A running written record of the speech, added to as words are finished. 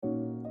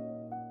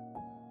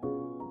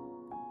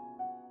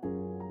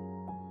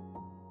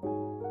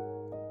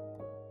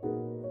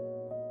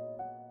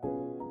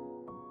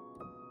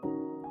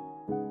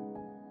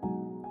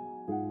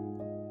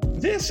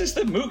This is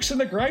the Mooks and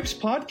the Gripes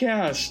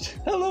podcast.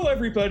 Hello,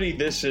 everybody.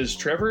 This is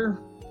Trevor.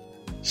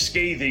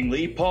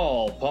 Scathingly,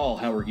 Paul. Paul,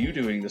 how are you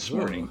doing this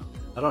morning?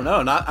 I don't know.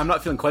 I'm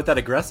not feeling quite that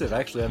aggressive,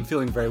 actually. I'm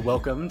feeling very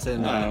welcomed,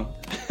 and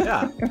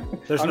yeah,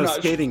 there's no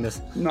scathingness.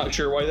 I'm not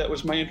sure why that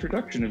was my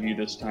introduction of you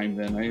this time,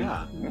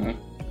 then.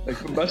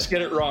 I must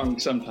get it wrong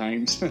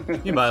sometimes.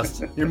 You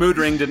must. Your mood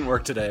ring didn't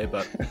work today,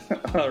 but...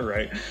 All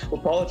right. Well,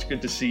 Paul, it's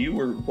good to see you.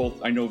 We're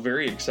both, I know,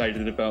 very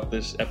excited about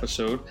this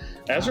episode.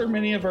 As are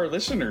many of our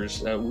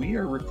listeners. We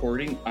are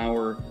recording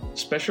our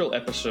special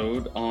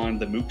episode on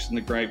the Mooks and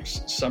the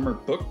Gripes Summer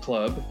Book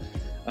Club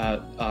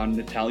on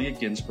Natalia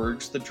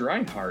Ginzburg's The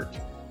Dry Heart.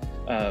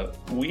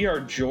 We are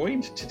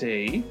joined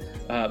today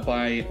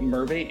by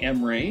Merve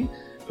Emre,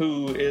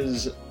 who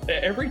is,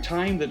 every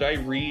time that I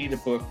read a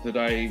book that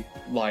I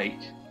like,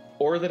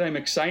 or that I'm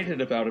excited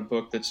about a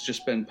book that's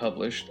just been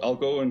published, I'll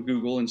go and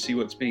Google and see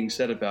what's being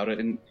said about it,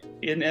 and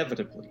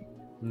inevitably,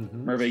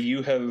 Merve,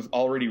 you have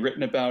already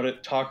written about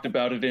it, talked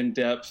about it in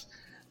depth,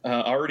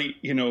 already,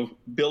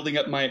 building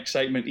up my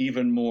excitement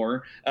even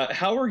more.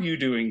 How are you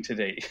doing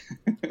today?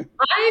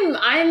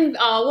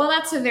 Well,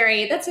 that's a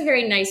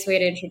very nice way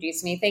to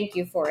introduce me. Thank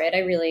you for it.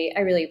 I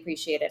really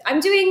appreciate it. I'm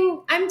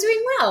doing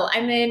well.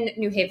 I'm in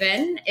New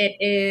Haven. It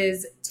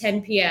is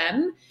 10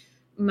 p.m.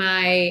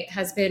 My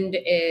husband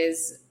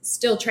is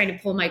still trying to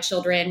pull my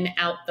children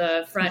out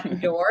the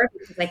front door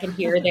because I can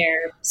hear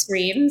their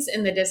screams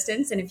in the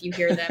distance. And if you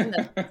hear them,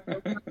 that's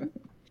so fun.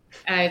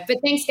 But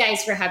thanks,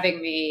 guys, for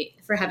having me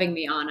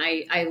on.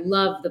 I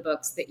love the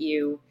books that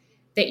you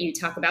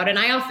talk about, and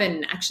I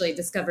often actually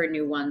discover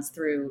new ones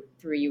through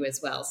you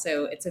as well.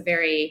 So it's a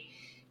very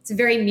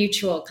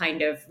mutual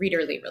kind of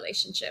readerly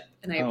relationship,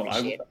 and I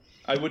appreciate it.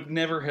 I would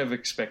never have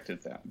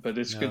expected that, but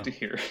it's good to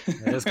hear.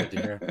 It is good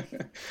to hear.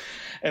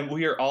 And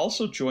we are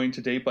also joined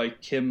today by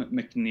Kim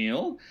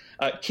McNeil.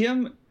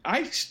 Kim,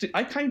 I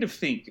kind of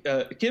think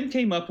Kim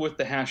came up with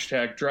the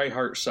hashtag Dry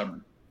Heart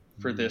Summer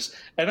for this,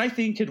 and I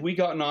think had we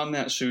gotten on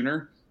that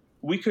sooner,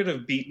 we could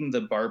have beaten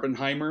the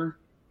Barbenheimer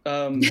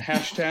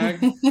hashtag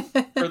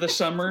for the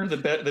summer,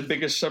 the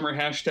biggest summer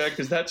hashtag,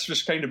 because that's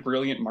just kind of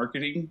brilliant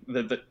marketing.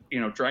 The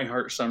Dry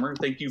Heart Summer.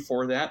 Thank you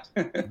for that.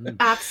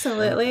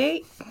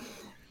 Absolutely.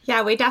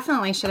 Yeah, we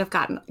definitely should have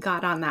got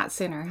on that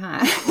sooner,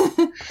 huh?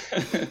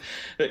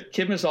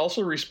 Kim is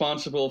also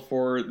responsible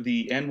for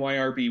the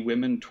NYRB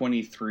Women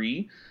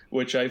 23,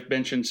 which I've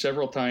mentioned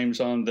several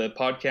times on the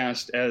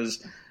podcast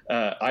as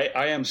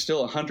I am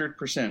still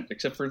 100%,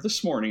 except for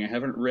this morning. I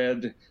haven't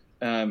read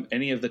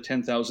any of the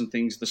 10,000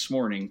 things this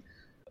morning.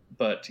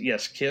 But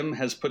yes, Kim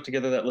has put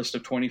together that list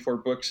of 24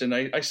 books. And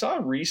I saw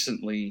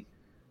recently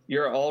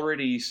you're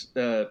already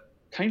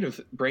kind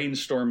of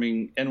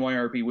brainstorming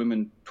NYRB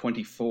Women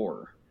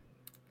 24.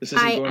 This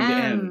isn't going to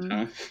end,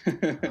 huh?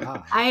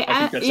 Wow.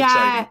 I think that's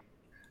exciting.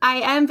 I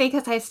am,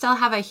 because I still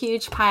have a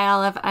huge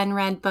pile of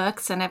unread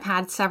books, and I've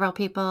had several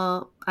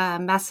people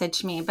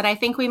message me. But I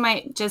think we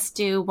might just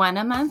do one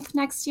a month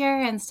next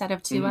year instead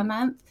of two a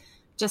month,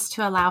 just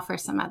to allow for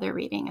some other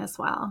reading as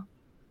well.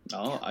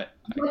 Oh,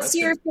 What's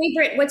your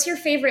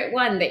favorite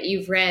one that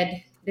you've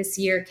read this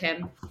year,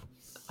 Kim?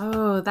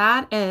 Oh,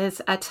 that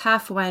is a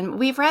tough one.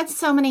 We've read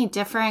so many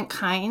different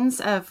kinds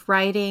of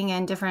writing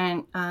and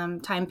different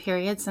time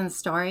periods and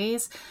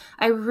stories.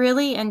 I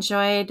really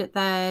enjoyed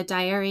the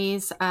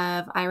diaries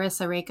of Iris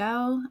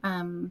Orego,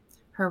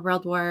 her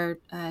World War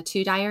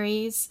II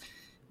diaries,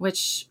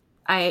 which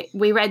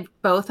we read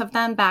both of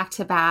them back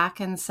to back.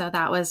 And so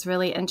that was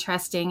really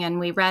interesting. And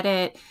we read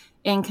it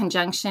in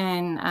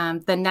conjunction.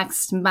 The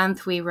next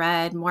month we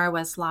read More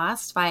Was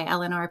Lost by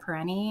Eleanor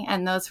Pereni,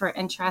 and those were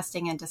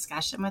interesting in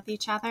discussion with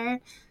each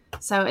other.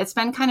 So it's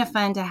been kind of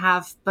fun to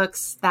have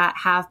books that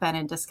have been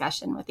in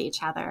discussion with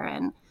each other,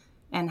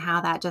 and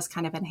how that just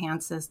kind of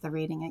enhances the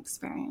reading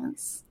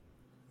experience.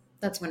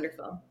 That's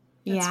wonderful.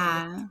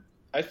 Wonderful.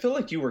 I feel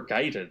like you were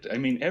guided. I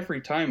mean,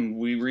 every time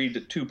we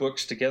read two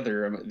books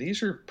together,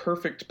 these are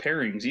perfect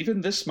pairings.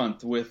 Even this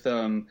month with...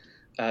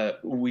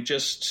 we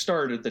just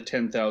started the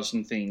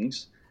 10,000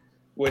 Things,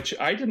 which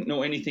I didn't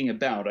know anything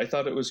about. I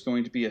thought it was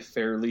going to be a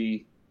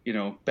fairly,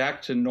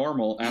 back to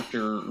normal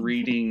after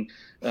reading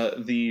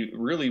the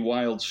really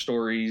wild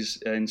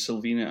stories in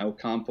Silvina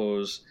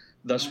Ocampo's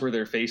Thus Were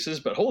Their Faces.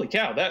 But holy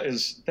cow,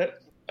 that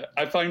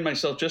I find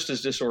myself just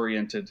as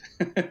disoriented.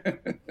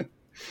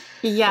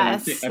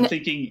 Yes. I'm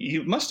thinking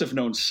you must have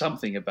known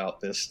something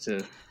about this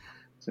to...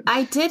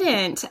 I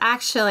didn't,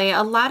 actually.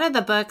 A lot of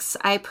the books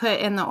I put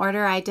in the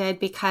order I did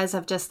because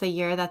of just the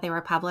year that they were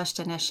published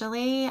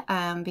initially,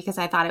 because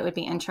I thought it would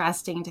be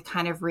interesting to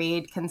kind of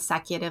read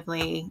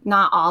consecutively.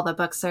 Not all the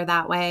books are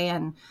that way,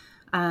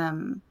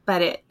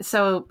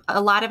 so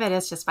a lot of it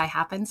is just by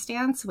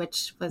happenstance,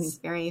 which was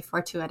very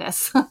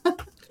fortuitous.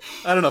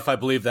 I don't know if I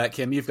believe that,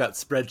 Kim. You've got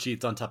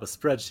spreadsheets on top of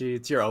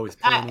spreadsheets. You're always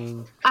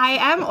planning. I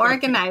am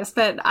organized,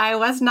 but I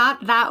was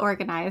not that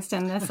organized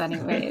in this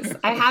anyways.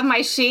 I have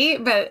my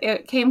sheet, but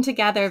it came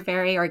together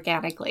very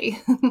organically.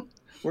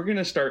 We're going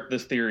to start the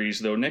theories,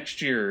 though.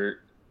 Next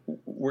year,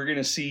 we're going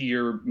to see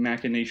your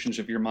machinations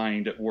of your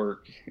mind at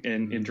work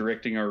in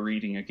directing our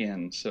reading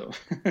again. So,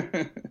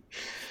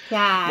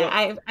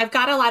 yeah, I've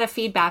got a lot of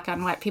feedback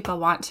on what people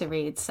want to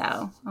read,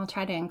 so I'll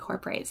try to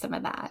incorporate some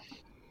of that.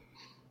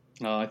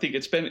 I think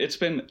it's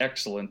been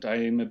excellent. I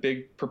am a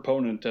big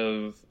proponent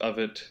of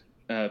it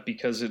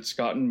because it's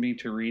gotten me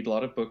to read a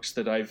lot of books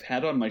that I've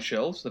had on my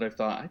shelves that I've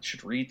thought I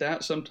should read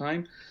that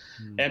sometime,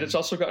 and it's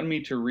also gotten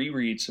me to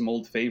reread some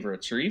old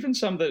favorites, or even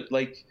some that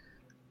like.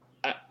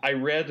 I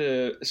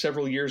read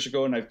several years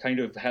ago, and I've kind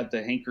of had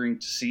the hankering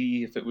to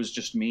see if it was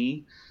just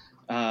me,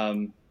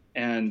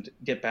 and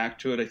get back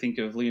to it. I think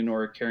of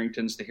Leonora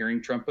Carrington's The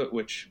Hearing Trumpet,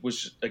 which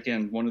was,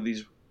 again, one of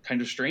these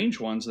kind of strange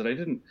ones that I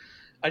didn't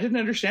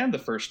understand the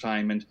first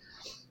time, and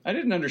I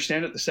didn't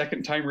understand it the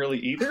second time really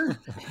either,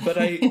 but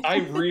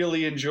I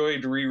really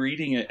enjoyed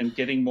rereading it and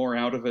getting more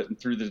out of it and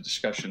through the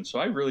discussion. So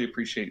I really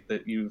appreciate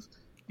that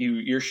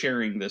you're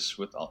sharing this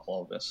with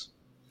all of us.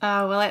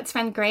 Oh, well, it's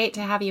been great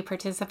to have you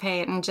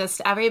participate, and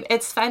just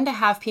it's fun to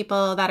have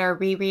people that are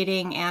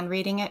rereading and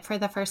reading it for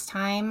the first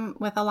time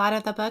with a lot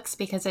of the books,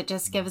 because it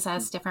just gives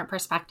us different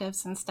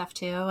perspectives and stuff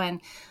too.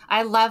 And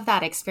I love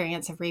that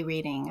experience of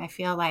rereading. I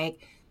feel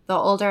like the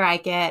older I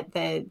get,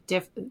 the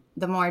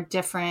more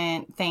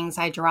different things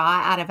I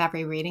draw out of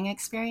every reading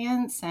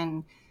experience.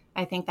 And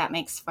I think that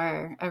makes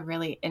for a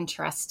really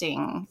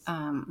interesting,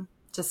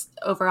 just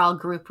overall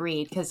group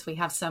read, because we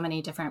have so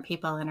many different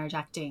people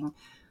interjecting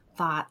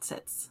thoughts.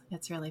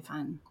 It's really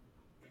fun.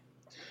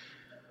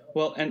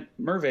 Well, and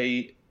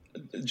Merve,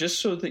 just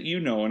so that you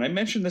know, and I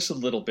mentioned this a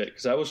little bit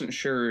because I wasn't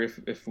sure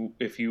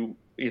if you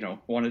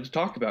wanted to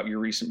talk about your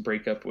recent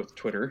breakup with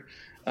Twitter,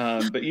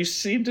 but you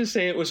seemed to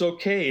say it was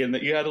okay and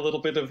that you had a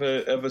little bit of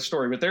a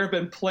story. But there have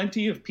been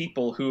plenty of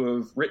people who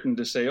have written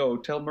to say, "Oh,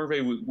 tell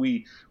Merve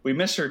we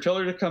miss her. Tell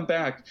her to come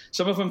back."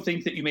 Some of them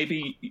think that you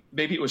maybe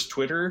it was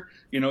Twitter.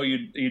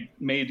 You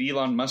made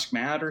Elon Musk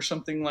mad or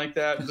something like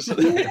that.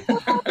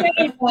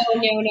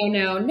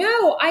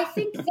 No. I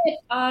think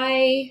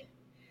that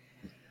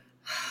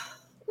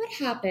what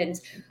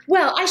happened?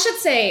 Well, I should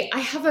say I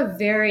have a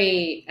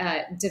very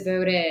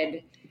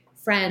devoted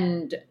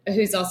friend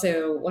who's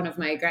also one of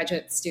my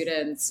graduate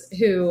students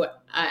who,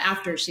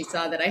 after she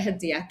saw that I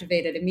had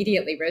deactivated,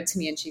 immediately wrote to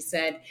me and she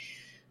said,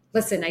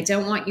 "Listen, I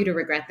don't want you to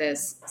regret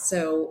this.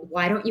 So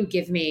why don't you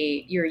give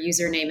me your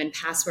username and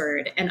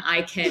password and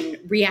I can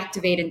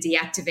reactivate and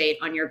deactivate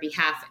on your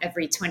behalf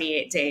every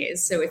 28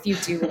 days. So if you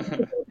do want to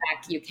go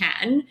back, you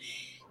can."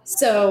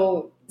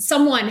 So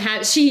someone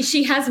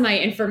she has my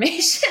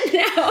information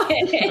now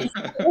and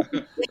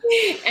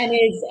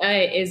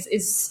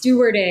is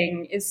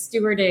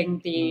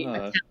stewarding the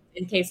account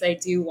in case I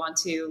do want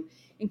to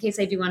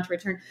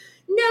return.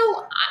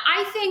 No,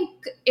 I think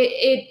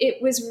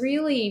it was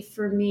really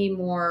for me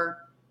more,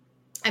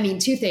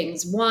 two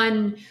things.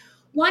 One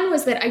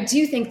was that I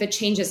do think the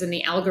changes in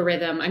the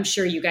algorithm, I'm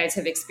sure you guys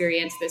have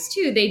experienced this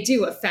too, they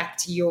do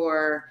affect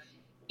your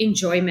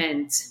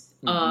enjoyment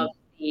of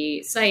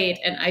the site.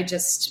 And I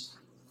just,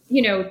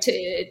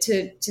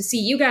 to see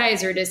you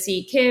guys or to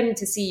see Kim,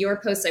 to see your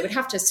posts, I would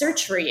have to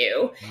search for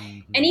you.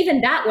 And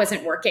even that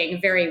wasn't working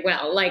very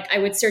well. Like I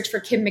would search for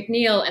Kim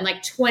McNeil and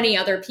like 20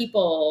 other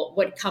people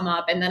would come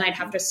up, and then I'd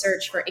have to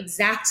search for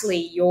exactly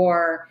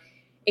your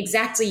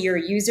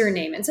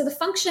username. And so the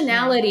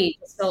functionality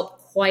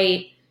felt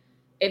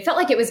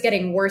like it was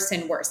getting worse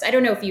and worse. I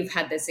don't know if you've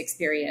had this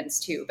experience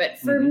too, but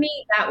for me,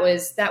 that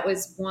was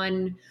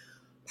one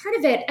part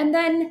of it. And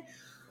then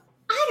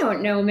I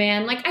don't know,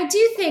 man. Like, I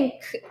do think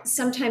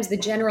sometimes the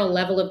general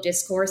level of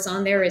discourse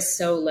on there is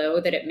so low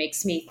that it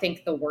makes me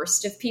think the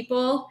worst of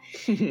people.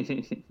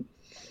 And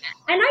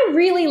I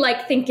really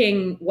like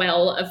thinking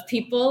well of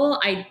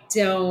people. I'm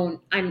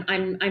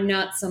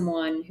not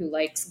someone who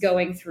likes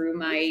going through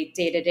my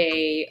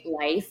day-to-day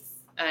life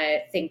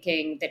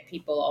thinking that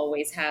people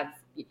always have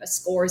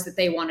scores that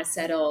they want to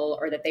settle,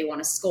 or that they want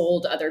to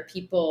scold other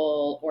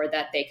people, or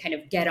that they kind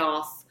of get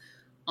off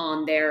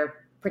on their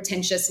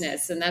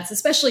pretentiousness. And that's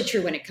especially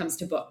true when it comes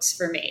to books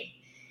for me.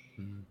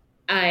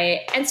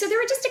 And so there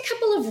were just a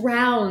couple of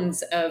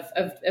rounds of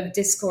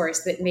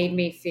discourse that made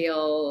me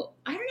feel,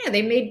 I don't know,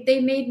 they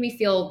made me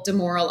feel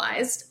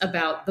demoralized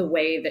about the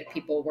way that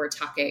people were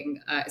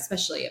talking,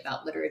 especially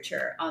about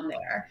literature on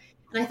there.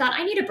 And I thought,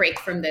 I need a break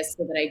from this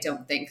so that I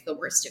don't think the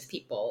worst of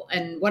people.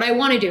 And what I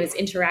want to do is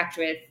interact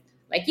with,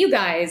 like, you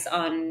guys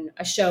on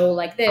a show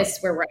like this,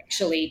 where we're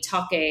actually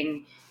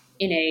talking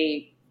in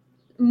a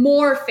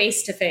more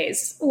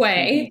face-to-face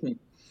way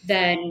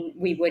than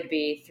we would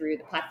be through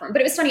the platform.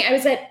 But it was funny. I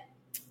was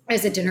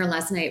at dinner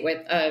last night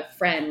with a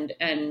friend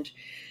and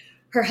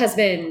her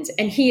husband,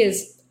 and he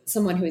is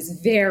someone who is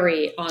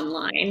very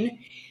online.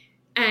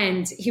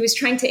 And he was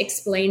trying to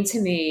explain to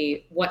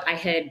me what I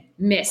had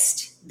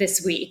missed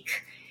this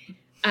week.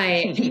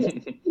 I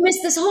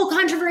missed this whole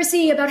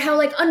controversy about how,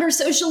 like, under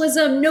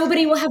socialism,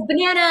 nobody will have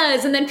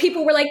bananas. And then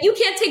people were like, you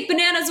can't take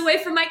bananas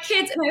away from my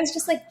kids. And I was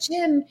just like,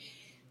 Jim,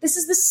 this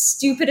is the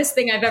stupidest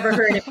thing I've ever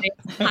heard in my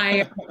entire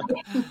life.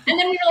 And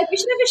then we were like, we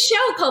should have a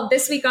show called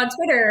This Week on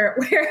Twitter,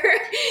 where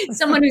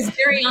someone who's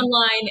very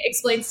online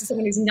explains to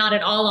someone who's not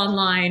at all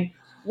online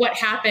what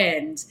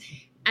happened.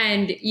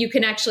 And you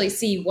can actually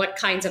see what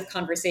kinds of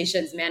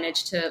conversations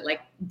manage to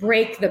like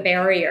break the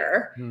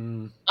barrier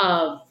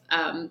of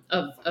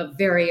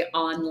very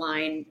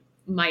online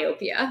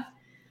myopia.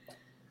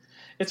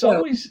 It's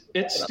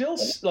still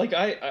like,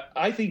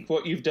 I think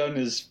what you've done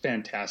is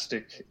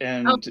fantastic.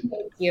 And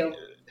thank you.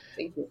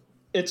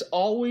 It's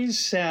always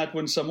sad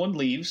when someone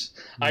leaves.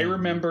 I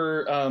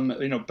remember,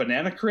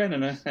 Banana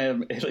Karenina,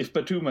 Elif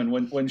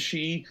Batuman, when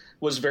she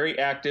was very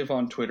active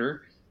on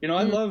Twitter.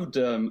 I loved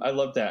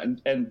that,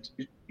 and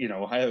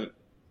I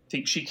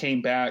think she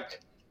came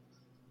back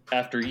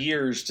after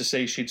years to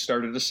say she'd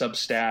started a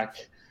Substack,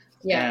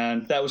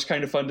 and that was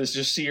kind of fun to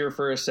just see her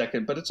for a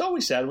second. But it's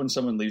always sad when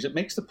someone leaves. It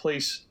makes the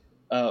place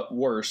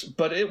worse.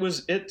 But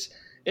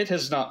it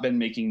has not been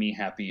making me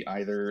happy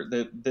either.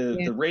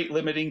 The rate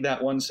limiting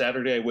that one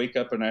Saturday, I wake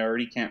up and I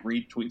already can't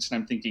read tweets, and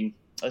I'm thinking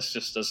this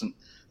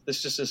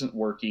just isn't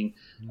working,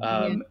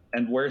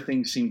 and where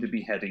things seem to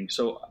be heading.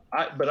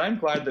 But I'm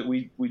glad that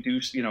we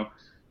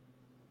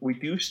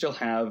do still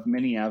have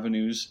many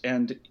avenues.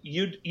 And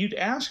you'd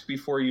ask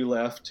before you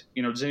left,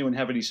 does anyone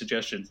have any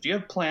suggestions? Do you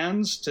have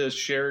plans to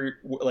share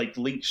like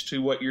links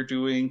to what you're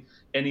doing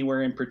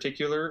anywhere in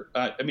particular?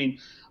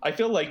 I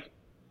feel like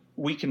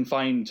we can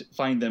find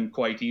them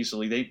quite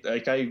easily.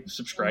 I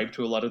subscribe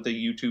to a lot of the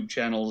YouTube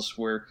channels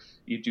where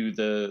you do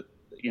the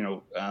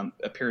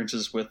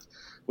appearances with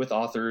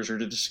authors or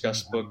to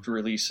discuss book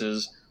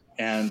releases,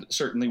 and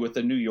certainly with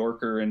the New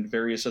Yorker and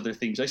various other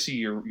things. I see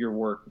your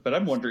work, but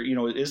I'm wondering,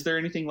 is there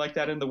anything like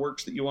that in the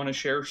works that you want to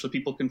share so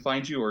people can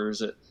find you, or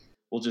is it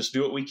we'll just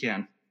do what we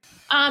can?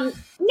 No,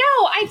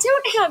 I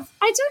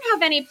don't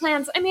have any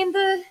plans. I mean,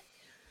 the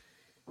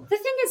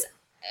thing is,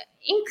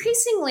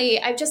 increasingly,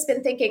 I've just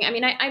been thinking,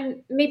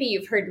 I'm maybe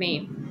you've heard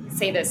me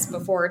say this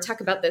before, talk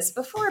about this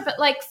before, but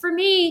like for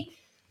me,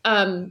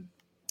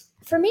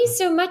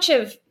 so much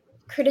of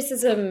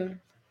criticism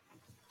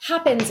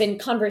happens in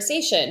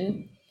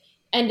conversation,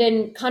 and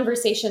in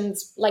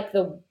conversations like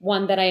the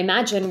one that I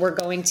imagine we're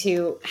going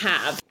to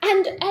have.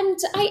 And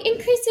I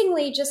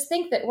increasingly just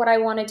think that what I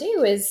want to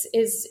do is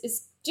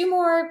do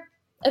more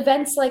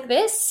events like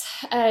this,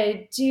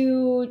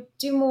 do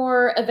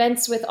more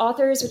events with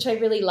authors, which I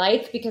really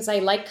like, because I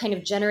like kind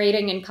of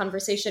generating in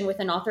conversation with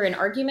an author an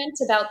argument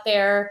about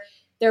their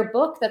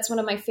book. That's one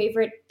of my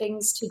favorite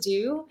things to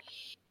do.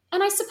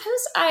 And I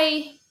suppose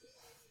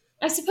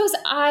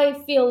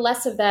I feel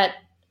less of that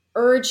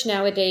urge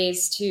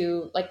nowadays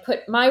to like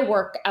put my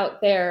work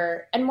out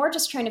there, and more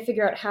just trying to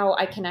figure out how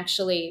I can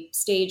actually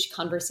stage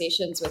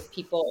conversations with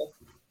people,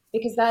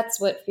 because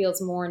that's what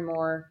feels more and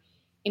more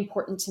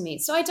important to me.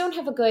 So I don't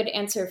have a good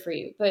answer for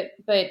you, but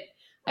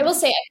I will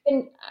say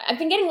I've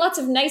been getting lots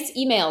of nice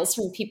emails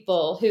from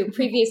people who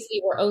previously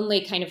were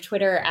only kind of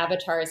Twitter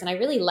avatars, and I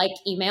really like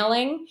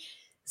emailing.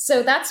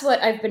 So that's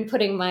what I've been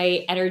putting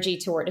my energy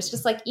toward. It's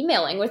just like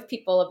emailing with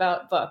people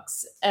about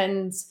books.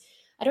 And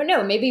I don't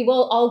know, maybe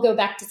we'll all go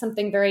back to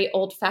something very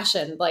old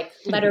fashioned, like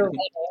letter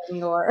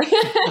writing or.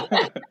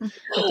 That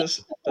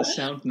does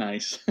sound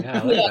nice.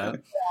 Yeah,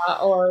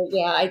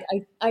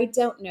 I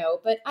don't know,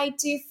 but I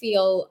do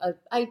feel,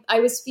 I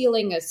was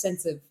feeling a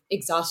sense of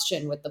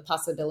exhaustion with the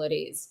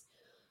possibilities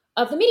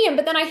of the medium.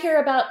 But then I hear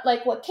about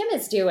like what Kim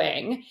is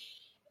doing,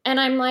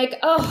 and I'm like,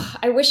 oh,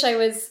 I wish I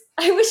was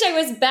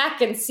back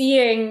and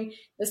seeing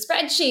the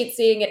spreadsheet,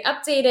 seeing it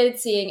updated,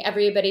 seeing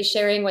everybody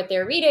sharing what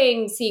they're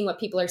reading, seeing what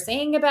people are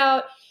saying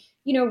about,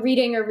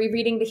 reading or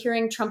rereading The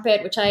Hearing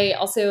Trumpet, which I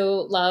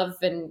also love.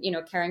 And,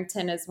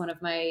 Carrington is one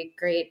of my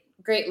great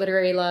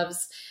literary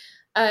loves.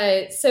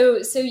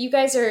 So you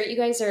guys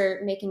are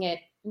making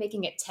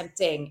it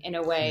tempting in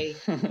a way.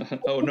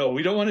 Oh no,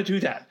 we don't want to do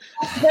that.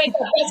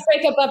 Best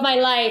breakup of my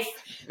life.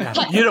 Yeah,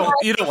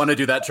 you don't want to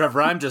do that,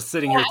 Trevor. I'm just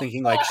sitting here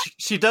thinking like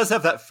she does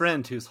have that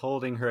friend who's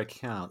holding her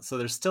account, so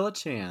there's still a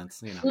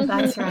chance.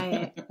 That's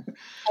right.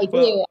 I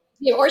do.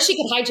 Or she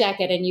could hijack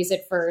it and use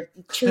it for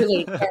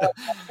truly terrible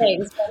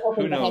things.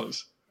 Who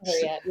knows?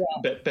 Yeah.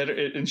 Better,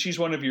 and she's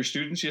one of your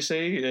students, you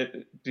say?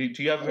 Do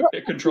you have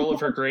control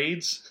of her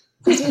grades?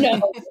 No, she's one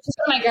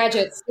of my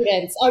graduate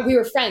students. We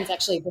were friends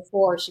actually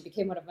before she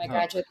became one of my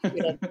graduate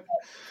students.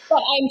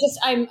 But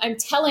I'm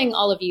telling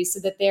all of you so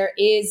that there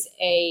is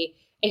a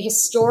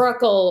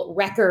historical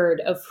record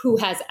of who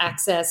has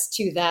access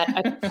to that.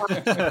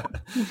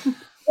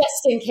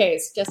 Just in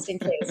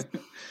case.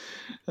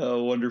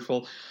 Oh,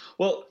 wonderful.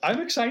 Well, I'm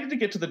excited to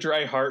get to the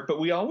Dry Heart, but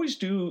we always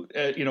do,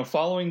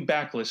 following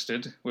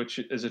Backlisted, which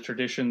is a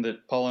tradition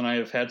that Paul and I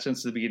have had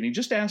since the beginning,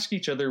 just ask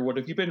each other, what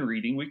have you been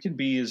reading? We can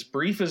be as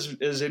brief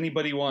as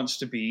anybody wants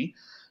to be.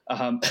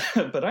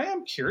 But I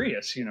am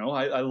curious,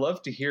 I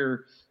love to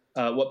hear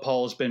what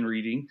Paul has been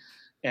reading.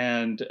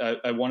 And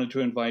I wanted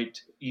to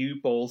invite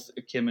you both,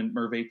 Kim and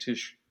Merve,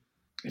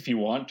 if you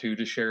want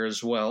to share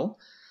as well.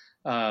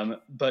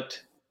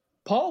 But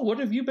Paul, what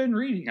have you been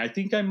reading? I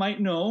think I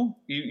might know.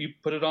 You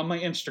put it on my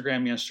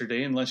Instagram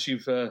yesterday, unless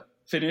you've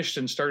finished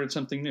and started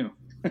something new.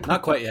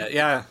 Not quite yet.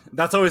 Yeah,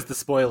 that's always the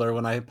spoiler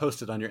when I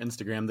post it on your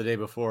Instagram the day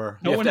before.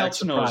 No one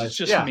else knows. It's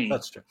just me.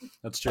 That's true.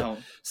 That's true. Oh.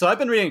 So I've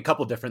been reading a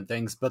couple different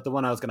things, but the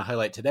one I was going to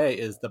highlight today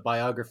is the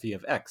biography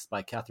of X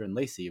by Catherine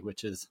Lacey,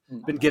 which has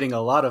been getting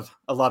a lot of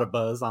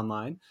buzz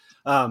online.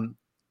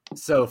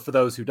 So for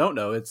those who don't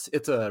know,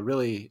 it's a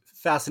really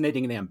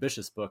fascinating and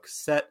ambitious book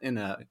set in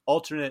an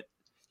alternate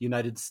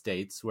United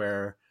States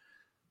where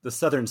the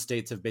southern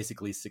states have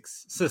basically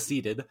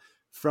seceded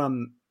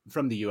from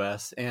the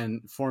U.S.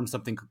 and formed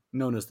something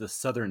known as the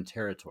Southern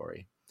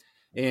Territory.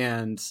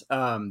 And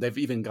they've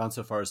even gone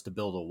so far as to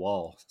build a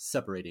wall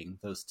separating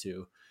those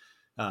two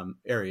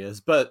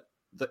areas. But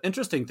the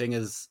interesting thing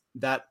is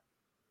that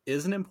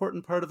is an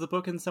important part of the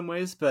book in some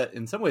ways, but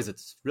in some ways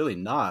it's really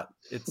not.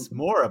 It's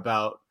more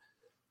about,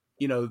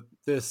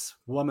 this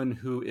woman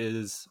who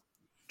is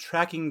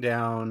tracking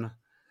down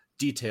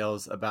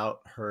details about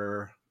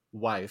her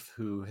wife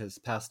who has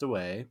passed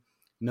away,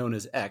 known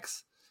as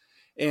X.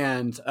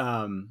 And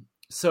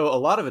so a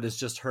lot of it is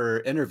just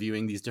her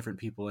interviewing these different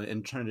people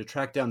and trying to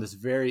track down this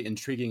very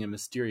intriguing and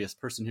mysterious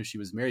person who she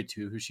was married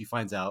to, who she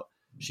finds out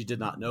she did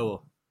not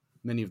know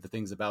many of the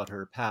things about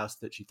her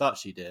past that she thought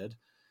she did.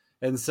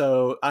 And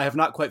so I have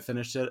not quite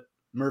finished it.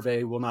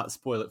 Merve will not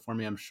spoil it for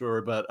me, I'm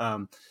sure. But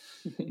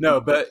no,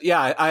 but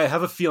yeah, I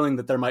have a feeling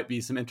that there might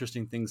be some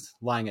interesting things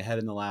lying ahead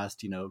in the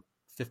last,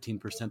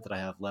 15% that I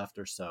have left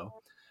or so.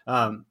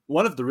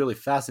 One of the really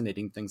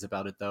fascinating things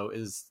about it, though,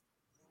 is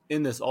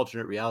in this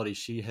alternate reality,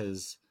 she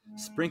has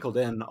sprinkled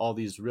in all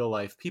these real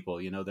life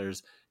people.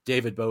 There's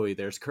David Bowie,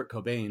 there's Kurt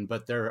Cobain,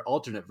 but they're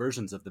alternate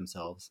versions of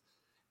themselves.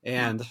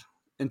 And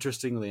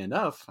interestingly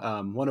enough,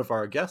 one of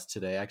our guests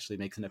today actually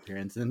makes an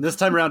appearance. And this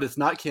time around, it's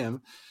not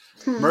Kim.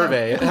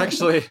 Merve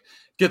actually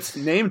gets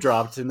name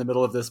dropped in the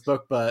middle of this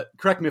book, but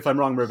correct me if I'm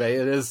wrong, Merve,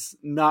 it is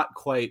not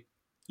quite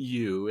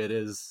you. It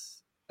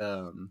is,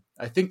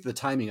 I think the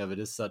timing of it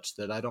is such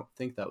that I don't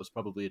think that was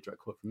probably a direct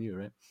quote from you,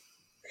 right?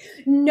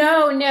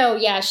 No.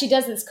 Yeah, she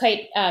does this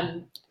quite,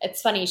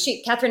 it's funny.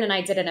 Catherine and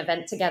I did an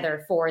event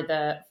together for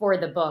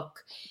the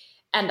book.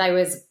 And I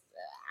was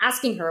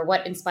asking her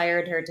what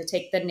inspired her to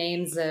take the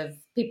names of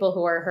people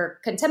who are her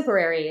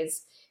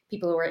contemporaries,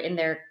 people who are in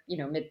their,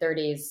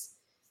 mid-30s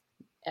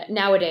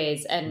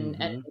nowadays,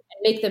 and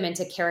make them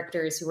into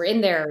characters who were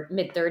in their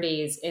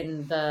mid-30s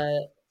in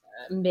the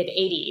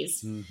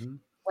mid-80s.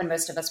 When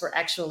most of us were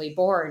actually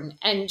born.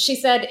 And she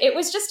said it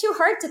was just too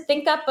hard to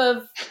think up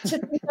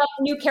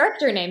new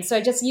character names. So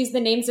I just used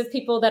the names of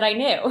people that I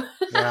knew.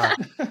 Yeah.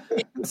 And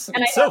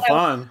it's so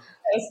fun. That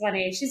was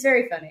funny. She's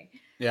very funny.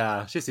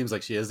 Yeah, she seems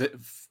like she is.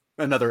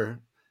 Another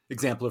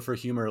example of her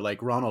humor,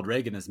 like Ronald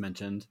Reagan is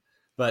mentioned,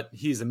 but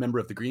he's a member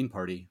of the Green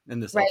Party in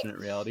this alternate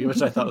reality,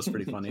 which I thought was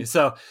pretty funny.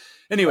 So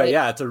anyway,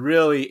 yeah, it's a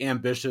really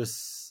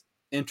ambitious,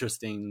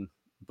 interesting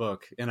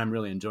book, and I'm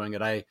really enjoying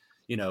it.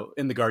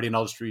 In The Guardian,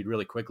 I'll just read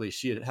really quickly.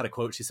 She had a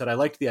quote. She said, "I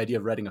liked the idea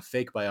of writing a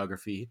fake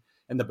biography,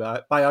 and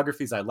the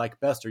biographies I like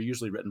best are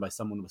usually written by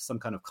someone with some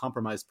kind of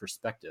compromised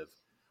perspective.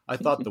 I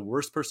thought the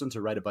worst person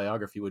to write a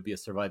biography would be a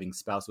surviving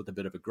spouse with a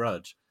bit of a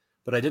grudge,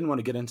 but I didn't want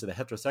to get into the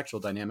heterosexual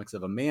dynamics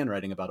of a man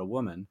writing about a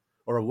woman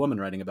or a woman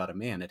writing about a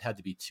man. It had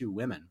to be two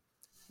women."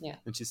 Yeah.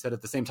 And she said,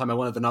 at the same time, I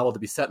wanted the novel to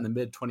be set in the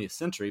mid-20th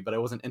century, but I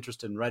wasn't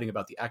interested in writing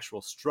about the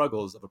actual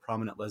struggles of a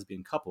prominent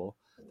lesbian couple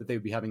that they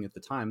would be having at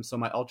the time. So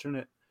my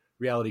alternate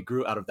reality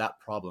grew out of that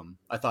problem.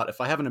 I thought,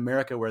 if I have an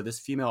America where this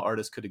female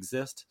artist could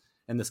exist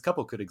and this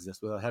couple could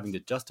exist without having to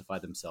justify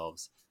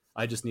themselves,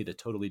 I just need a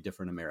totally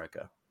different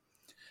America.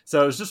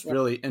 So it was just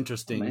really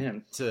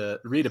interesting to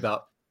read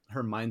about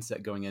her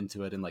mindset going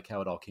into it and like how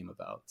it all came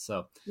about.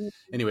 So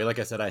anyway, like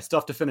I said, I still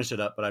have to finish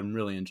it up, but I'm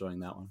really enjoying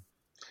that one.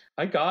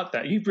 I got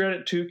that. You've read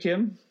it too,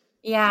 Kim?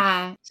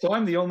 Yeah. So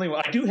I'm the only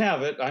one. I do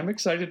have it. I'm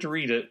excited to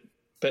read it,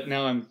 but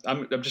now I'm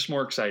just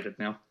more excited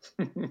now.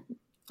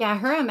 Yeah,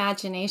 her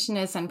imagination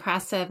is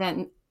impressive,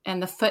 and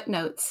the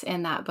footnotes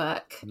in that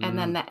book and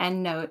then the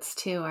end notes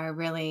too are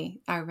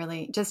really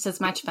just as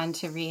much fun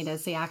to read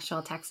as the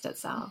actual text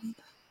itself.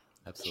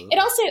 Absolutely.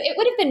 It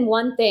would have been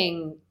one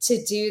thing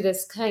to do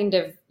this kind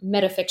of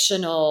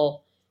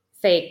metafictional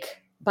fake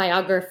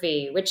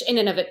biography, which in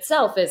and of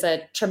itself is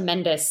a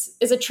tremendous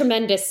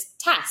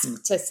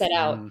task to set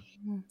out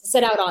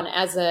on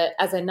as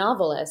a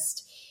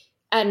novelist.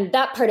 And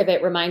that part of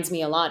it reminds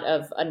me a lot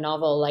of a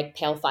novel like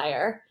Pale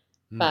Fire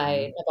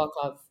by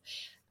Nabokov,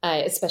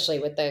 especially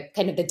with the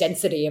kind of the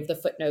density of the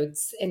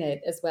footnotes in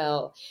it as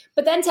well.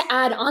 But then to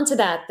add onto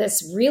that,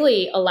 this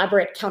really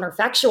elaborate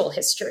counterfactual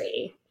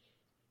history,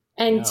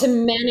 and to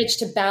manage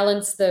to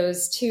balance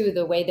those two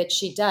the way that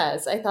she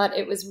does, I thought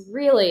it was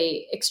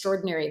really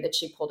extraordinary that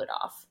she pulled it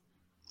off.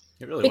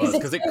 It really was,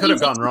 because it could have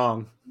gone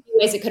wrong.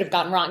 Ways it could have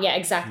gone wrong. Yeah,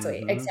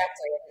 exactly.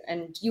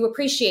 And you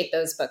appreciate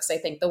those books, I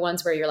think, the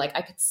ones where you're like,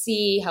 I could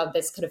see how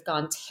this could have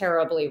gone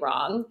terribly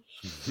wrong.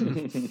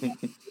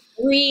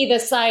 Breathe a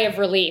sigh of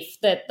relief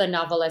that the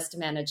novelist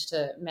managed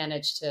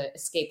to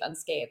escape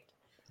unscathed.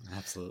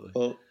 Absolutely.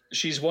 Well,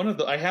 she's one of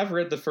the. I have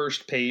read the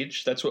first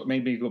page. That's what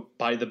made me go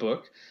buy the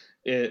book.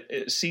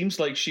 it seems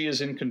like she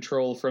is in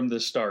control from the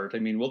start. I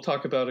mean, we'll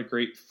talk about a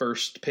great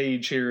first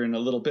page here in a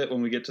little bit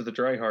when we get to the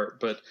Dry Heart,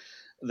 but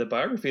the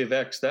biography of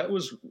X,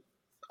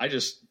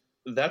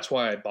 that's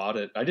why I bought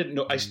it. I didn't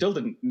know, I still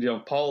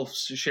didn't, Paul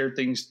shared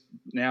things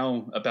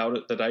now about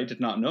it that I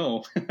did not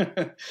know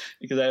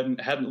because I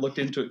hadn't looked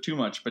into it too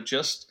much, but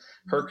just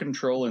her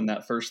control in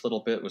that first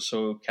little bit was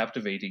so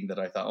captivating that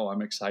I thought, oh,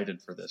 I'm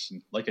excited for this.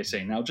 And like I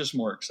say, now just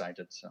more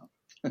excited. So,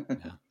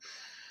 Yeah.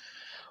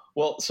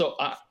 Well, so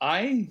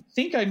I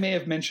think I may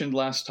have mentioned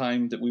last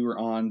time that we were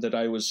on that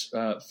I was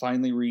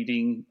finally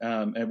reading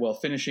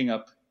finishing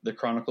up the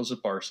Chronicles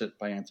of Barset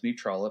by Anthony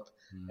Trollope.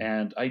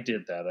 And I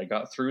did that. I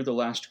got through the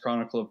last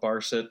Chronicle of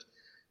Barset,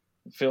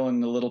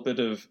 feeling a little bit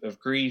of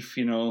grief,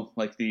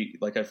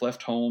 like I've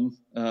left home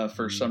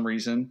for some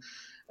reason.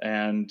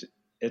 And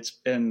it's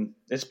been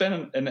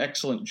an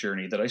excellent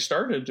journey that I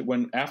started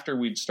after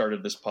we'd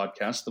started this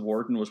podcast. The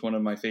Warden was one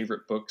of my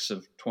favorite books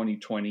of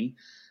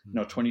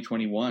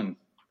 2021.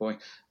 Boy,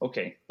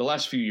 okay. The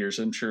last few years,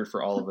 I'm sure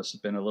for all of us,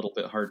 have been a little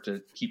bit hard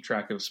to keep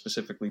track of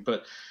specifically.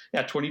 But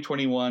yeah,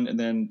 2021, and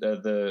then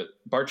the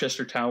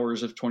Barchester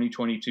Towers of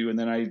 2022, and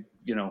then I,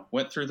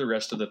 went through the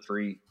rest of the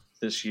three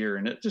this year,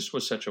 and it just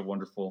was such a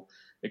wonderful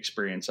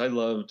experience. I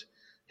loved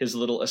his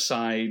little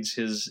asides,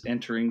 his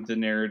entering the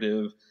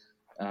narrative.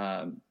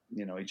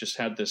 He just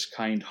had this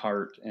kind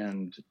heart,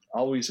 and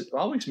always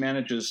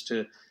manages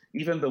to,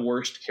 even the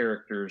worst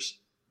characters,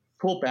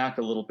 pull back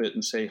a little bit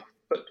and say,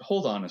 but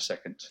hold on a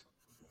second.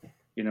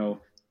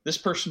 This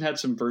person had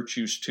some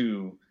virtues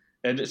too.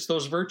 And it's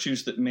those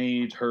virtues that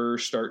made her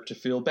start to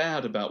feel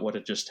bad about what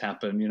had just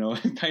happened,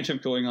 kind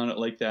of going on it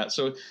like that.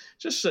 So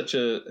just such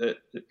a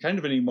kind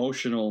of an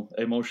emotional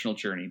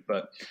journey,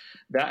 but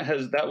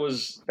that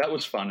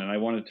was fun. And I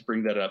wanted to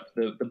bring that up.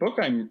 The book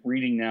I'm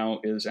reading now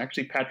is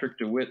actually Patrick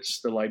DeWitt's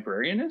The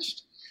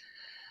Librarianist,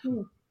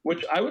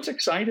 which I was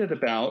excited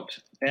about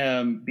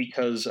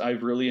because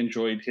I've really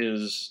enjoyed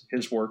his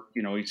work.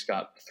 He's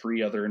got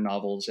 3 other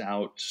novels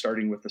out,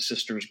 starting with the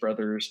Sisters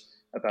Brothers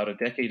about a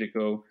decade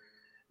ago.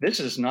 This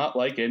is not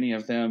like any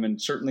of them,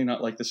 and certainly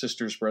not like the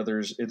Sisters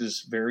Brothers. It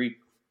is very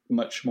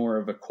much more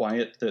of a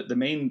quiet. The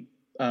main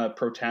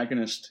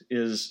protagonist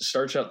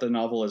starts out the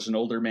novel as an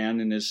older man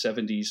in his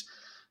 70s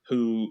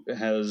who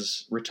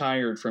has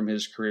retired from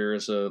his career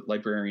as a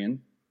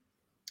librarian,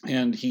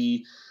 and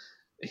he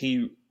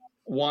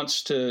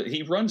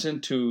runs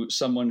into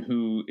someone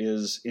who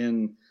is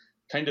in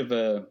kind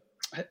of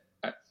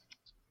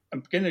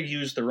I'm going to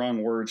use the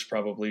wrong words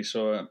probably,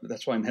 so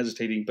that's why I'm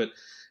hesitating, but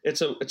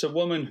it's a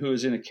woman who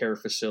is in a care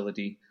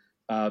facility,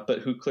 but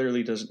who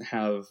clearly doesn't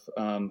have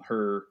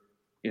her,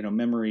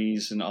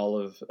 memories and all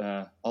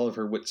of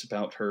her wits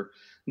about her.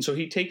 And so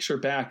he takes her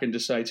back and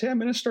decides, hey, I'm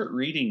going to start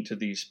reading to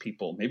these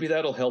people. Maybe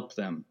that'll help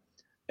them.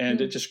 And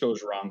it just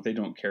goes wrong. They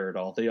don't care at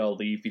all. They all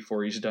leave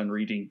before he's done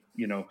reading,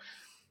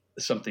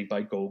 something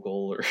by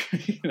Gogol, or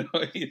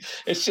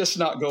it's just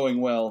not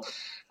going well.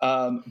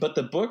 But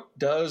the book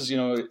does,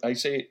 I'd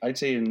say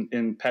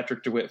in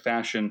Patrick DeWitt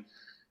fashion,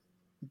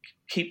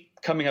 keep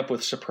coming up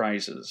with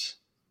surprises.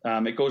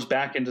 It goes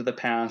back into the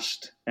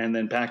past and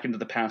then back into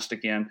the past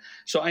again.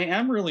 So I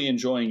am really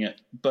enjoying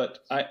it, but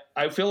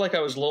I feel like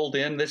I was lulled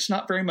in. It's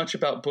not very much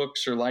about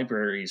books or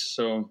libraries.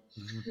 So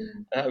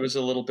I was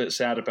a little bit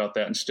sad about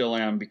that, and still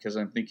am, because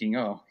I'm thinking,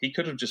 oh, he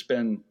could have just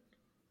been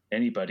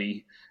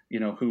anybody,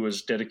 who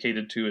was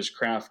dedicated to his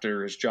craft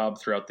or his job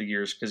throughout the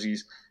years, because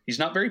he's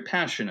not very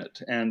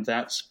passionate, and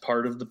that's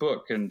part of the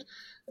book. And,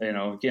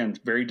 again,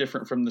 very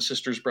different from the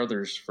Sisters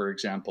Brothers, for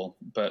example,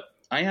 but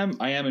I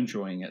am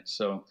enjoying it.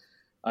 So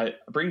I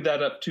bring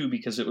that up too,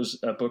 because it was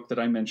a book that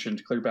I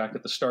mentioned clear back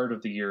at the start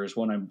of the year as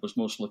one I was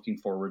most looking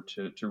forward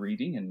to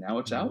reading, and now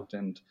it's out,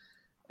 and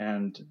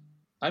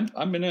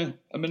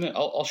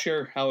I'll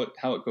share how it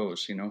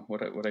goes,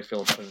 what I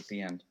feel about it at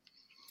the end.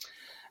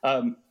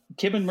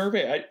 Kim and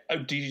Merve,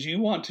 do you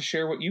want to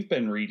share what you've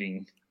been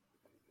reading?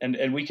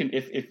 And we can,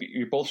 if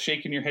you're both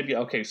shaking your head. Yeah,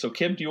 okay. So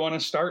Kim, do you want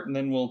to start, and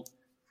then we'll.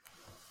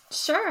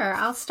 Sure,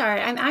 I'll start.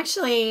 I'm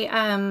actually,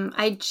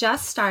 I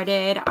just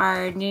started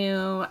our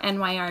new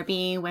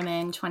NYRB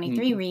Women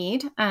 23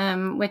 read,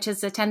 which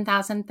is the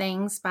 10,000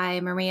 Things by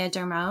Maria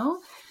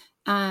Dermot.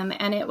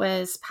 And it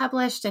was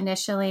published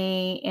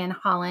initially in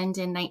Holland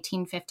in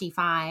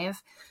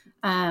 1955.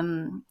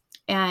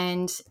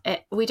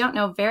 We don't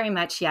know very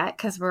much yet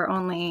because we're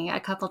only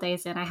a couple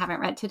days in. I haven't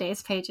read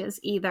today's pages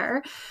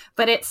either,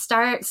 but it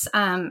starts,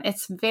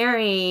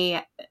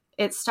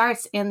 it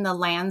starts in the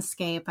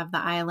landscape of the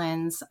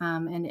islands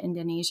in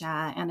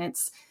Indonesia, and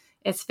it's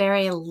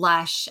very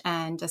lush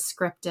and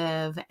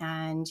descriptive,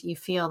 and you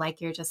feel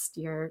like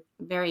you're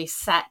very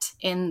set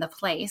in the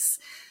place.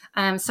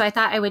 So I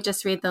thought I would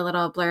just read the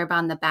little blurb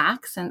on the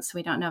back, since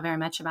we don't know very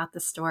much about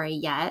the story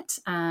yet.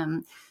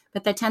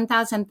 But The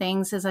 10,000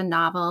 Things is a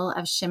novel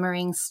of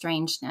shimmering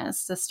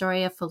strangeness, the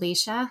story of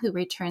Felicia, who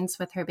returns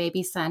with her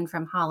baby son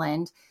from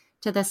Holland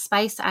to the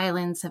Spice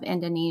Islands of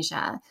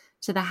Indonesia,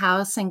 to the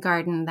house and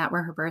garden that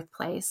were her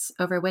birthplace,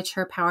 over which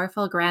her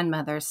powerful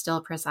grandmother still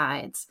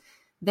presides.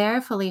 There,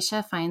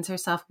 Felicia finds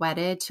herself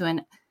wedded to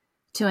an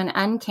to an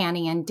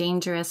uncanny and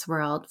dangerous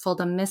world full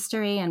of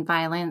mystery and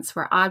violence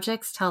where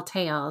objects tell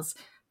tales,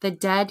 the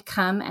dead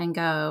come and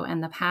go,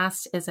 and the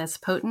past is as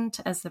potent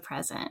as the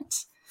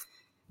present.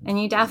 And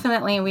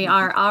we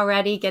are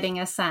already getting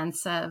a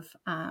sense of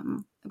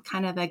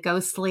kind of the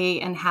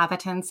ghostly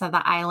inhabitants of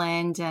the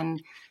island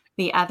and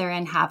the other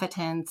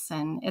inhabitants.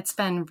 And it's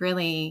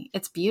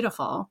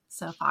beautiful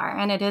so far.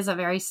 And it is a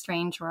very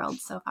strange world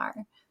so far.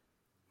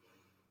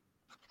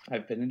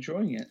 I've been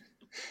enjoying it.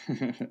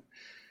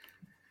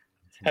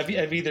 Have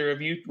either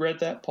of you read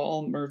that,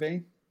 Paul,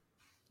 Merve?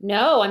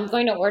 No, I'm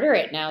going to order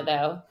it now,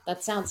 though.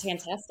 That sounds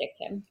fantastic,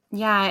 Kim.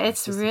 Yeah,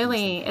 it's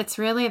really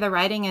the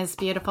writing is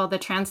beautiful. The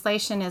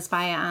translation is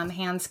by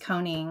Hans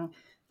Koning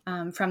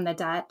from the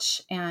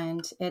Dutch,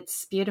 and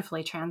it's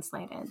beautifully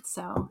translated.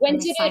 So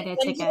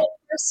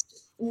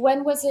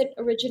when was it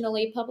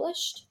originally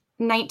published?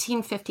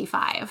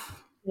 1955.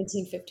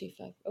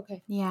 1955.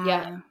 Okay.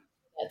 Yeah,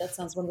 that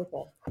sounds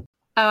wonderful.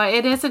 Oh,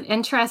 it is an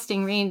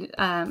interesting read,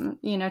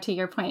 to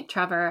your point,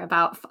 Trevor,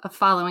 about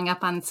following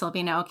up on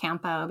Silvina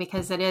Ocampo,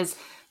 because it is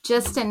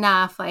just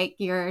enough, like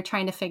you're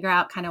trying to figure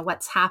out kind of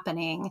what's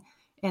happening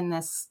in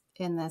this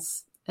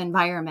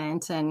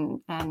environment.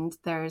 And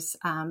there's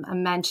a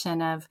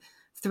mention of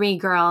 3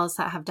 girls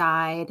that have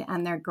died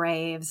and their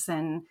graves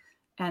and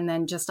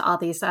then just all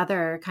these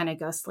other kind of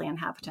ghostly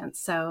inhabitants.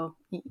 So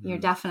you're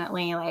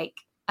definitely like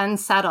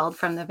unsettled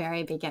from the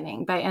very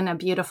beginning, but in a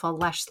beautiful,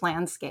 lush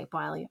landscape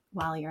while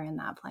you're in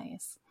that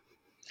place.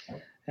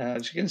 I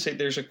was going to say,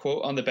 there's a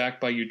quote on the back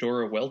by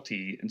Eudora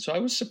Welty, and so I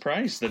was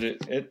surprised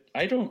that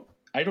I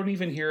don't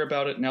even hear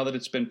about it now that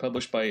it's been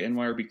published by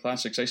NYRB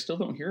Classics. I still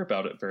don't hear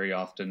about it very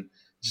often.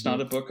 It's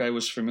not a book I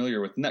was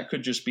familiar with, and that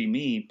could just be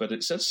me, but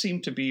it does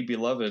seem to be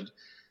beloved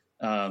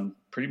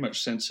pretty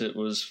much since it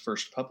was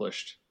first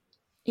published.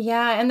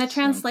 Yeah, and the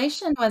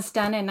translation was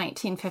done in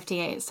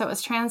 1958, so it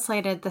was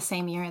translated the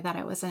same year that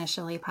it was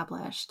initially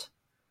published.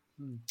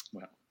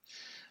 Well,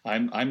 I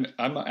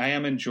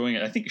am enjoying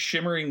it. I think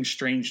shimmering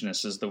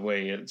strangeness is the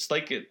way. It's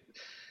like it.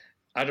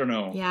 I don't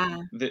know.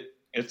 Yeah,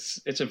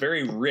 it's a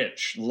very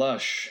rich,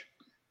 lush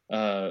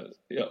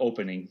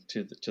opening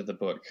to the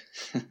book.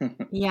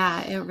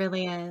 Yeah, it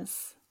really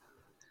is.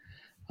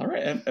 All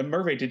right, and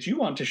Merve, did you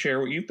want to share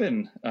what you've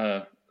been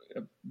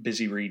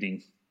busy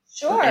reading?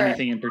 Sure. Or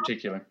anything in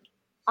particular?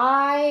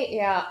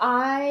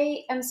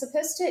 I am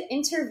supposed to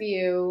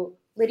interview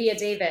Lydia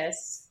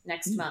Davis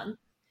next month.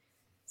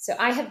 So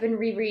I have been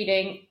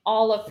rereading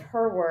all of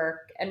her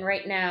work, and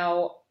right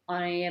now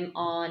I am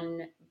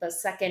on the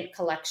second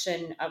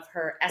collection of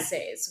her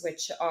essays,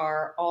 which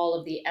are all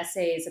of the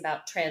essays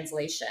about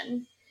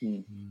translation.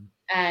 Mm-hmm.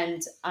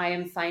 And I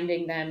am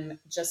finding them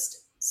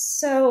just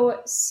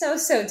so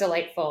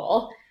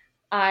delightful.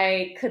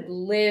 I could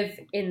live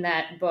in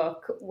that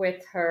book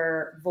with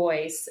her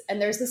voice.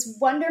 And there's this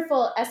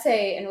wonderful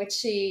essay in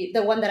which the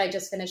one that I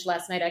just finished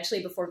last night,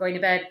 actually, before going to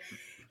bed,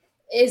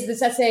 is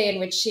this essay in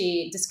which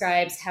she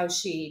describes how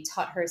she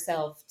taught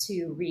herself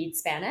to read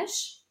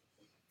Spanish.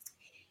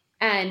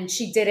 And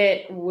she did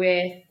it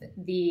with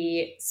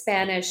the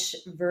Spanish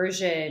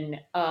version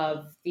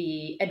of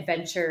the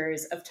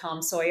Adventures of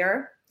Tom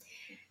Sawyer.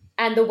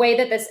 And the way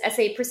that this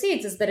essay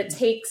proceeds is that it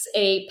takes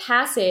a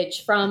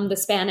passage from the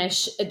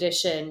Spanish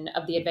edition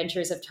of The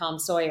Adventures of Tom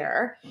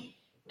Sawyer,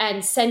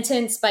 and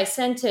sentence by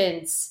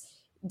sentence,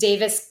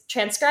 Davis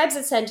transcribes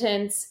a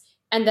sentence,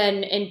 and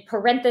then in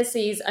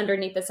parentheses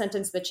underneath the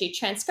sentence that she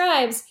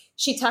transcribes,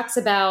 she talks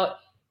about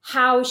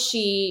how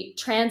she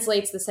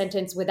translates the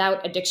sentence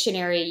without a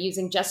dictionary,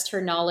 using just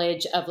her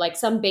knowledge of like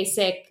some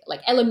basic,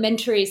 like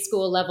elementary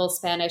school level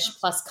Spanish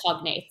plus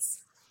cognates.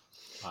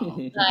 Wow.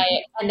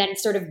 And then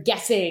sort of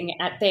guessing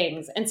at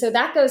things. And so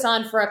that goes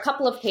on for a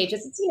couple of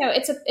pages.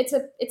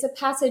 It's a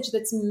passage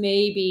that's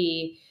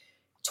maybe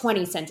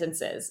 20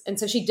 sentences. And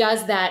so she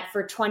does that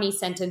for 20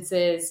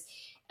 sentences,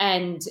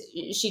 and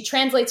she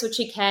translates what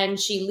she can.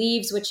 She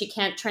leaves what she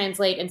can't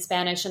translate in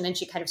Spanish. And then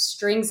she kind of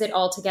strings it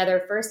all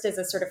together, first as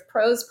a sort of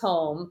prose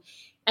poem,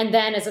 and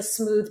then as a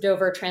smoothed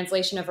over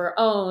translation of her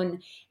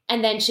own.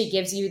 And then she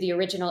gives you the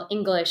original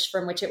English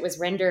from which it was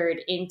rendered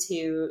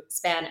into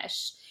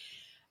Spanish.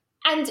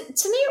 And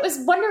to me, it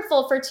was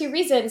wonderful for 2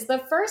 reasons.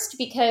 The first,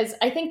 because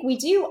I think we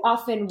do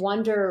often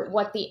wonder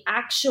what the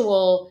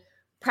actual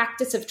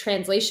practice of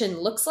translation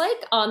looks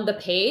like on the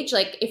page.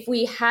 Like if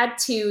we had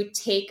to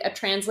take a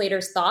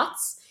translator's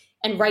thoughts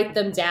and write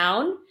them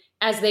down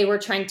as they were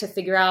trying to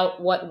figure out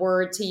what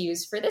word to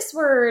use for this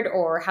word,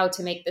 or how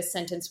to make this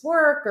sentence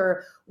work,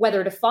 or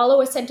whether to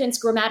follow a sentence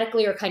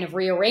grammatically or kind of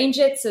rearrange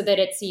it so that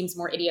it seems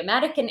more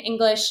idiomatic in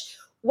English,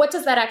 what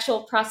does that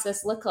actual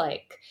process look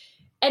like?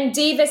 And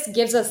Davis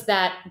gives us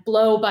that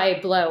blow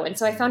by blow. And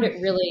so I found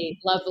it really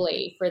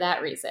lovely for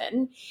that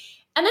reason.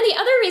 And then the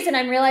other reason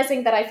I'm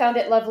realizing that I found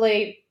it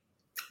lovely,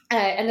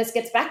 and this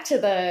gets back to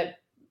the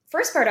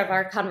first part of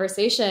our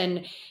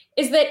conversation,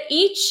 is that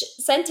each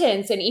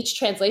sentence and each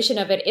translation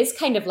of it is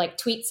kind of like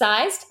tweet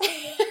sized.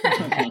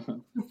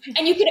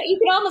 And you could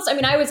almost, I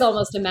mean, I was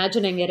almost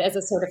imagining it as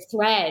a sort of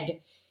thread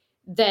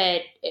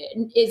that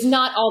is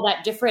not all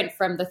that different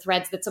from the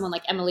threads that someone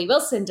like Emily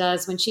Wilson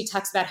does when she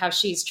talks about how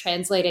she's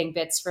translating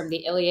bits from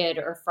the Iliad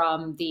or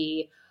from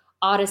the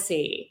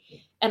Odyssey.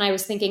 And I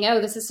was thinking,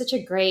 oh, this is such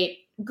a great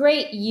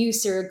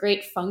use or a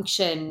great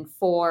function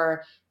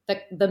for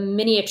the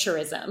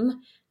miniaturism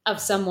of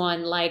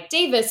someone like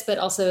Davis, but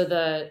also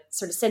the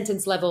sort of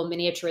sentence level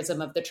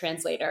miniaturism of the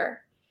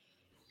translator.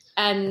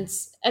 And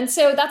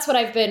so that's what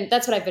I've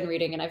been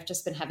reading, and I've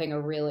just been having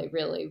a really,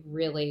 really,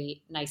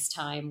 really nice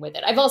time with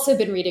it. I've also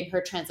been reading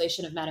her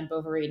translation of Madame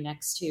Bovary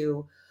next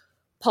to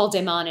Paul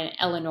Desmond and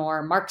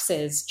Eleanor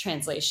Marx's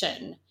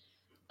translation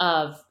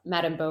of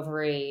Madame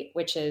Bovary,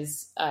 which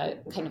is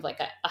kind of like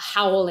a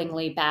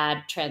howlingly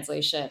bad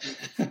translation.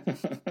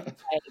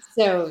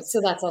 So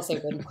that's also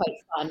been quite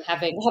fun,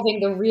 having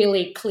the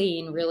really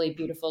clean, really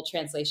beautiful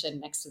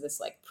translation next to this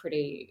like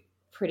pretty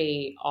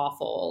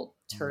awful,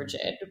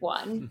 turgid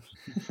one.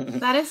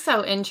 That is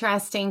so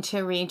interesting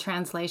to read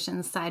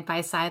translations side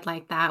by side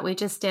like that. We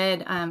just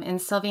did in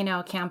Silvina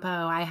Ocampo,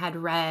 I had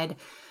read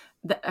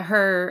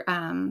her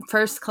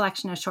first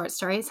collection of short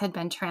stories had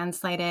been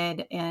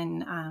translated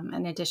in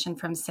an edition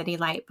from City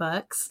Light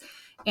Books.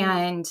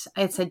 And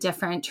it's a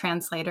different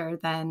translator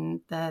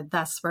than the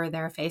Thus Were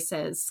Their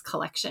Faces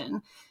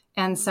collection.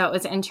 And so it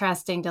was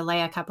interesting to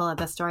lay a couple of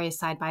the stories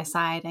side by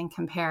side and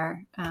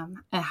compare.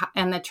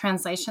 And the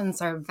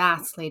translations are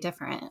vastly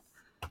different.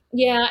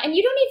 Yeah. And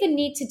you don't even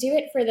need to do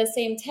it for the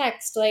same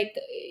text. Like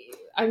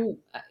I've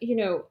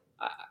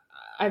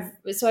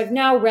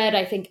now read,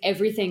 I think,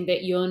 everything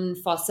that Jon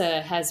Fosse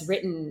has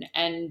written,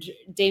 and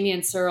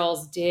Damien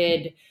Searles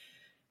did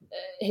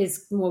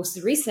his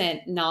most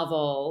recent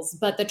novels,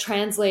 but it's a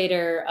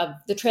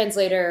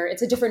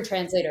different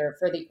translator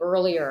for the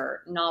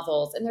earlier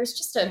novels. And there's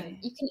just you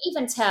can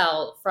even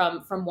tell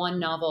from one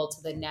novel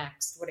to the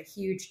next, what a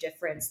huge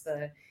difference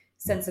the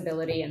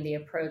sensibility and the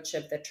approach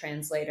of the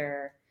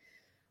translator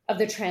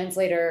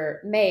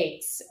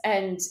makes.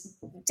 And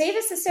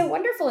Davis is so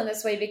wonderful in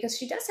this way because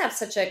she does have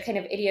such a kind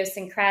of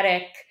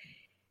idiosyncratic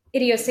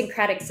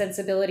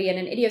sensibility and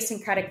an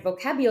idiosyncratic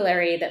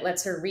vocabulary that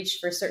lets her reach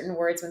for certain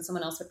words when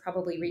someone else would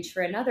probably reach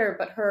for another.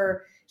 But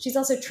she's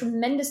also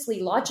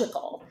tremendously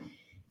logical.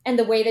 And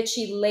the way that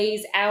she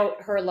lays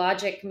out her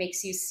logic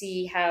makes you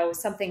see how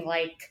something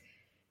like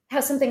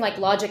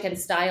logic and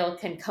style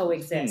can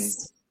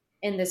coexist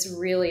in this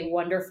really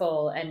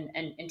wonderful and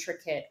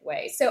intricate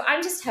way. So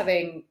I'm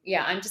having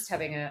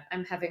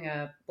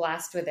a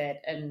blast with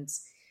it. And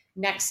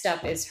next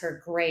up is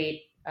her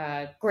great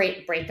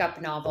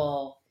breakup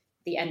novel,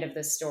 The End of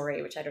the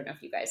Story, which I don't know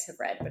if you guys have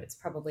read, but it's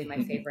probably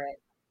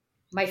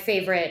my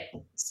favorite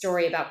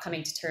story about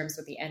coming to terms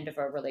with the end of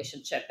a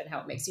relationship and how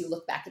it makes you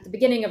look back at the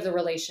beginning of the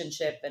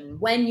relationship and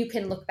when you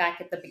can look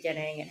back at the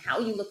beginning and how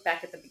you look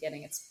back at the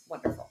beginning. It's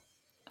wonderful.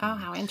 Oh,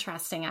 how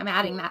interesting. I'm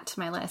adding that to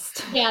my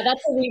list. Yeah,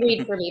 that's a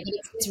reread for me, but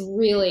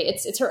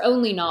it's her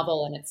only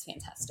novel and it's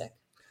fantastic.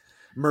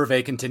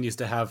 Merve continues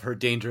to have her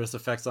dangerous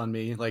effects on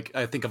me. Like,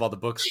 I think of all the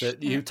books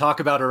that you talk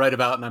about or write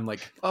about, and I'm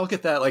like, I'll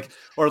get that. Like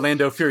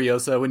Orlando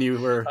Furiosa, when you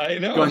were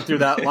going through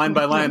that line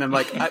by line, I'm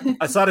like,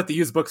 I saw it at the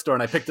used bookstore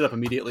and I picked it up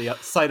immediately,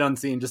 sight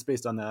unseen, just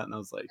based on that. And I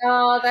was like,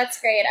 oh, that's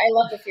great. I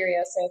love the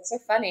Furiosa. It's so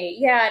funny.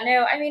 Yeah,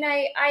 no, I mean,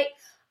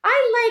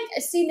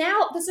 see,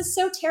 now this is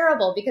so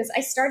terrible because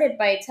I started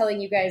by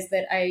telling you guys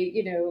that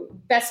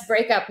best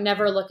breakup,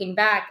 never looking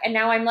back. And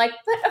now I'm like,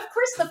 but of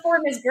course the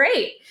form is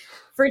great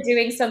for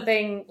doing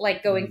something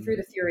like going through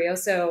the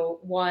Furioso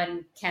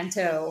one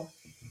canto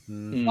at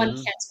a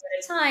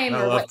time,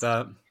 or what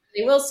Emily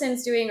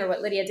Wilson's doing, or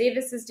what Lydia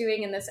Davis is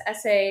doing in this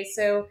essay.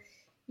 So,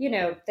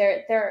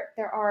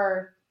 there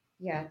are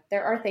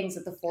things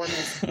that the form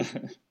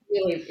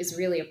is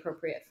really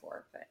apropria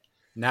for. But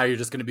now you're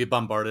just going to be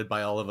bombarded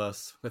by all of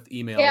us with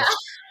emails. Yeah,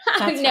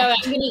 I'm gonna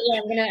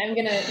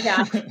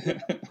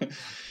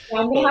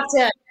have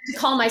to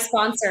call my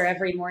sponsor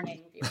every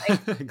morning and be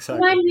like,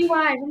 exactly. Remind me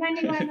why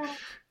not.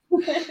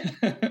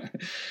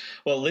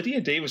 Well,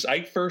 Lydia Davis,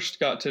 I first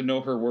got to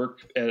know her work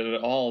at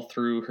all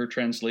through her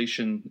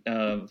translation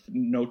of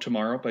No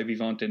Tomorrow by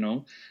Vivant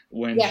Denon,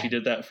 when she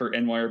did that for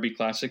NYRB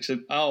Classics.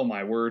 And oh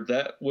my word,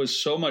 that was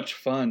so much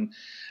fun.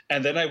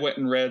 And then I went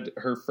and read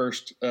her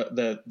first,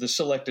 the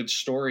selected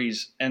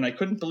stories, and I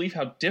couldn't believe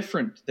how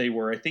different they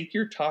were. I think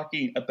you're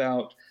talking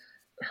about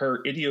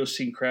her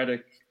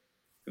idiosyncratic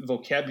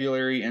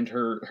vocabulary and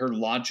her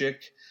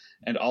logic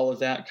and all of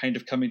that kind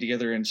of coming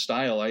together in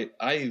style.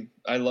 I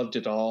loved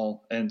it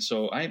all. And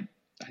so I'm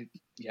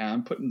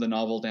putting the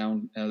novel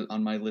down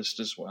on my list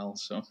as well.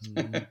 So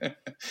I like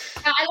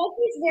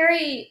these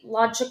very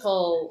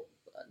logical,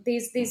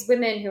 these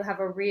women who have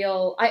a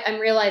real, I'm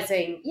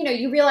realizing,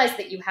 you realize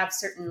that you have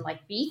certain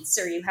like beats,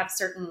 or you have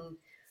certain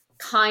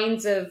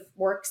kinds of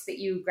works that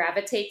you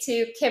gravitate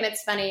to. Kim,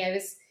 it's funny. I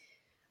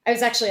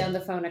was actually on the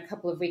phone a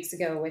couple of weeks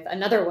ago with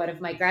another one of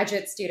my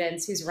graduate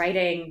students who's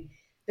writing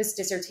this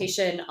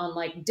dissertation on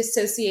like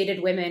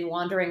dissociated women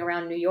wandering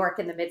around New York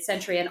in the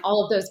mid-century, and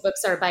all of those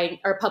books are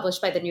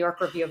published by the New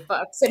York Review of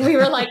Books. And we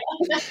were like,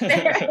 oh, that's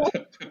there.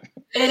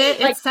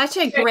 It's such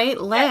a great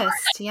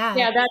list.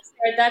 Yeah,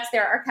 that's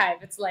their archive.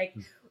 It's like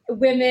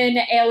women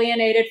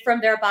alienated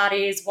from their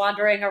bodies,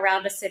 wandering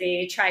around a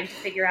city, trying to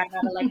figure out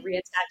how to like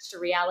reattach to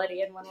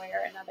reality in one way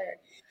or another.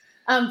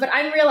 But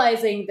I'm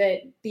realizing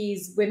that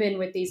these women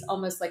with these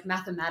almost like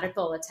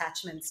mathematical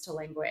attachments to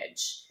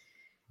language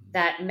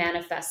that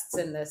manifests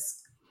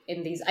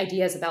in these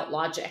ideas about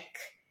logic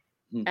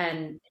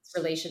and its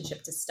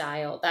relationship to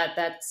style,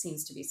 that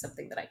seems to be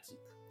something that I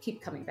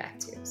keep coming back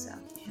to. So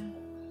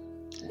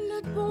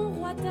Le bon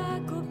roi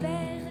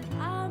Dagobert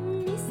a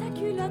mis sa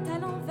culotte à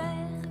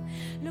l'envers.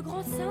 Le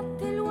grand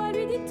Saint-Éloi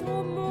lui dit: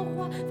 oh mon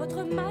roi,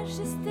 votre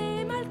majesté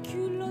est mal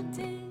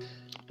culottée.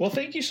 Well,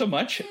 thank you so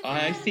much.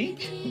 I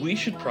think we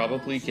should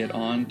probably get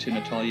on to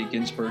Natalia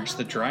Ginzburg's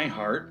The Dry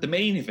Heart, the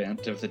main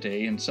event of the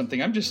day, and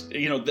something I'm just,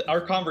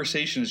 our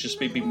conversation has just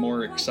made me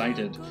more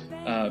excited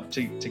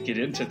to get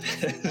into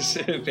this,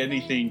 if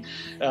anything,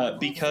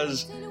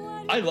 because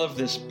I love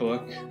this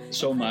book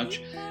so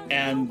much,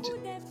 and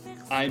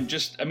I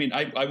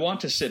want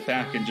to sit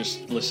back and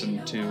just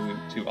listen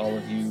to all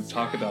of you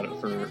talk about it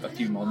for a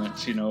few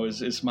moments.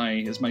 Is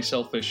my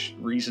selfish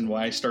reason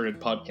why I started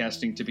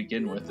podcasting to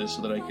begin with, is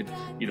so that I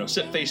could,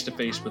 sit face to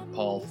face with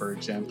Paul, for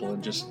example,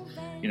 and just,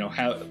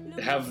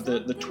 have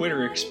the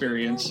Twitter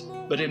experience,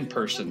 but in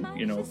person,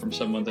 from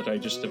someone that I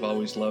just have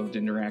always loved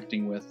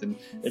interacting with. And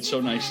it's so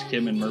nice,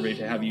 Kim and Merve,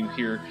 to have you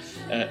here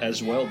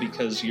as well,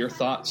 because your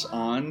thoughts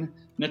on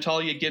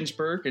Natalia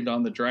Ginzburg and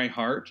on The Dry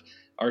Heart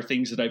are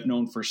things that I've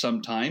known for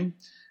some time,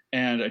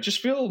 and I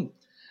feel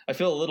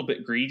a little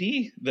bit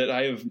greedy that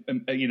I have,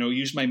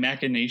 used my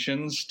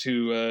machinations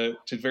to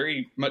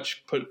very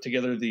much put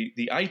together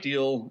the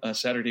ideal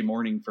Saturday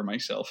morning for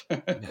myself.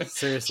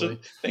 Seriously,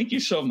 so, thank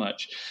you so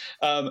much.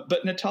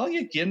 But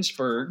Natalia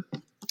Ginzburg,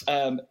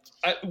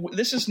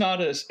 this is not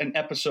an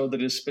episode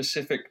that is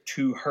specific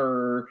to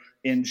her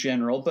in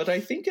general, but I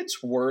think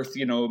it's worth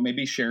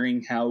maybe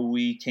sharing how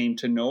we came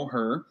to know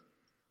her,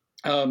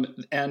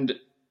 and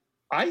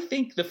I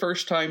think the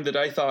first time that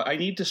I thought I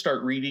need to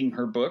start reading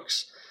her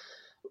books,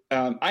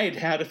 I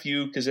had a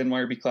few because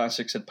NYRB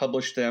Classics had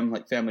published them,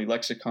 like Family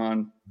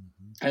Lexicon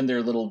and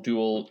their little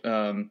dual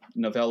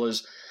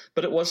novellas.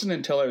 But it wasn't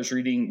until I was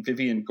reading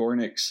Vivian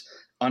Gornick's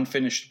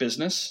Unfinished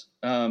Business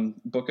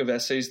book of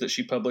essays that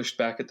she published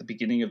back at the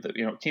beginning of it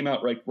came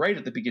out right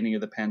at the beginning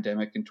of the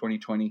pandemic in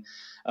 2020,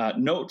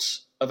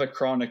 Notes of a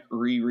Chronic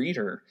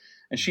Rereader.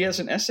 And she has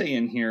an essay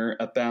in here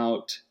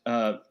about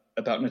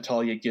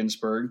Natalia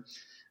Ginzburg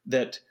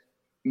that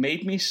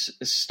made me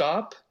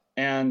stop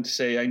and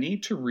say, I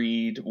need to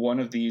read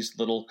one of these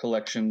little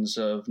collections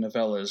of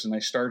novellas. And I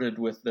started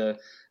with the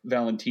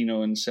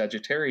Valentino and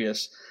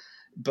Sagittarius,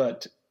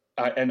 but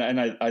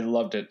I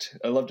loved it.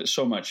 I loved it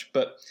so much.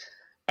 But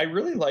I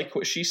really like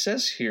what she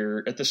says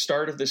here at the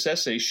start of this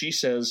essay. She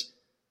says,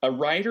 a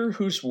writer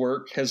whose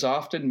work has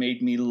often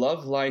made me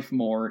love life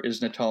more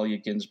is Natalia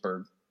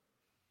Ginzburg.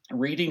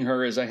 Reading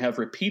her, as I have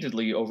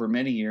repeatedly over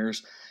many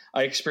years,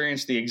 I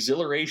experienced the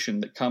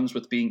exhilaration that comes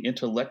with being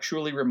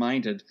intellectually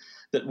reminded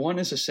that one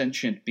is a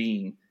sentient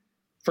being.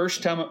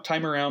 First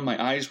time around,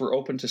 my eyes were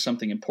open to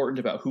something important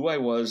about who I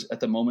was at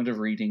the moment of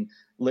reading,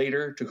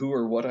 later to who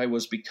or what I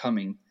was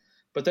becoming.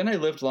 But then I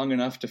lived long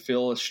enough to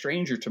feel a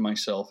stranger to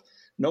myself,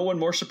 no one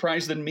more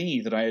surprised than me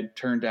that I had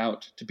turned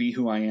out to be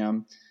who I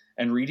am,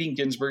 and reading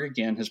Ginzburg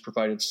again has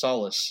provided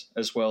solace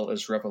as well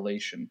as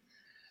revelation.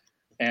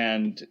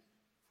 And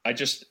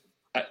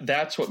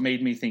that's what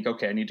made me think,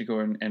 okay, I need to go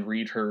and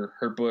read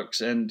her books.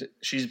 And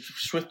she's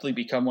swiftly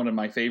become one of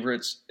my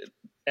favorites.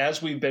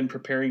 As we've been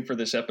preparing for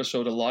this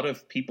episode, a lot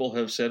of people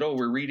have said, oh,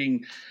 we're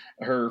reading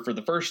her for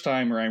the first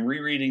time, or I'm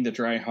rereading The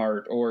Dry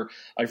Heart, or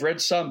I've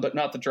read some, but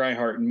not The Dry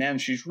Heart. And man,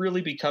 she's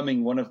really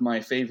becoming one of my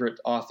favorite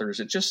authors.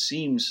 It just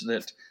seems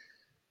that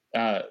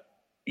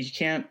you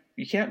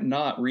can't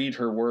not read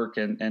her work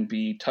and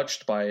be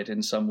touched by it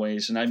in some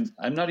ways. And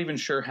I'm not even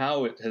sure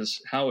how it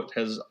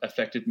has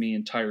affected me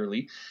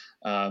entirely.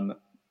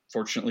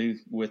 Fortunately,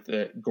 with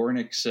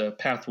Gornick's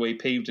pathway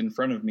paved in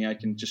front of me, I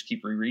can just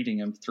keep rereading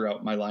them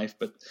throughout my life.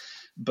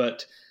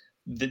 But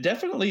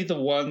definitely the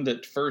one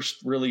that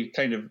first really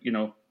kind of,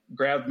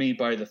 grabbed me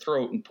by the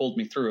throat and pulled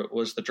me through it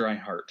was The Dry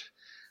Heart,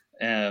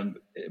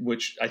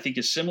 which I think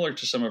is similar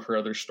to some of her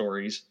other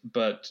stories,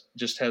 but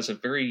just has a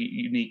very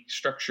unique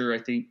structure, I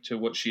think, to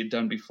what she had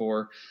done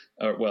before.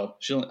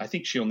 I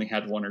think she only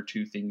had one or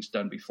two things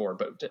done before,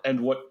 and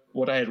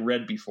what I had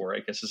read before, I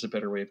guess, is a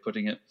better way of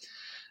putting it.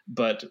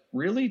 But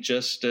really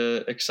just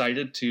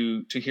excited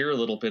to hear a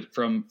little bit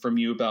from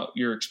you about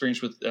your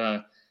experience with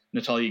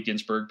Natalia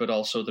Ginzburg, but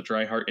also The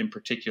Dry Heart in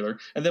particular.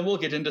 And then we'll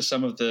get into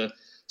some of the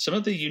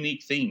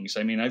unique things.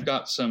 I mean, I've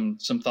got some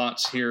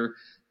thoughts here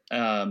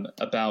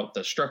about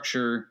the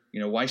structure,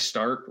 why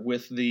start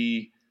with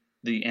the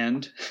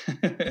end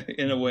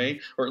in a way,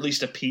 or at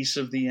least a piece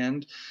of the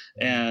end,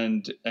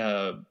 and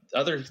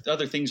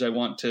other things I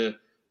want to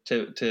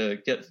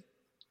get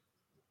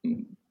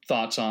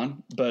thoughts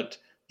on, but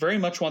very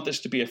much want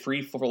this to be a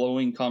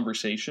free-flowing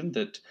conversation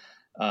that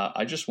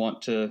I just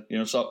want to,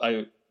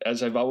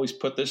 as I've always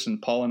put this,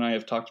 and Paul and I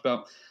have talked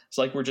about, it's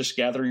like we're just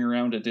gathering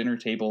around a dinner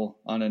table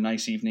on a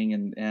nice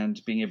evening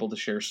and being able to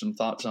share some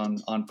thoughts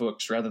on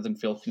books rather than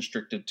feel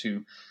constricted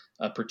to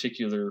a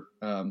particular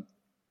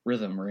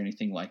rhythm or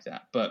anything like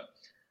that. But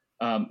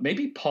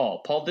maybe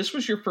Paul, this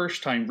was your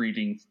first time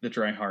reading The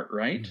Dry Heart,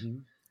 right? Mm-hmm.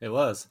 It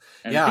was.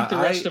 And I think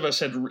the rest of us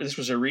had, this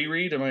was a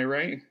reread. Am I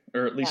right?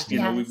 Or at least,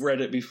 we've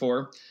read it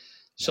before.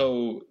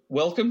 So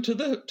welcome to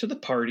the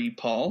party,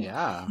 Paul.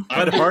 Yeah,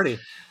 quite a party.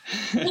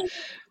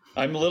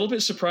 I'm a little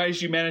bit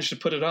surprised you managed to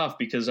put it off,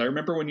 because I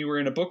remember when you were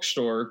in a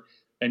bookstore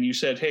and you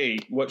said, "Hey,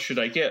 what should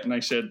I get?" And I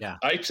said,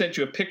 I sent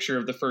you a picture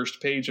of the first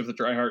page of The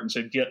Dry Heart and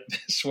said, "Get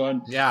this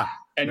one." Yeah.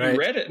 And you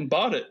read it and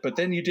bought it, but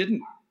then you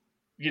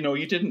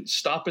didn't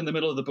stop in the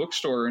middle of the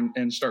bookstore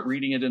and start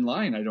reading it in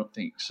line, I don't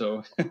think.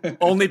 So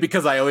only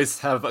because I always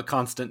have a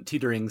constant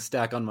teetering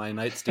stack on my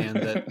nightstand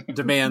that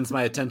demands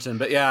my attention.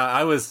 But yeah,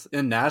 I was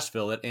in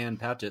Nashville at Ann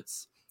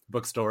Patchett's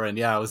bookstore, and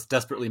I was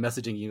desperately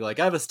messaging you like,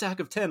 I have a stack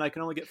of 10, I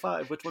can only get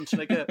 5, which one should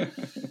I get?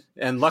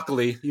 And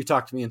luckily you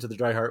talked me into The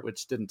Dry Heart,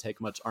 which didn't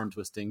take much arm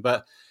twisting.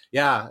 But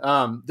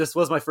this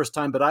was my first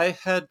time, but I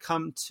had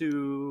come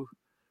to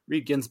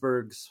read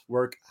Ginsberg's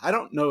work, I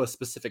don't know a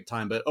specific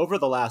time, but over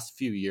the last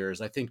few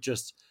years. I think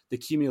just the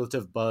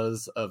cumulative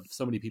buzz of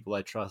so many people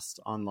I trust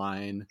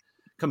online,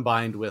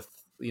 combined with,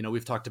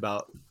 we've talked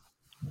about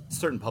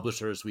certain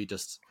publishers, we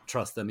just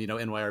trust them,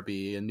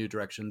 NYRB and New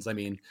Directions. I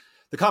mean,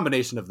 the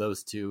combination of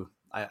those two,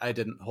 I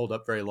didn't hold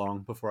up very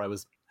long before I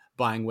was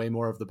buying way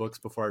more of the books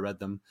before I read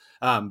them.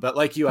 But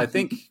like you, I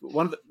think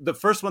one of the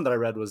first one that I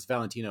read was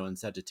Valentino and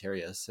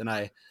Sagittarius. And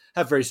I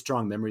have very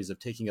strong memories of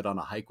taking it on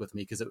a hike with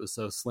me because it was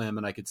so slim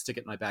and I could stick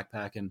it in my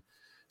backpack and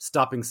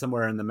stopping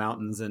somewhere in the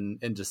mountains and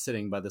just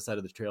sitting by the side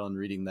of the trail and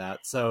reading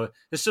that. So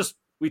it's just,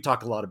 we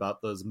talk a lot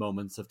about those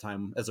moments of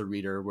time as a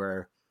reader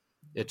where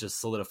it just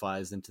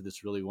solidifies into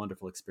this really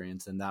wonderful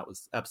experience. And that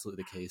was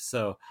absolutely the case.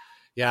 So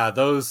yeah,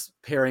 those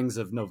pairings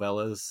of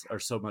novellas are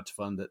so much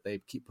fun that they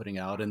keep putting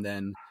out. And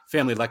then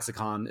Family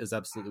Lexicon is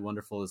absolutely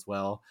wonderful as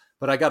well.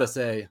 But I got to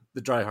say,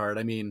 The Dry Heart,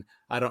 I mean,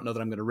 I don't know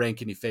that I'm going to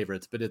rank any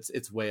favorites, but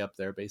it's way up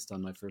there based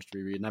on my first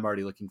reread. And I'm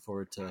already looking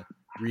forward to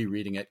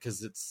rereading it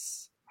because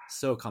it's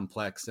so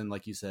complex. And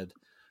like you said,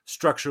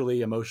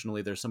 structurally,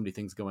 emotionally, there's so many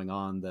things going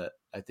on that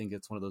I think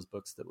it's one of those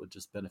books that would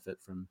just benefit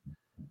from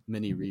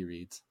many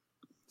rereads.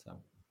 So,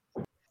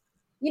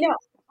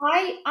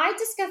 I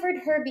discovered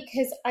her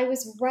because I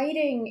was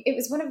writing, it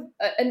was one of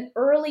an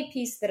early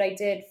piece that I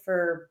did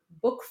for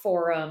Book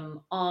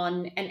Forum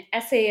on an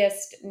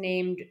essayist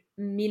named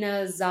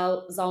Mina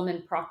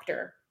Zalman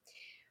Proctor,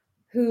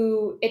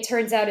 who it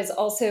turns out is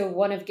also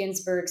one of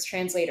Ginsberg's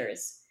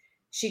translators.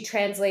 She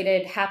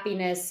translated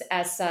Happiness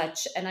as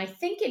such, and I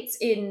think it's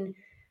in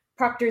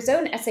Proctor's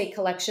own essay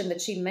collection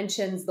that she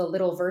mentions The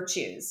Little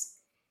Virtues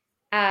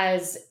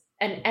as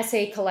an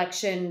essay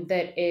collection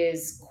that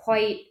is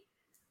quite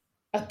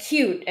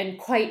acute and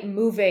quite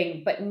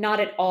moving, but not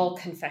at all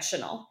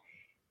confessional.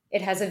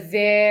 It has a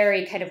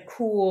very kind of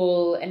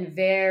cool and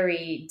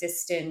very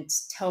distant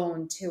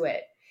tone to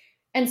it.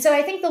 And so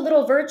I think The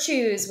Little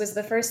Virtues was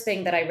the first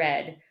thing that I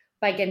read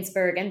by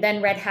Ginsberg, and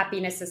then read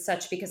Happiness as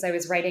such because I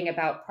was writing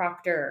about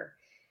Proctor.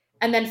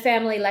 And then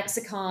Family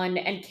Lexicon,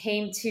 and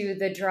came to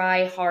The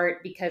Dry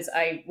Heart because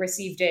I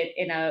received it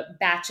in a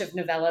batch of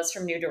novellas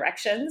from New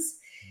Directions.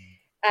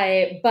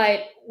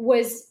 But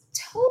was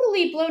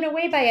totally blown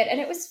away by it. And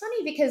it was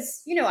funny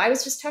because, I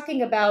was just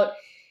talking about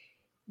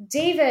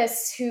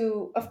Davis,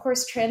 who, of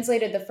course,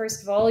 translated the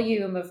first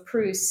volume of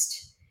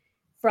Proust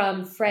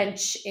from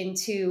French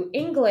into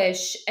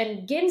English.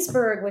 And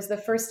Ginsberg was the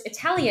first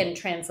Italian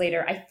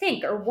translator, I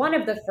think, or one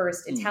of the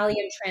first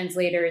Italian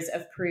translators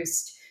of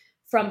Proust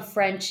from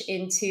French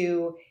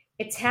into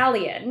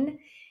Italian.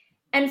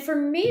 And for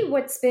me,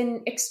 what's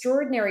been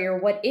extraordinary, or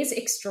what is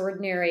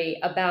extraordinary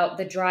about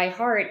The Dry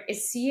Heart,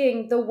 is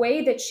seeing the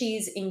way that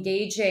she's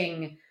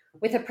engaging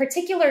with a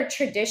particular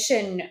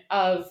tradition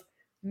of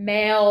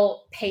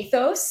male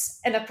pathos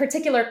and a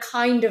particular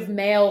kind of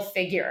male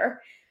figure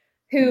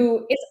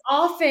who is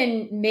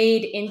often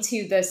made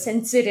into the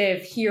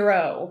sensitive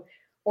hero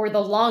or the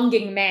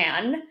longing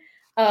man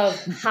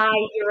of high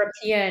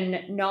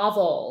European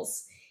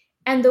novels.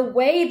 And the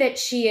way that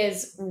she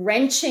is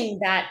wrenching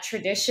that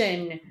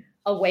tradition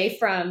away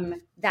from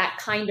that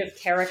kind of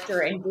character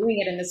and doing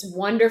it in this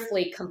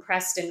wonderfully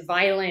compressed and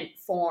violent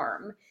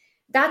form.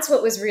 That's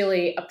what was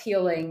really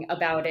appealing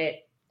about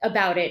it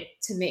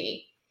to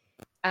me.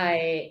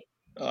 I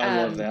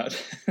love that.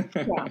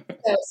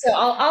 So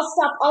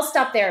I'll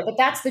stop there, but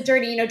that's the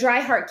journey.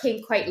 Dry Heart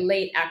came quite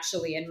late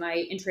actually in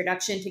my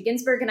introduction to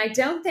Ginsberg. And I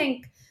don't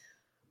think,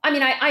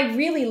 I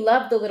really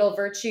loved The Little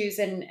Virtues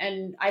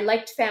and I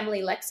liked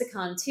Family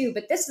Lexicon too,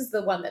 but this is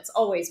the one that's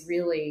always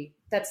really,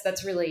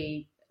 that's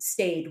really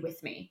stayed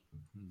with me.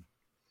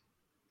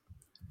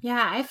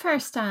 Yeah, I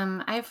first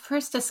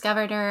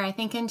discovered her, I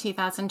think, in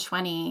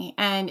 2020,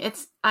 and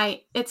it's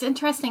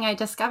interesting. I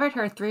discovered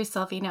her through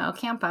Silvina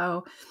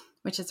Ocampo,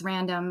 which is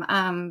random.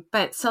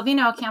 But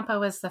Silvina Ocampo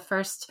was the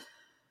first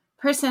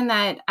person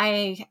that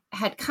I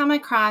had come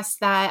across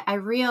that I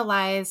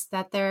realized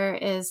that there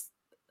is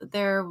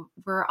there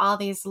were all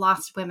these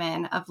lost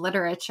women of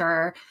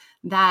literature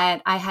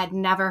that I had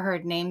never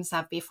heard names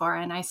of before.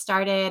 And I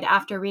started,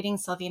 after reading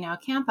Silvina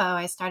Ocampo,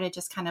 I started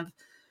just kind of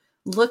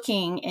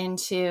looking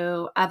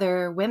into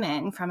other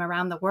women from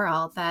around the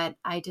world that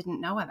I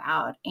didn't know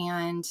about.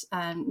 And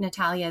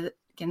Natalia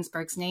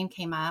Ginsburg's name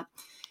came up.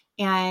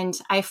 And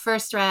I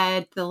first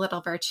read The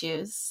Little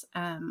Virtues.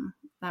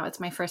 That was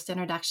my first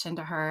introduction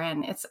to her.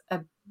 And it's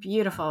a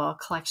beautiful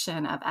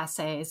collection of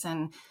essays.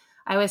 And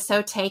I was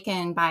so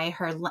taken by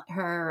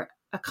her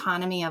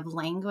economy of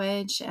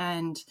language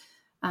and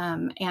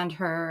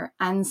her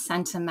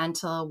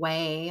unsentimental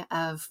way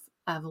of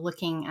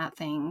looking at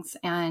things.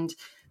 And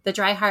The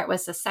Dry Heart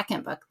was the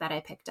second book that I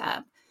picked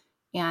up.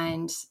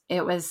 And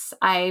I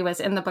was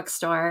in the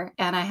bookstore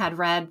and I had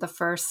read the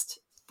first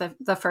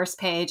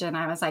page and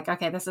I was like,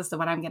 okay, this is the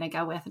one I'm going to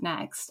go with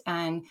next.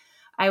 And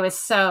I was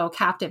so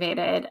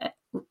captivated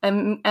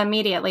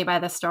immediately by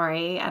the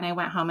story, and I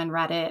went home and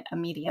read it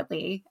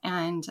immediately.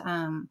 And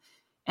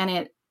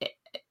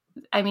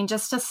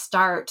just to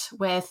start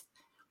with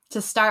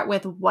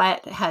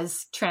what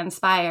has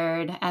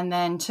transpired, and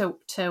then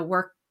to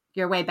work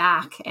your way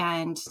back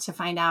and to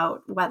find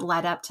out what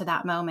led up to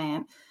that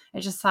moment.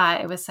 I just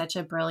thought it was such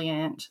a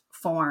brilliant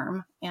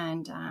form,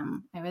 and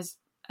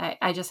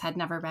I just had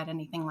never read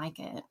anything like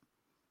it.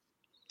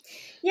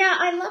 Yeah,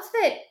 I love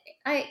that.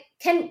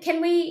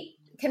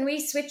 Can we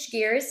switch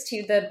gears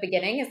to the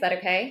beginning? Is that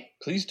okay?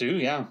 Please do,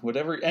 yeah.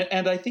 Whatever.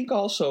 And I think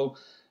also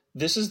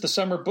this is the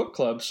summer book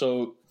club,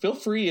 so feel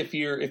free if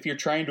you're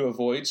trying to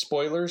avoid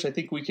spoilers. I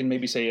think we can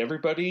maybe say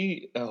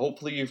everybody.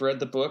 Hopefully you've read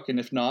the book, and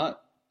if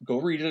not, go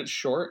read it. It's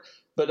short,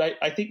 but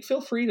I think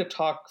feel free to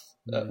talk.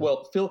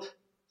 Feel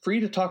free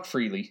to talk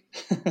freely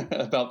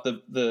about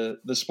the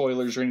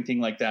spoilers or anything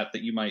like that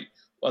you might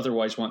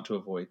otherwise want to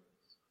avoid.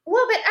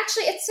 Well, but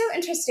actually, it's so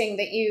interesting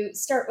that you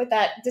start with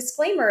that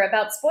disclaimer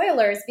about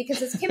spoilers,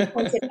 because as Kim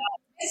pointed out,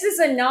 this is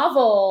a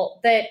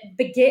novel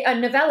a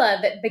novella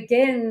that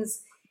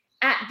begins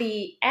at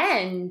the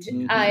end.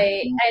 Mm-hmm.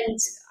 And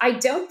I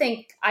don't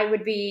think I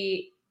would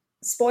be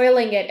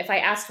spoiling it if I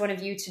asked one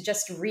of you to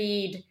just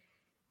read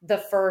the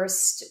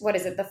first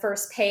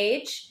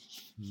page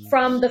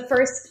from the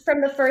first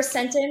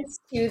sentence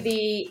to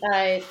the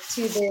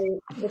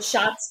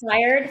shots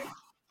fired.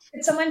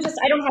 Could someone just,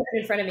 I don't have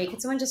it in front of me,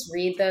 could someone just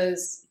read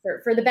those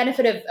for the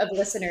benefit of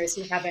listeners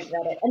who haven't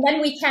read it? And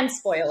then we can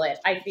spoil it,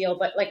 I feel,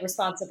 but like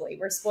responsibly.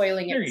 We're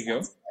spoiling it. There you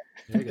go.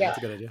 Yeah. That's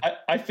a good idea.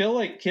 I feel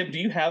like, Kim, do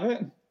you have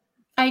it?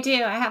 I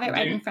do. I have it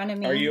right in front of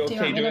me. Are you okay do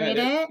you want me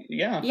to read it?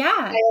 Yeah.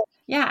 Yeah.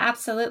 Yeah,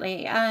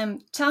 absolutely.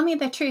 Tell me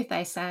the truth,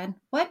 I said.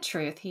 What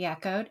truth? He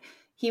echoed.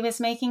 He was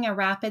making a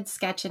rapid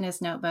sketch in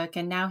his notebook,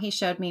 and now he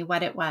showed me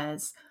what it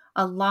was.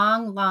 A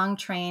long, long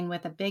train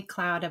with a big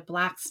cloud of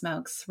black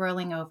smoke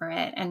swirling over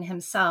it, and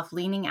himself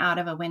leaning out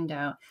of a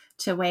window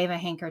to wave a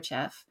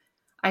handkerchief.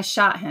 I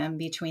shot him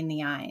between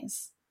the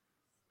eyes.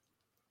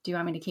 Do you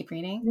want me to keep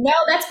reading? No,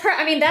 that's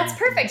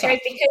perfect, right?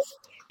 Because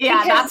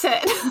that's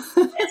it.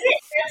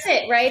 That's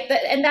it, right?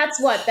 And that's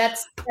what?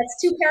 That's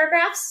 3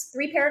 paragraphs,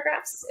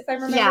 if I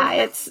remember.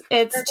 Yeah,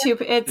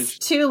 it's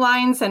 2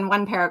 lines and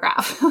 1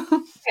 paragraph.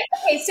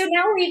 Okay, so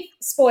now we've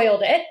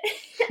spoiled it.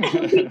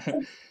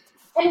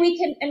 And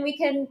we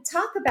can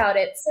talk about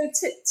it.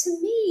 So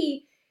to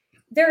me,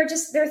 there are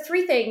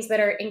 3 things that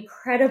are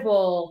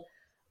incredible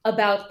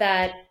about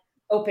that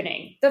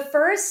opening. The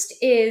first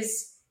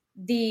is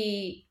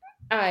the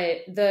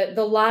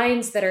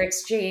lines that are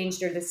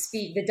exchanged, or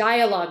the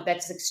dialogue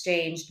that's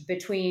exchanged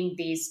between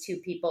these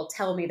 2 people.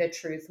 Tell me the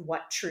truth.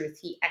 What truth?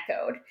 He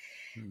echoed.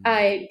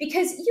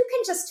 Because you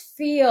can just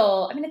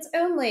feel. I mean, it's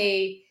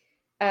only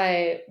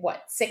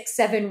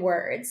 6-7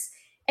 words.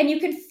 And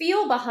you can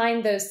feel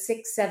behind those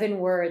 6-7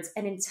 words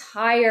an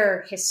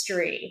entire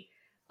history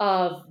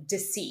of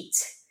deceit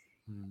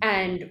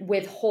and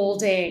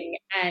withholding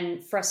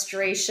and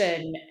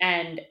frustration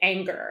and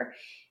anger.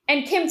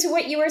 And Kim, to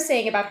what you were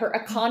saying about her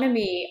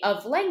economy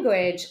of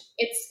language,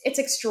 it's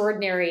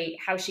extraordinary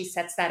how she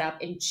sets that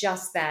up in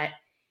just that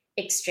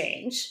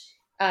exchange.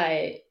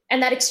 And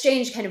that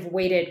exchange kind of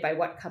weighted by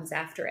what comes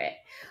after it.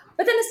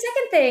 But then the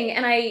second thing,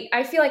 and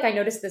I feel like I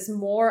noticed this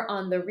more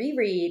on the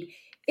reread,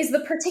 is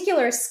the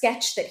particular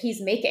sketch that he's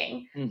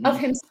making of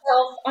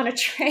himself on a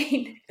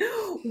train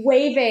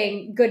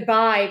waving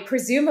goodbye,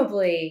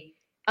 presumably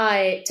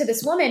to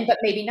this woman, but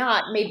maybe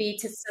not, maybe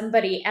to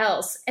somebody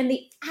else. And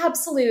the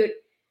absolute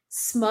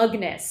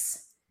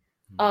smugness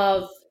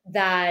of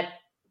that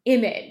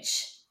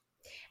image.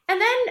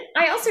 And then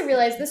I also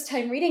realized this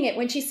time reading it,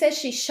 when she says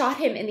she shot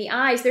him in the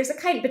eyes, there's a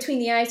kind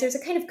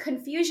of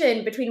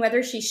confusion between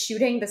whether she's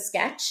shooting the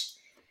sketch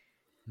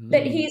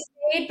that he's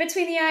made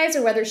between the eyes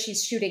or whether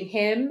she's shooting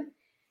him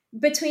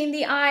between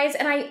the eyes.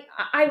 And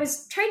I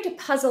was trying to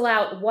puzzle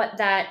out what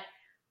that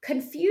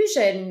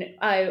confusion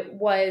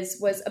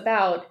was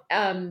about.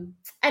 And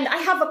I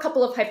have a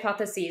couple of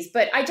hypotheses,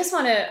 but I just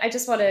want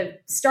to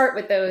start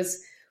with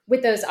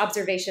those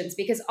observations,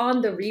 because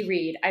on the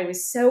reread, I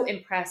was so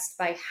impressed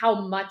by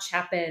how much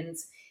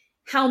happens,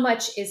 how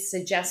much is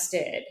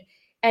suggested,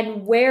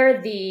 and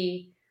where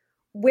the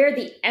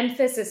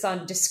emphasis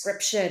on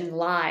description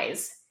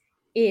lies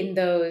in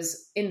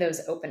those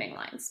opening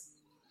lines.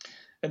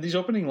 And these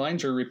opening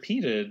lines are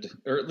repeated,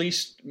 or at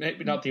least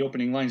maybe not the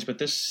opening lines, but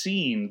this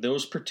scene,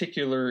 those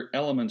particular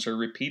elements are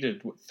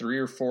repeated 3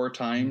 or 4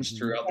 times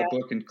throughout the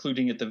book,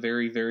 including at the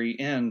very, very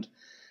end.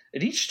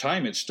 And each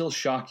time it's still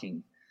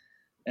shocking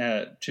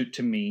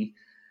to me.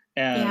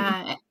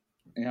 And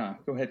yeah,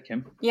 go ahead,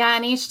 Kim. Yeah,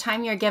 and each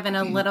time you're given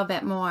a little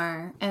bit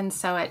more. And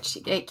so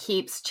it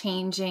keeps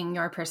changing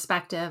your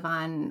perspective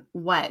on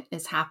what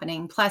is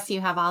happening. Plus you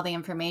have all the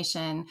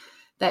information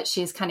that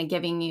she's kind of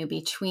giving you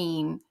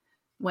between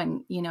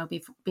when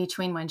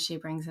she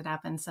brings it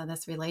up. And so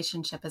this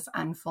relationship is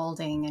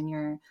unfolding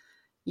and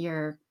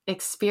you're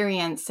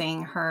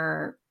experiencing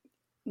her,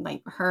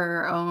 like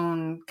her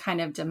own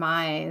kind of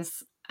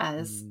demise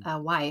as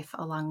a wife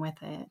along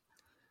with it.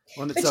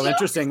 Well, it's so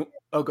interesting.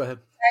 Oh, go ahead.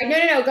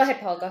 No. Go ahead,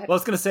 Paul. Go ahead. Well, I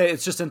was going to say,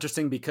 it's just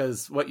interesting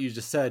because what you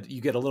just said,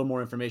 you get a little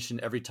more information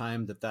every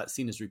time that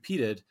scene is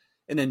repeated.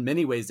 And in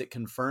many ways, it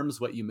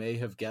confirms what you may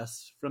have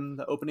guessed from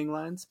the opening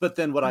lines. But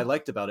then what I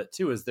liked about it,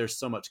 too, is there's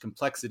so much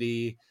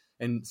complexity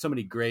and so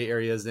many gray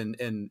areas.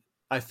 And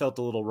I felt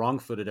a little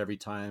wrong-footed every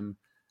time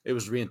it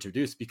was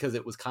reintroduced because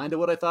it was kind of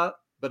what I thought,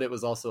 but it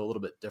was also a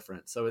little bit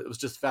different. So it was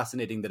just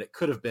fascinating that it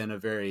could have been a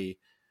very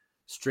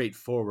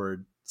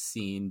straightforward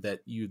scene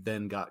that you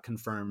then got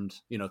confirmed,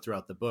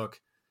 throughout the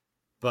book.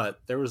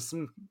 But there was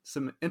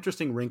some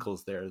interesting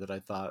wrinkles there that I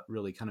thought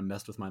really kind of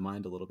messed with my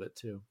mind a little bit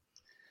too.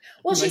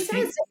 Well, she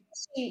says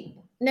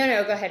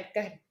no, go ahead.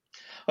 I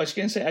was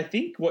going to say, I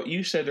think what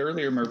you said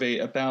earlier, Merve,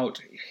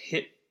 about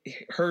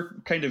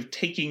her kind of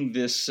taking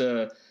this,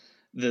 the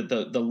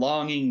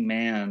longing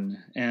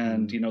man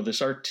and,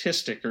 this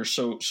artistic, or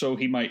so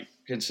he might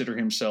consider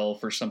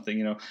himself or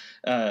something,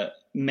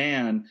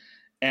 man,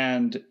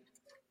 and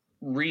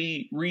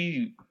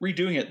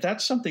redoing it.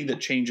 That's something that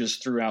changes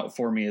throughout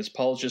for me, as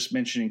Paul's just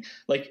mentioning.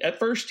 Like at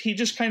first he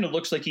just kind of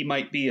looks like he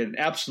might be an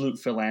absolute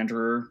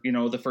philanderer.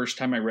 The first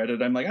time I read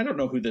it, I'm like, I don't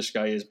know who this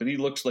guy is, but he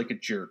looks like a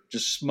jerk,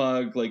 just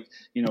smug, like,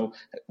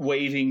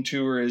 waving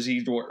to her as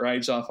he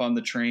rides off on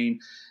the train,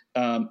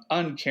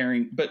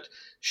 uncaring. But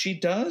she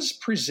does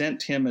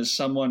present him as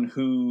someone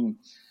who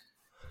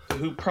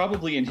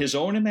probably in his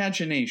own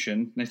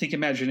imagination, and I think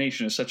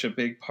imagination is such a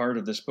big part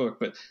of this book,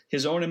 but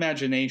his own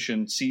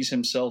imagination sees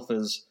himself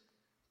as,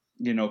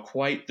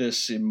 quite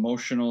this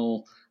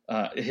emotional,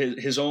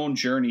 his own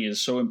journey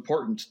is so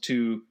important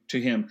to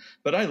him.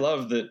 But I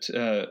love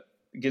that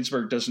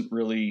Ginsberg doesn't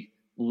really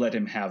let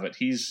him have it.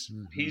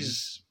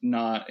 He's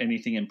not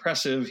anything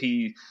impressive.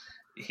 He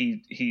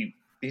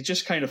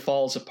just kind of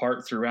falls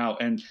apart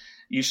throughout. And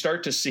you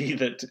start to see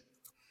that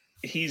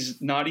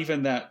he's not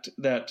even that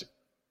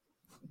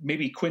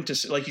maybe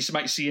like you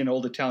might see in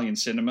old Italian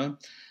cinema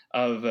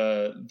of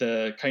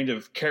the kind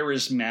of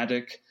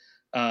charismatic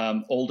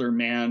older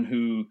man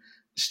who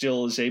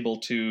still is able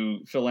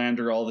to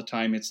philander all the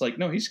time. It's like,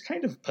 no, he's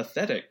kind of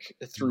pathetic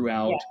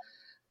throughout.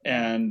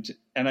 Yeah. And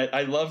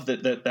I love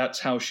that's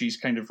how she's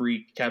kind of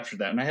recaptured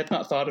that. And I had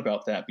not thought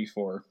about that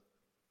before.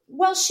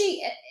 Well,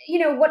 she,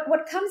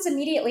 what comes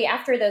immediately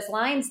after those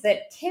lines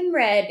that Kim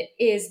read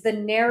is the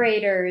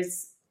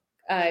narrator's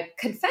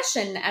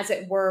confession, as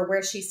it were,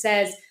 where she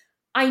says,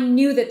 I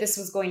knew that this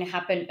was going to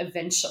happen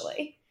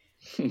eventually.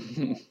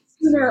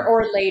 Sooner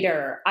or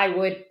later, I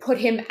would put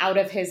him out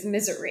of his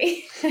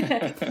misery.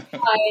 And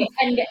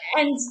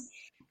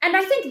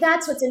I think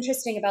that's what's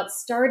interesting about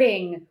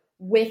starting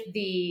with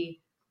the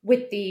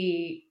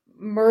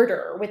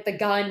murder, with the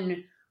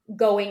gun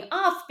going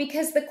off,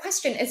 because the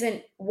question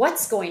isn't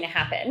what's going to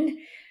happen.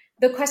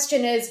 The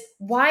question is,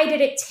 why did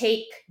it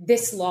take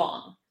this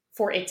long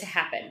for it to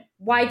happen?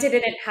 Why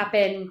didn't it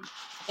happen?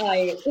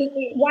 Why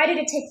did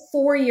it take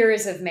 4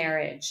 years of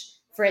marriage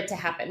for it to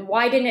happen?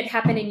 Why didn't it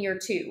happen in year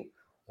 2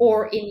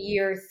 or in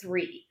year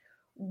 3?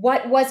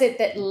 What was it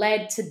that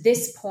led to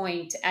this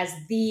point as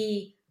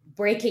the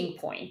breaking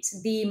point,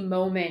 the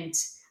moment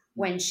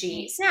when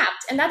she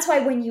snapped? And that's why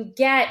when you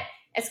get,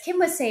 as Kim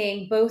was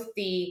saying, both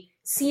the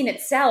scene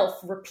itself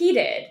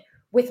repeated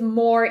with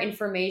more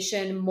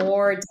information,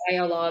 more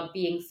dialogue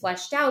being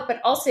fleshed out,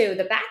 but also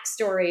the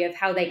backstory of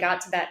how they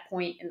got to that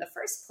point in the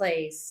first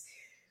place,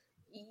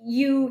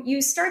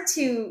 you start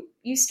to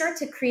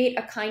create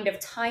a kind of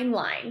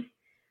timeline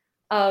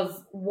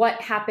of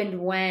what happened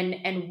when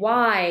and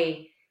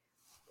why,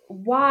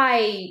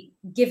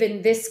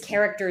 given this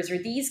character's or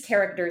these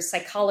characters'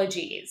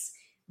 psychologies,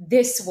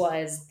 this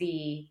was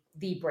the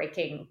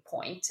breaking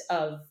point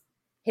of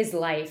his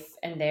life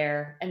and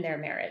their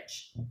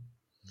marriage.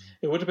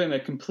 It would have been a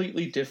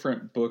completely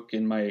different book,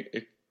 in my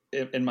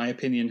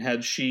opinion,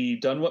 had she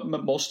done what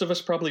most of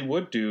us probably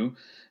would do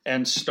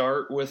and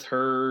start with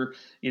her,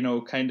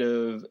 kind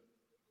of,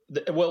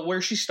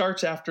 where she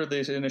starts after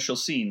the initial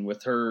scene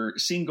with her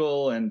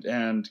single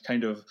and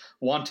kind of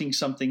wanting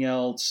something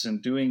else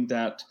and doing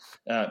that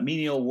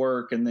menial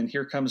work. And then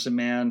here comes a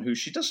man who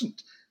she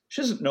doesn't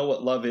know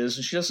what love is,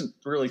 and she doesn't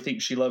really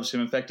think she loves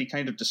him. In fact, he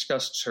kind of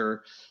disgusts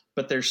her.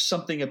 But there's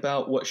something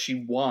about what she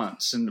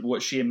wants and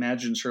what she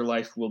imagines her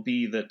life will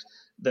be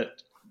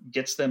that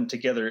gets them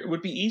together. It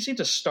would be easy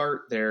to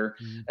start there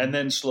and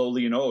then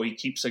slowly, he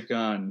keeps a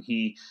gun.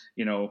 He,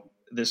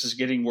 this is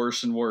getting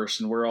worse and worse,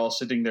 and we're all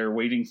sitting there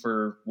waiting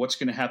for what's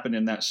going to happen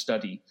in that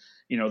study.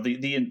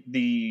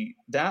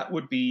 That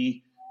would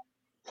be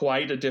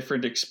quite a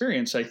different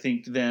experience, I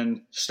think,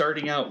 than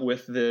starting out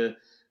with the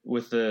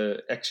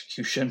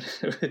execution,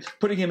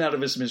 putting him out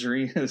of his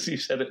misery, as you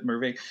said it,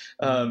 Merve,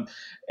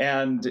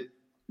 and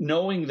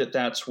knowing that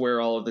that's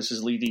where all of this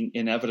is leading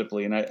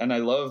inevitably. And I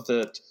love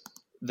that.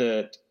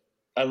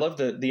 I love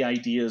the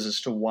ideas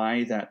as to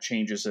why that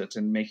changes it,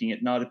 and making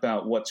it not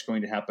about what's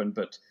going to happen,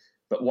 but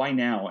why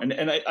now?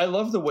 And I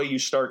love the way you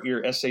start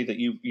your essay that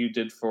you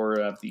did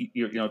for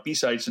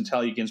B-Sides and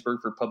Talia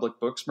Ginsburg for Public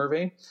Books,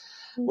 Merve,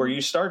 where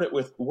you start it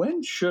with,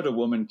 when should a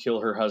woman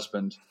kill her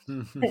husband?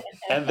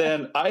 And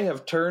then I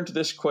have turned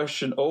this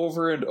question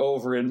over and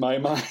over in my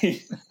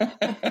mind.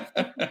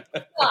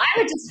 Well, I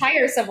would just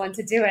hire someone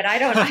to do it. I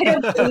don't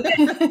do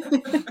it.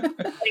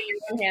 Putting your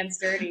own hands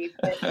dirty.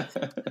 But that's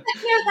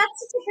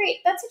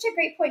such a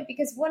great point,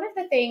 because one of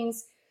the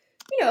things,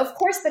 of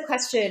course, the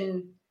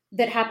question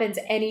that happens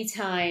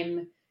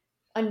anytime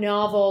a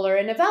novel or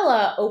a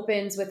novella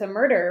opens with a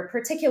murder,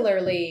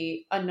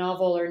 particularly a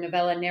novel or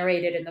novella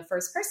narrated in the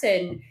first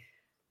person,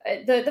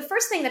 the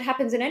first thing that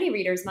happens in any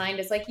reader's mind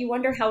is like, you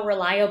wonder how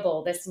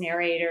reliable this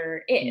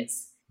narrator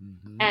is,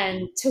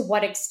 and to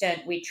what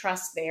extent we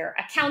trust their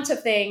account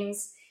of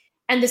things.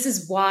 And this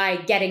is why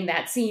getting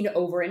that scene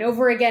over and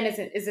over again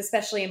is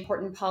especially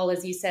important, Paul,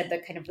 as you said. The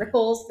kind of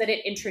ripples that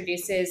it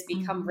introduces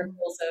become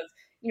ripples of,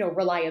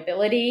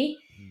 reliability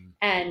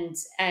and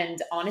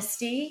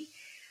honesty.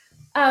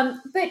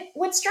 But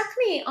what struck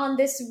me on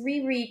this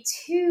reread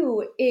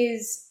too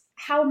is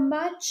how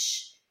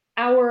much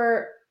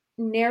our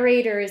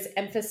narrator's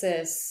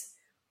emphasis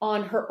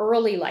on her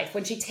early life,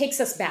 when she takes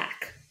us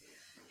back,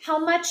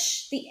 how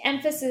much the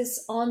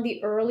emphasis on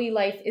the early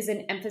life is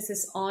an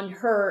emphasis on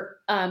her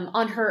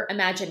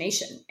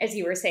imagination, as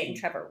you were saying,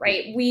 Trevor,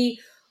 right? We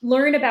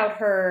learn about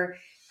her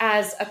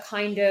as a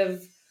kind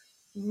of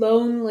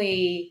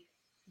lonely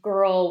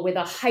girl with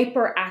a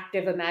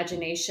hyperactive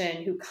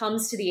imagination who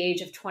comes to the age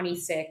of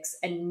 26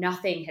 and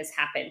nothing has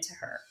happened to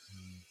her.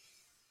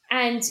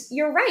 And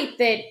you're right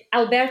that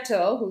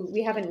Alberto, who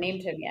we haven't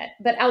named him yet,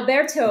 but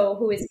Alberto,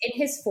 who is in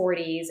his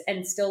 40s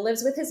and still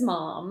lives with his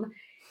mom,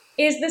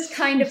 is this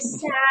kind of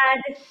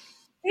sad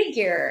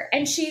figure.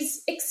 And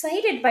she's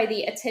excited by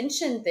the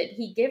attention that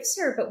he gives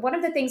her. But one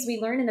of the things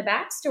we learn in the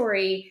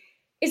backstory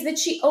is that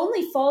she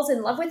only falls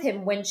in love with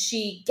him when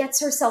she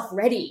gets herself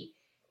ready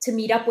to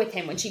meet up with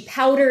him, when she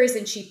powders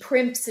and she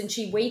primps and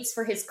she waits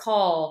for his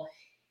call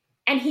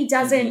and he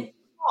doesn't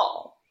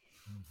call.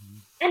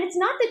 And it's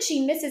not that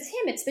she misses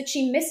him, it's that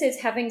she misses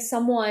having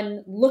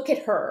someone look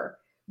at her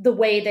the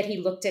way that he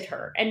looked at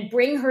her and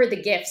bring her the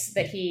gifts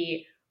that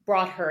he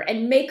brought her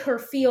and make her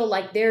feel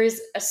like there's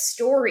a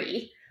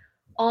story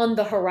on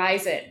the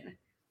horizon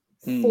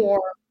for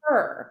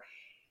her.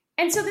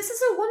 And so this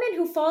is a woman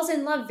who falls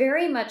in love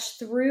very much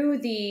through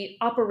the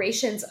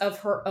operations of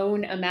her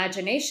own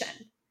imagination.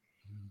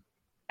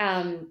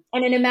 And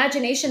an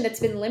imagination that's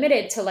been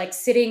limited to like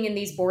sitting in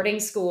these boarding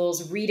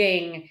schools,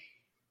 reading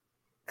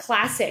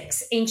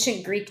classics,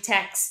 ancient Greek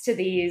texts to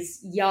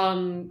these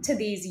young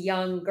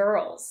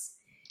girls.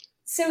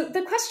 So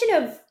the question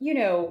of,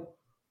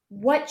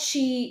 what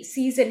she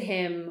sees in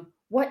him,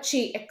 what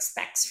she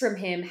expects from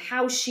him,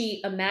 how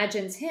she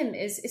imagines him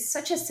is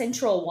such a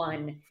central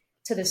one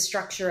to the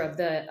structure of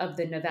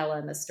the novella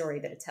and the story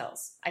that it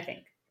tells, I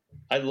think.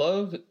 I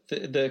love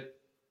that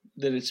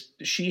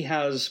she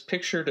has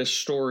pictured a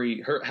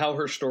story, how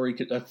her story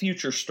could, a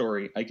future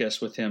story, I guess,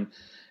 with him,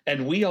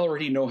 and we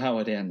already know how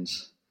it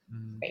ends.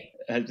 Right.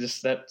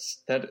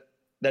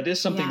 That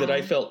is something that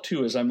I felt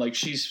too. As I'm like,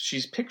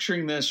 she's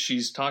picturing this.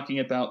 She's talking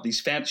about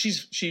these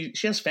she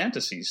has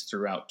fantasies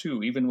throughout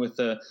too, even with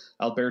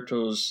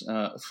Alberto's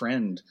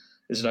friend.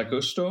 Is it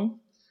Augusto?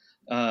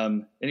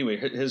 Anyway,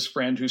 his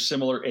friend who's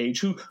similar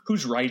age,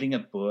 who's writing a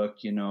book,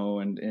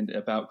 and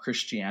about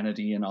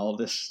Christianity and all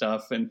this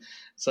stuff. And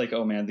it's like,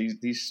 oh man,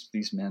 these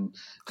men,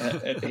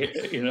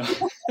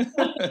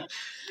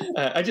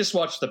 I just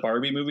watched the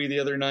Barbie movie the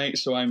other night,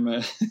 so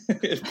I'm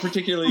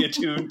particularly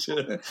attuned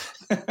to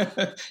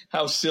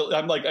how silly.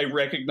 I'm like, I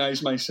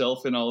recognize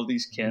myself in all of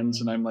these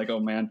Kens, and I'm like,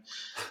 oh man.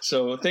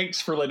 So thanks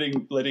for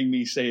letting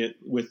me say it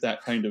with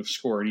that kind of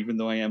scorn, even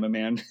though I am a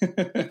man.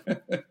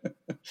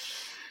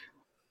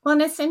 Well,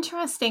 and it's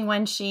interesting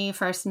when she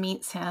first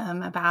meets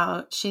him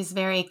she's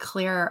very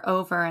clear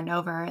over and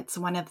over. It's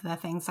one of the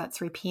things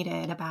that's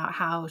repeated about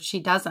how she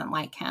doesn't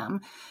like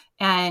him,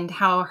 and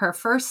how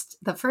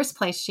the first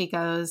place she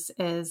goes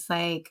is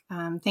like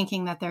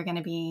thinking that they're going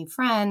to be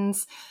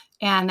friends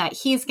and that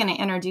he's going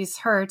to introduce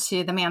her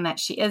to the man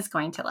that she is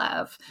going to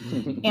love.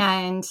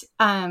 And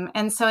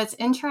so it's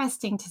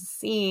interesting to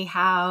see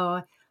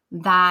how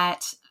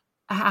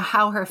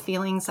her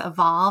feelings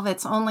evolve.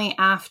 It's only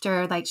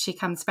after she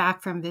comes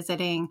back from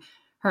visiting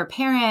her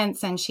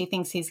parents and she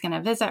thinks he's going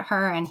to visit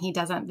her and he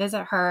doesn't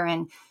visit her.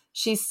 And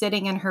she's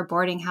sitting in her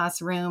boarding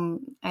house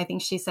room. I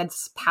think she said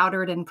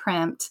powdered and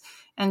primped.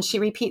 And she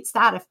repeats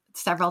that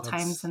several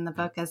times in the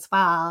book as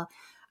well.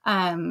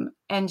 And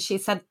she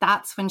said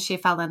that's when she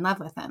fell in love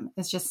with him,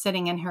 is just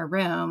sitting in her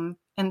room.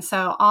 And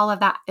so all of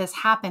that is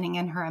happening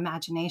in her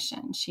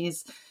imagination.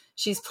 She's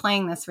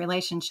playing this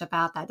relationship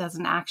out that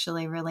doesn't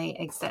actually really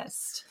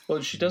exist.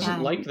 Well, she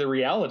doesn't like the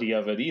reality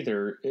of it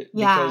either,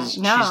 because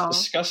she's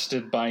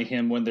disgusted by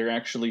him when they're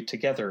actually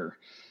together.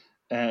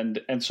 And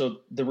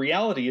so the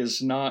reality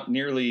is not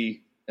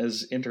nearly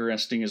as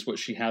interesting as what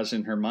she has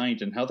in her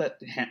mind, and how that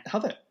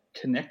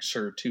connects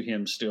her to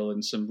him still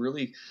in some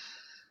really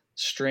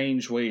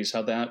strange ways,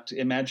 how that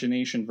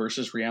imagination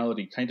versus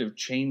reality kind of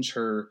chains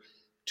her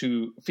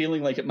to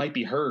feeling like it might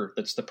be her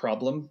that's the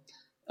problem.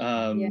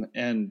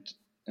 And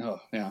oh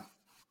yeah.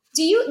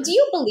 Do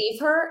you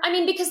believe her? I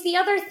mean, because the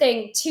other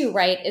thing too,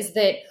 right, is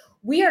that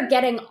we are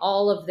getting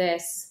all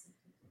this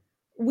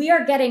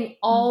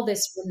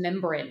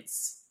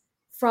remembrance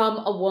from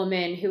a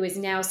woman who is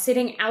now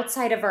sitting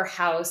outside of her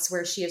house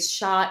where she has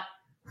shot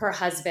her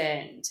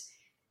husband,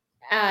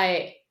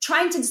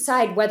 trying to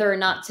decide whether or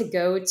not to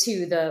go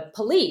to the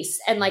police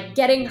and like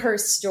getting her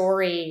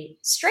story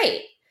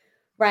straight.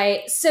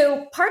 Right.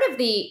 So part of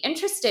the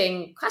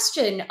interesting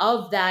question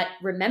of that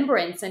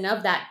remembrance and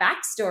of that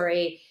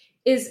backstory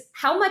is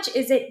how much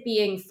is it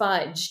being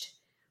fudged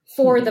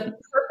for the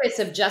purpose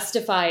of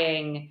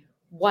justifying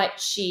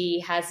what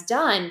she has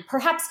done,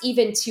 perhaps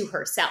even to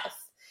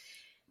herself.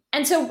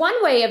 And so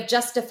one way of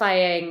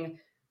justifying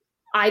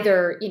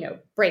either,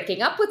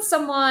 breaking up with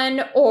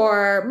someone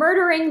or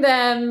murdering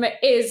them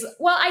is,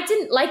 well, I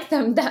didn't like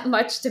them that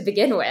much to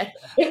begin with.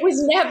 It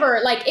was never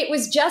like, it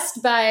was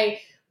just by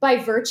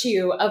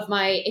virtue of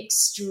my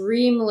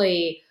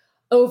extremely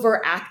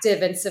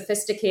overactive and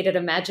sophisticated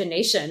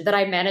imagination that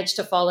I managed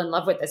to fall in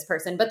love with this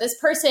person. But this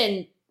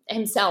person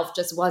himself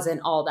just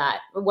wasn't all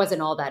that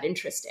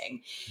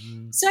interesting.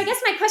 So I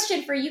guess my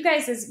question for you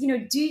guys is,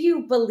 do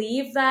you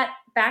believe that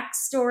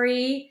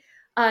backstory?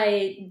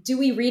 Do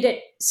we read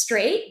it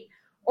straight?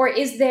 Or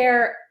is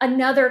there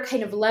another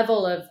kind of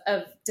level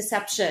of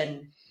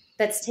deception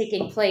that's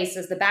taking place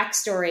as the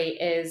backstory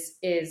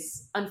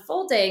is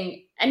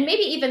unfolding, and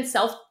maybe even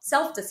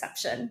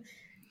self-deception?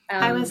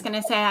 I was going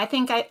to say, I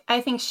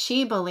think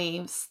she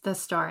believes the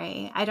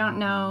story. I don't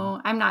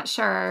know. I'm not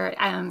sure.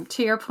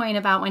 To your point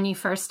about when you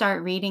first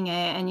start reading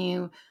it and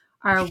you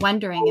are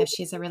wondering if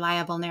she's a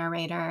reliable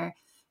narrator,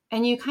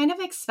 and you kind of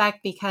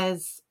expect,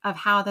 because of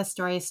how the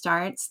story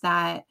starts,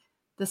 that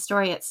the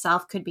story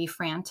itself could be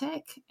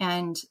frantic,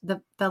 and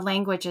the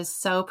language is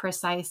so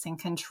precise and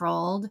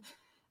controlled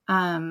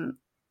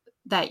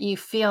that you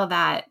feel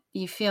the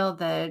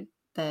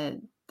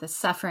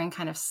suffering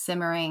kind of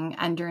simmering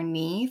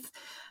underneath.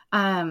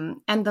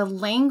 And the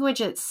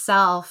language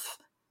itself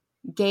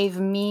gave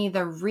me,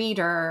 the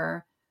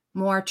reader,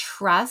 more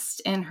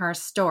trust in her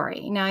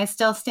story. Now, I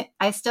still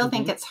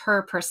think it's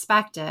her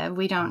perspective.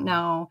 We don't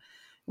know.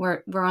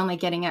 We're only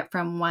getting it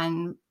from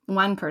one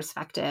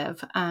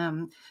perspective.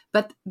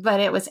 But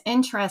it was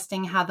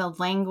interesting how the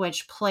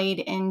language played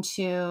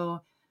into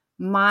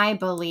my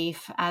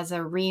belief as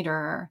a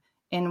reader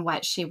in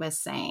what she was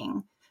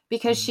saying.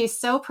 Because she's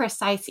so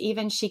precise,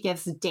 even she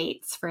gives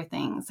dates for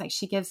things. Like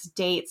she gives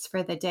dates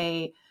for the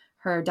day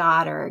her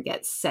daughter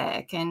gets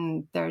sick.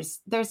 And there's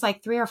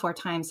like 3 or 4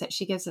 times that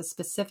she gives a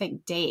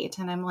specific date.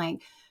 And I'm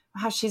like,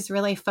 wow, she's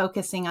really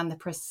focusing on the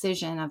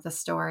precision of the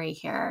story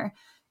here.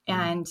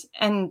 And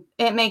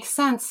it makes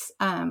sense.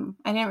 I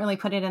didn't really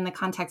put it in the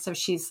context of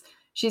she's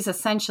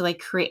essentially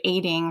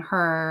creating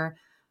her,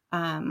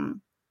 her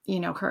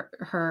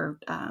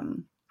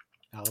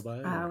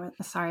alibi.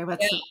 Sorry,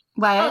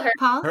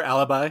 Paul? Her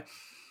alibi.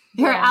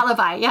 Her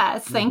alibi,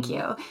 yes, thank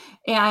you.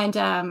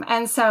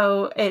 And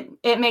so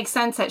it makes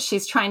sense that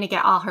she's trying to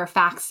get all her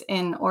facts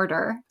in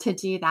order to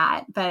do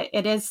that. But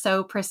it is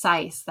so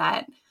precise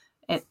that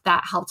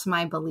that helped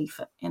my belief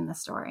in the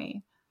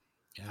story.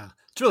 Yeah,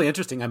 it's really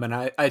interesting. I mean,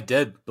 I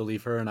did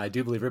believe her, and I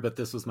do believe her, but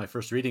this was my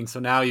first reading, so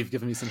now you've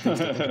given me some things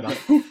to think about.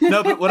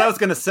 No, but what I was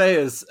going to say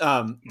is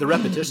the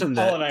repetition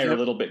that... Paul and I are a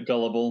little bit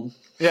gullible.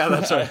 Yeah,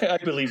 that's right. I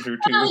believe her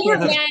too. Oh, you're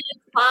fine.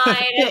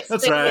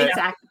 That's right.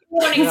 Exactly.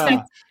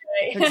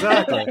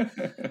 Exactly.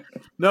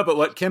 No, but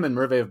what Kim and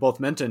Merve have both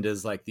mentioned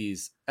is like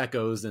these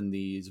echoes and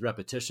these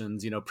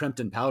repetitions, primped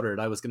and powdered.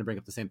 I was going to bring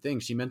up the same thing.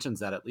 She mentions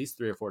that at least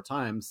 3 or 4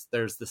 times.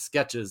 There's the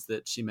sketches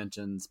that she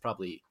mentions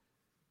probably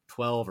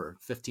 12 or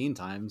 15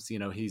 times.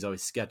 He's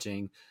always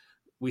sketching.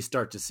 We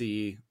start to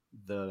see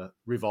the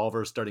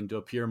revolver starting to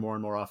appear more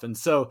and more often.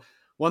 So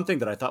one thing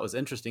that I thought was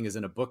interesting is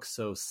in a book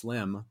so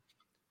slim,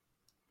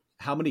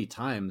 how many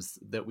times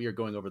that we are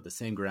going over the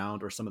same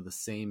ground or some of the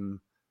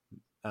same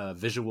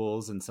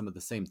visuals and some of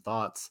the same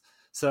thoughts.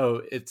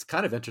 So it's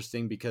kind of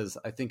interesting because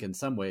I think in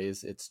some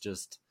ways it's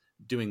just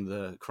doing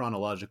the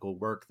chronological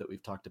work that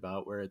we've talked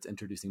about where it's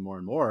introducing more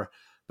and more.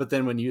 But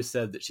then when you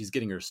said that she's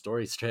getting her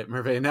story straight,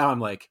 Merve, now I'm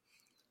like,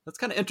 that's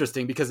kind of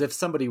interesting, because if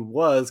somebody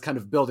was kind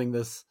of building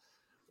this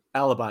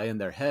alibi in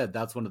their head,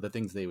 that's one of the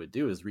things they would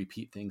do is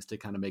repeat things to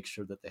kind of make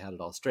sure that they had it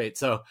all straight.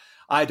 So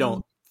I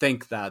don't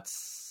think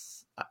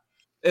that's,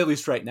 at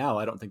least right now,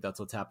 I don't think that's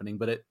what's happening.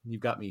 But you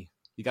got me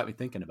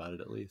thinking about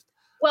it at least.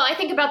 Well, I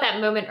think about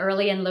that moment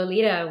early in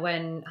Lolita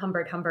when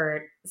Humbert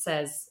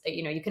says,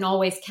 you can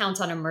always count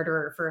on a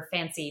murderer for a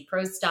fancy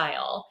prose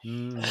style.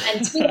 And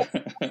to me,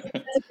 that's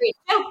a great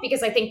joke,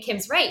 because I think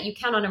Kim's right. You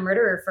count on a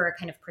murderer for a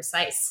kind of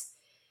precise,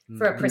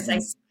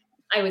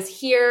 I was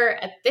here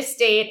at this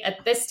date,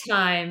 at this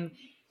time.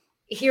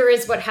 Here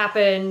is what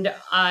happened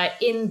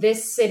in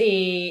this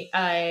city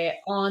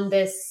on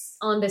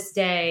this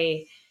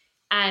day.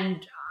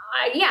 And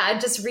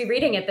just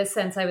rereading it this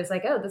sense, I was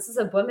like, oh, this is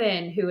a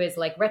woman who is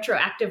like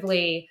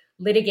retroactively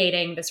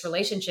litigating this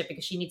relationship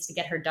because she needs to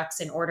get her ducks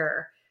in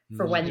order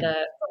for when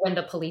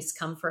the police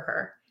come for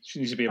her. She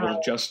needs to be able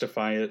to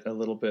justify it a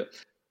little bit.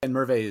 In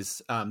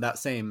Merve's, that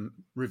same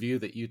review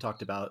that you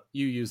talked about,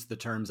 you used the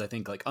terms, I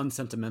think, like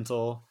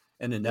unsentimental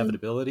and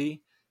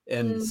inevitability.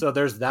 And so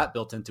there's that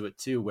built into it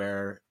too,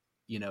 where,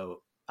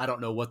 I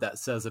don't know what that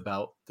says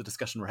about the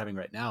discussion we're having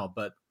right now,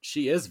 but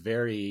she is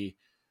very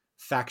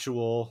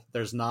factual.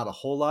 There's not a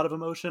whole lot of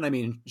emotion. I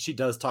mean, she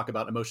does talk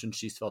about emotions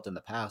she's felt in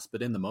the past,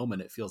 but in the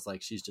moment, it feels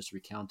like she's just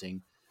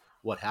recounting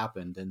what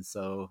happened. And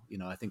so,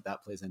 I think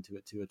that plays into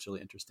it too. It's really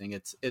interesting.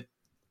 It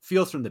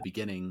feels from the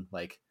beginning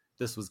like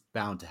this was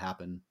bound to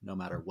happen no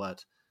matter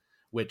what,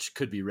 which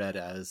could be read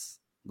as,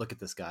 look at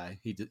this guy.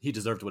 He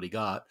deserved what he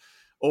got.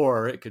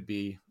 Or it could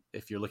be,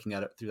 if you're looking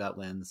at it through that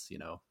lens,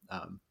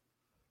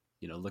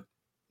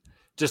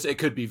 it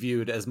could be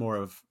viewed as more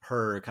of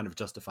her kind of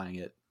justifying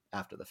it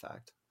after the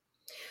fact.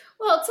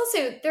 Well, it's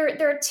also,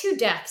 there are two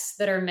deaths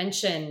that are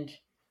mentioned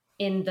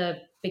in the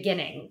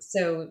beginning.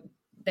 So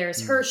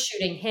there's her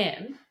shooting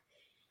him,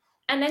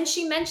 and then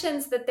she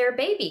mentions that their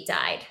baby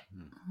died.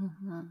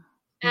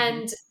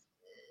 And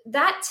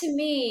that to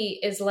me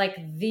is like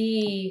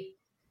the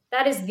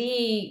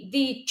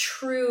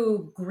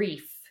true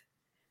grief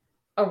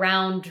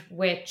around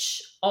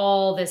which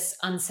all this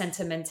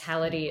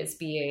unsentimentality is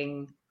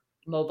being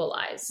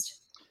mobilized.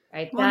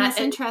 Right. Well, that's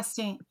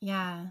interesting.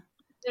 Yeah.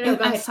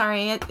 I'm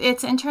sorry.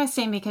 It's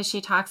interesting because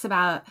she talks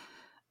about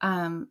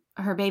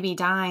her baby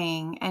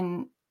dying,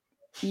 and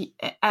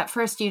at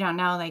first you don't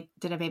know, like,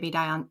 did a baby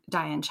die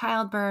in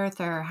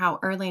childbirth, or how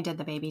early did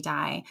the baby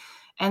die?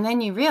 And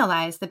then you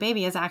realize the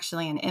baby is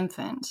actually an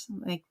infant.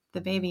 Like,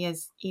 the baby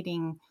is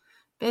eating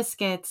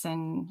biscuits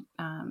and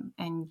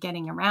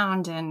getting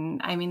around,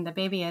 and I mean, the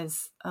baby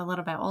is a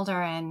little bit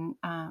older, and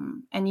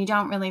you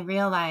don't really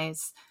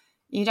realize.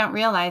 You don't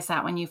realize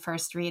that when you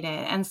first read it.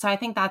 And so I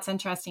think that's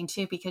interesting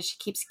too, because she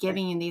keeps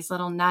giving you these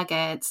little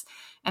nuggets.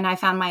 And I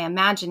found my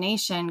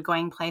imagination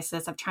going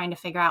places of trying to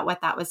figure out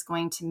what that was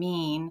going to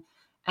mean.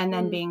 And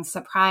then being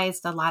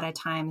surprised a lot of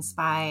times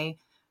by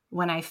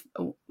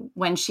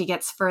when she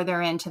gets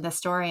further into the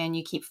story and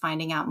you keep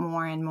finding out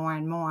more and more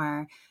and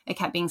more, I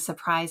kept being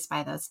surprised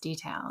by those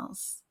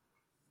details.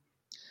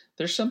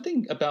 There's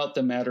something about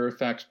the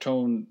matter-of-fact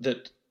tone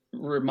that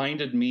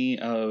reminded me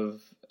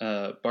of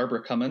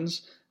Barbara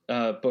Cummins'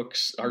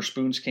 books, Our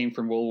Spoons Came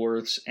from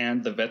Woolworths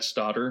and The Vet's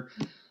Daughter.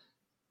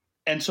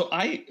 And so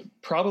I,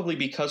 probably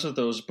because of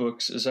those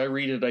books, as I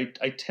read it,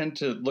 I tend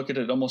to look at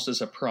it almost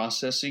as a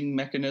processing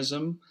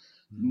mechanism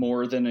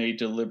more than a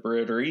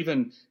deliberate, or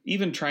even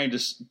trying to,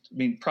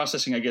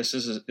 processing, I guess,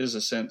 is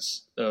a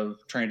sense of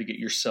trying to get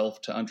yourself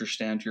to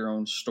understand your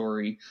own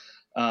story.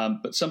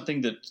 But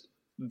something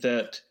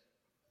that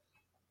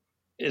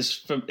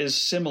is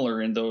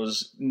similar in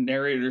those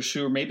narrators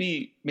who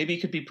maybe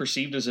could be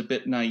perceived as a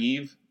bit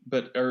naive,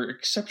 but are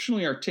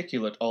exceptionally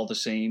articulate all the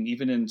same,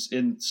 even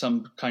in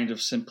some kind of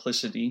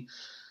simplicity.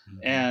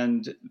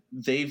 And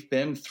they've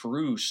been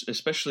through,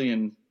 especially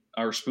in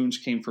Our Spoons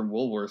Came from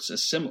Woolworths,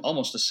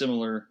 almost a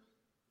similar,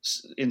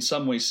 in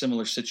some ways,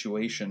 similar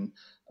situation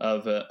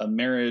of a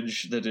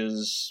marriage that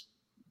is,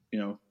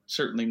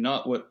 certainly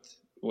not what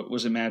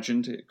was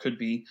imagined. It could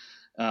be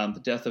the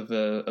death of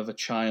a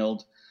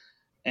child,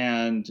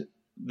 and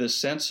the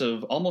sense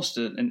of almost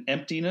an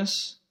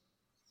emptiness,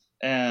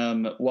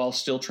 while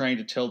still trying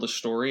to tell the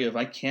story of,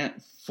 I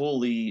can't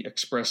fully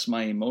express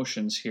my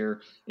emotions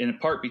here, in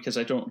part because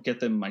I don't get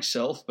them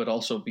myself, but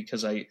also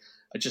because I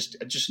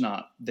just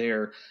not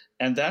there.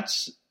 And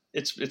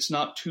it's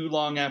not too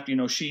long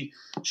after, she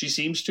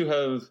seems to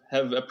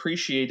have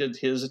appreciated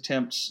his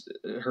attempts,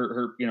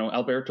 her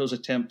Alberto's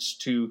attempts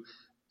to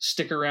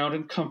stick around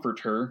and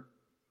comfort her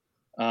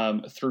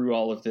through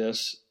all of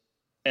this.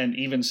 And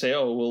even say,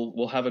 oh,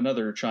 we'll have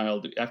another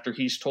child, after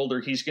he's told her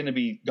he's going to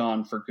be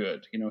gone for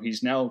good.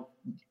 He's now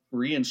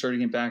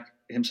reinserting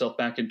himself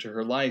back into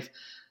her life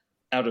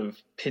out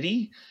of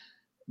pity,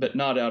 but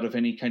not out of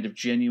any kind of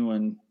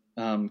genuine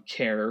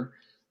care,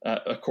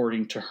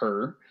 according to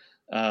her,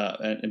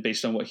 and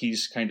based on what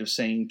he's kind of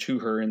saying to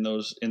her in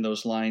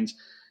those lines.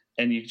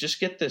 And you just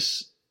get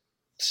this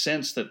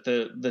sense that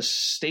the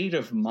state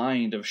of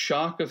mind of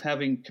shock of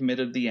having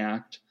committed the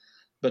act,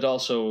 but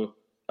also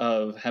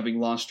of having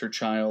lost her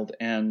child,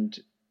 and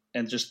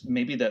just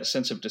maybe that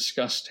sense of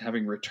disgust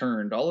having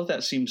returned. All of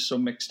that seems so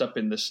mixed up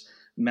in this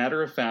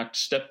matter-of-fact,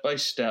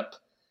 step-by-step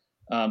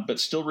but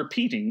still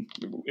repeating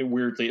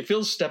weirdly. It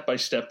feels step by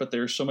step, but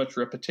there's so much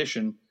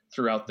repetition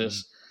throughout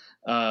this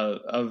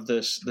of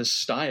this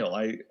style.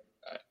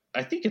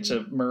 I think it's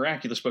a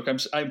miraculous book.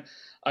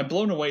 I'm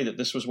blown away that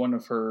this was one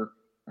of her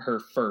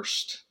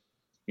first,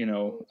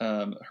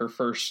 her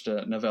first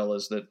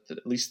novellas that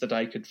at least that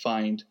I could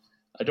find.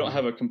 I don't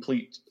have a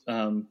complete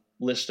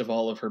list of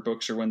all of her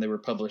books or when they were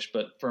published,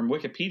 but from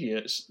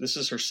Wikipedia, this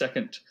is her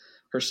second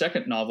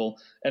novel,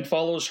 and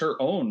follows her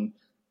own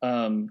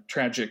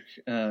tragic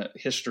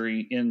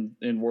history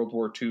in World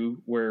War II,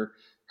 where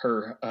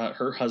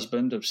her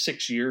husband of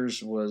 6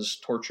 years was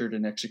tortured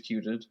and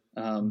executed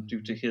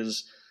due to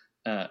his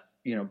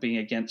being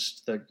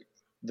against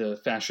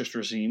the fascist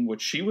regime,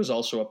 which she was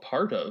also a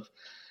part of.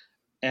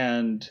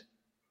 And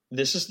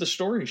this is the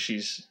story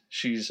she's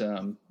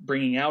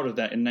bringing out of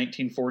that in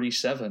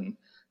 1947,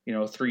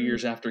 3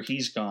 years after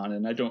he's gone.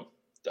 And I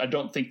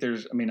don't think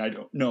there's, I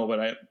don't know, but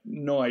I have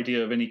no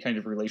idea of any kind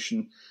of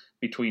relation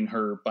between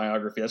her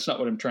biography. That's not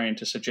what I'm trying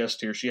to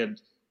suggest here. She had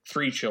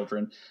 3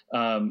 children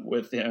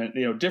with,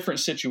 different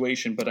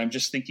situation, but I'm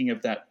just thinking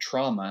of that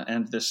trauma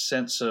and this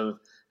sense of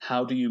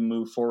how do you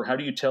move forward? How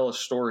do you tell a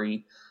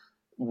story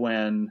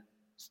when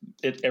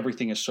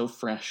everything is so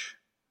fresh?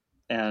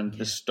 And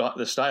the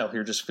style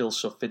here just feels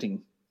so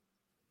fitting.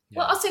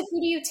 Well, also,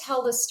 who do you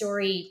tell the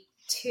story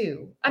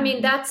to? I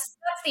mean, that's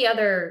the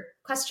other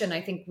question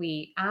I think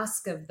we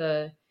ask of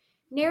the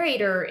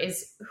narrator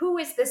is, who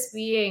is this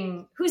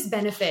being, whose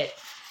benefit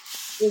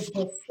is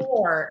this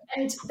for?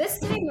 And this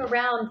time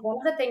around, one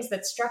of the things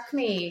that struck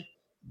me,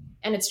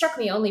 and it struck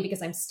me only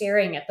because I'm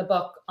staring at the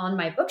book on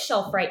my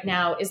bookshelf right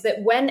now, is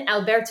that when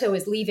Alberto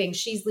is leaving,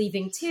 she's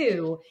leaving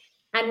too.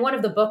 And one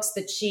of the books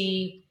that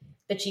she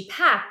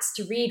packs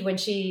to read when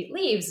she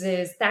leaves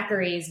is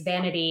Thackeray's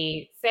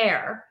Vanity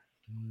Fair.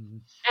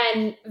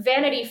 And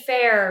Vanity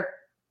Fair,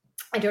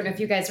 I don't know if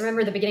you guys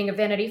remember the beginning of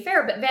Vanity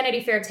Fair, but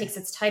Vanity Fair takes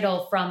its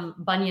title from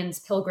Bunyan's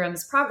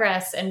Pilgrim's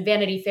Progress, and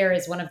Vanity Fair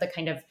is one of the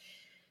kind of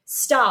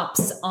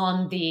stops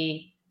on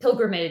the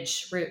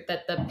pilgrimage route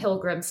that the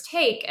pilgrims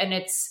take, and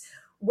it's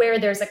where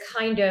there's a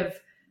kind of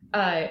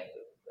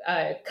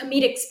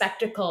comedic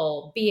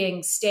spectacle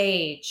being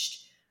staged.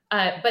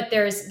 But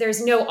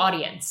there's no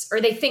audience,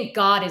 or they think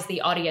God is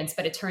the audience,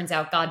 but it turns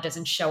out God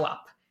doesn't show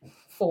up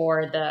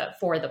for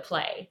the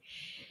play.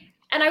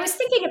 And I was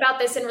thinking about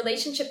this in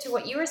relationship to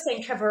what you were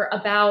saying, Trevor,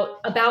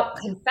 about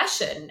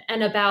confession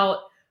and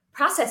about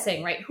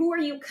processing, right? Who are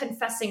you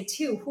confessing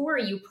to? Who are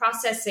you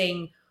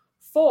processing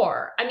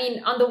for? I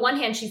mean, on the one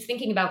hand, she's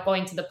thinking about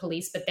going to the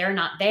police, but they're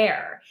not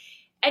there.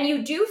 And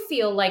you do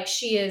feel like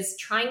she is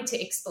trying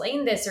to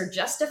explain this or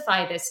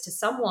justify this to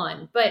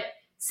someone, but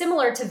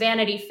similar to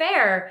Vanity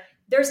Fair,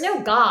 there's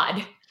no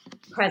God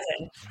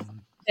present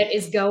that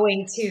is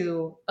going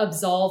to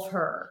absolve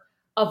her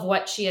of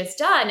what she has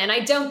done. And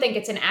I don't think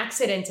it's an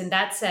accident in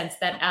that sense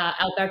that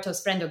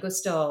Alberto's friend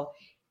Augusto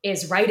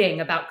is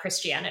writing about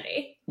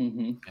Christianity.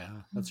 Mm-hmm. Yeah,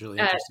 that's really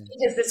interesting.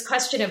 Because this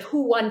question of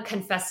who one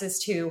confesses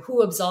to,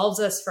 who absolves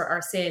us for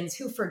our sins,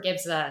 who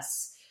forgives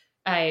us,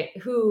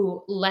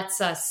 who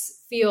lets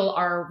us feel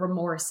our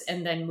remorse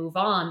and then move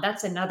on,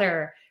 that's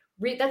another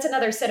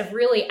set of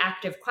really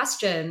active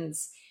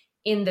questions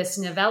in this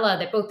novella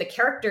that both the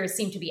characters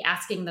seem to be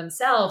asking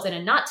themselves in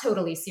a not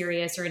totally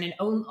serious or in an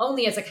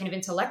only as a kind of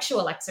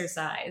intellectual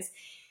exercise.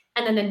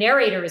 And then the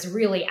narrator is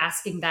really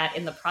asking that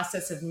in the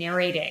process of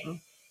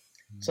narrating.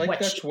 It's like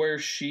that's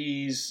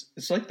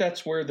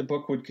where the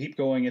book would keep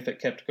going if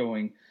it kept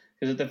going.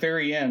 Because at the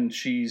very end,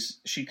 she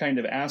kind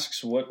of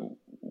asks,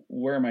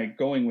 where am I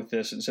going with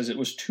this? And says, it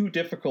was too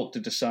difficult to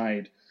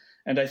decide.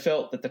 And I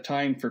felt that the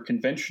time for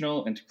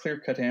conventional and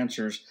clear-cut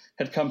answers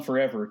had come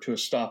forever to a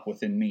stop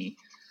within me.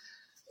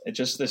 It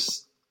just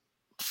this,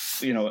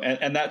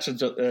 and that's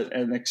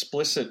an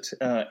explicit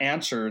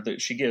answer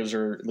that she gives,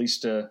 or at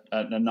least a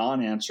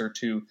non-answer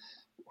to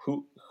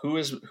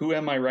who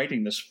am I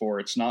writing this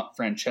for? It's not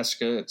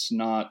Francesca. It's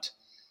not,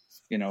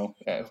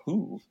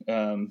 who.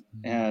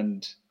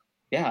 And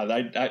yeah,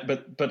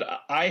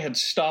 but I had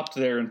stopped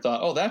there and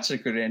thought, oh, that's a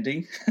good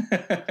ending.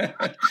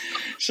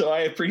 So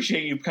I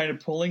appreciate you kind of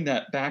pulling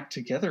that back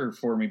together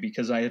for me,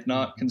 because I had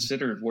not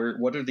considered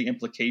what are the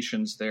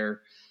implications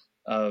there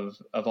of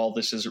all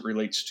this as it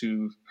relates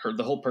to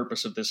the whole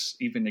purpose of this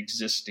even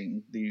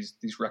existing,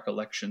 these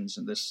recollections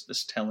and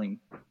this telling.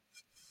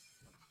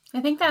 I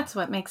think that's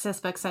what makes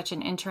this book such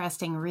an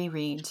interesting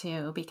reread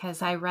too,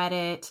 because I read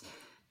it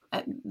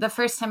the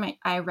first time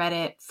I read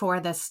it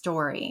for the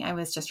story. I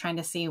was just trying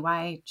to see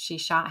why she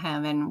shot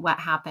him and what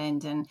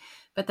happened.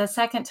 But the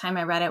second time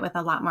I read it with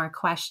a lot more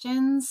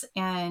questions,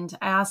 and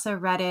I also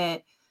read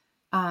it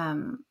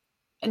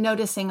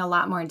noticing a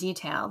lot more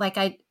detail. Like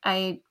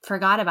I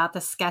forgot about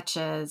the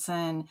sketches,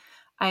 and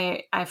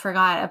I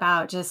forgot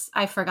about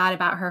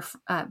her,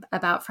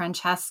 about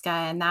Francesca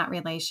and that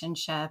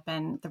relationship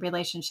and the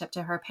relationship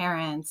to her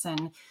parents.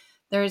 And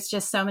there's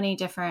just so many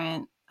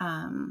different,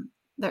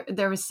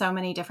 there was so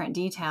many different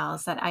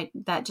details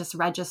that just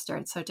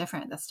registered so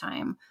different this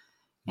time.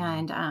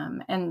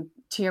 And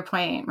to your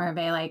point, Merve,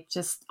 like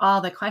just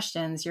all the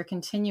questions you're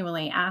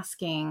continually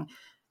asking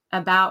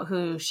about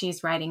who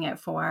she's writing it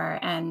for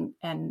and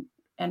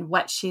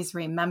what she's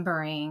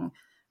remembering.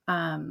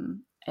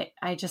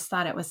 I just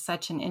thought it was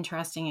such an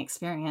interesting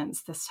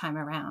experience this time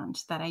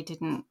around that I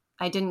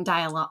didn't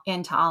dial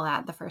into all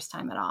that the first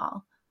time at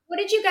all. What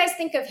did you guys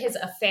think of his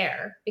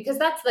affair? Because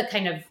that's the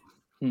kind of,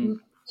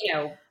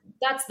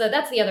 that's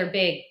the other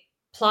big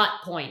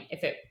plot point.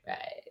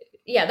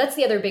 That's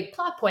the other big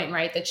plot point,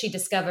 right? That she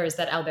discovers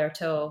that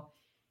Alberto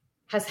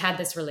has had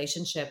this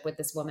relationship with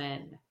this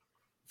woman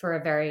for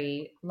a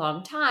very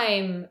long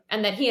time,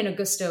 and that he and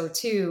Augusto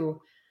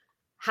too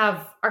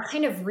are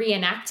kind of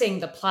reenacting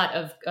the plot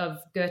of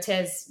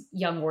Goethe's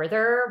Young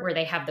Werther, where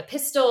they have the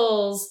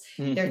pistols.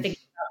 They're thinking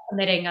about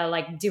committing a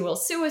like dual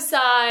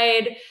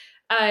suicide.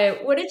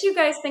 What did you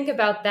guys think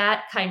about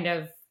that kind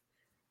of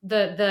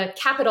the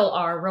capital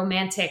R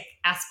romantic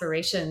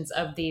aspirations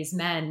of these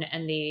men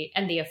and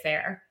the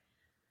affair?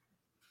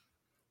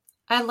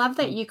 I love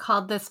that you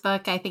called this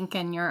book, I think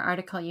in your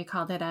article, you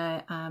called it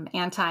a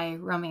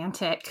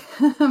anti-romantic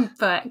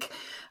book.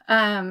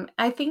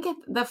 I think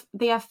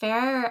the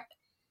affair,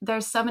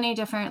 there's so many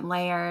different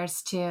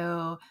layers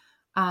to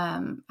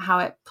how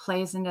it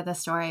plays into the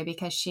story,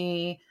 because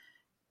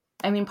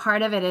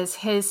part of it is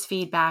his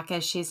feedback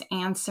as she's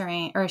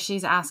answering, or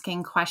she's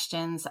asking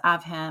questions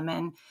of him,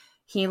 and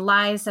he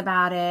lies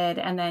about it.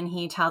 And then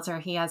he tells her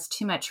he has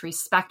too much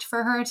respect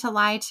for her to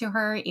lie to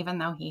her, even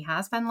though he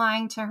has been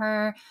lying to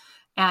her.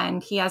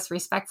 And he has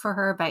respect for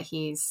her, but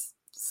he's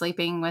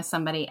sleeping with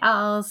somebody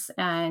else.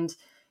 And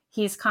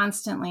he's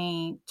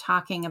constantly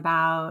talking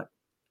about,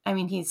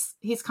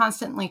 he's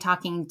constantly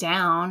talking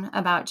down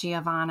about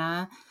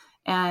Giovanna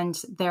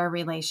and their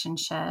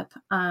relationship.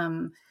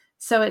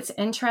 So it's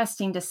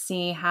interesting to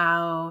see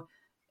how,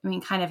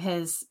 kind of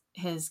his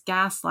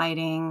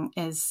gaslighting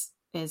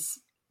is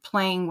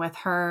playing with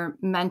her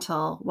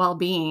mental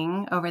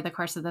well-being over the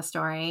course of the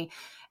story.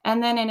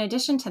 And then in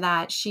addition to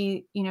that,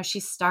 she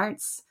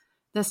starts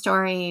the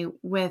story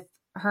with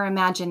her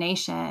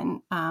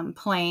imagination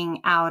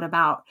playing out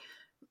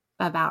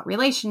about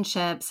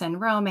relationships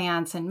and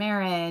romance and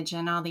marriage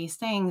and all these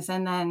things.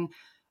 And then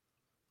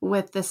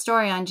with the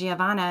story on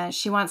Giovanna,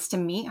 she wants to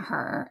meet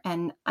her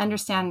and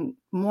understand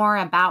more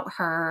about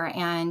her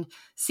and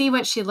see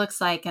what she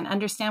looks like and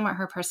understand what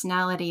her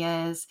personality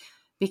is,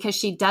 because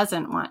she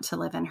doesn't want to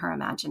live in her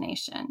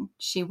imagination.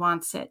 She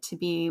wants it to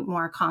be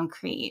more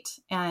concrete.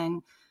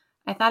 And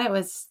I thought it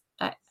was,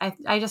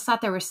 I just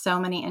thought there were so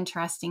many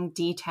interesting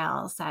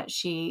details that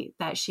she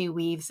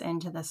weaves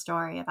into the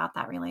story about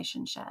that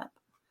relationship.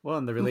 Well,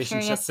 and the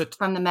relationship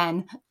from the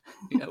men.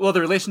 Well,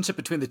 the relationship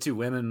between the two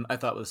women I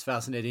thought was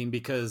fascinating,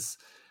 because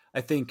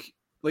I think,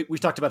 like, we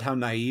talked about how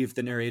naive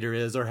the narrator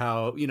is, or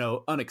how,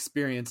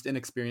 inexperienced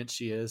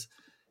she is.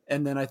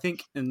 And then I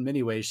think in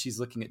many ways she's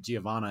looking at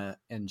Giovanna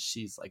and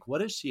she's like,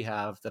 what does she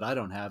have that I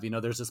don't have?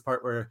 There's this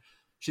part where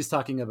she's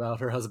talking about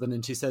her husband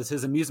and she says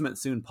his amusement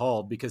soon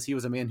palled because he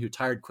was a man who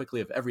tired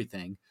quickly of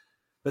everything.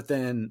 But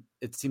then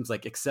it seems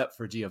like, except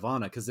for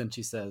Giovanna, because then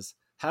she says,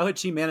 how had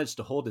she managed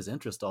to hold his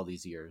interest all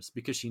these years?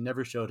 Because she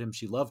never showed him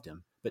she loved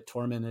him, but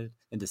tormented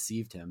and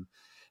deceived him.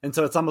 And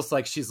so it's almost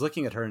like she's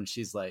looking at her and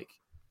she's like,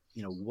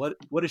 what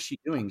is she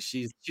doing?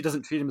 She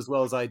doesn't treat him as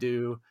well as I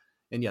do.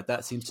 And yet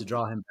that seems to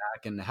draw him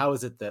back. And how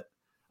is it that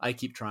I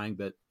keep trying,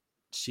 but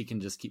she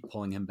can just keep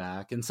pulling him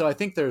back? And so I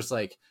think there's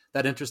like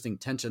that interesting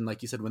tension,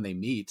 like you said, when they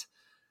meet,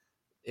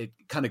 it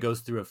kind of goes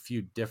through a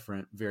few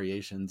different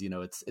variations.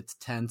 It's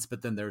tense,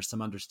 but then there's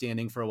some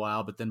understanding for a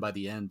while, but then by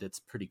the end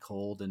it's pretty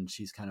cold, and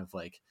she's kind of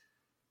like,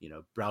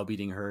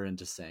 browbeating her and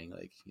just saying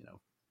like,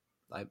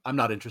 I'm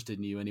not interested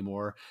in you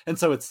anymore. And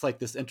so it's like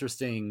this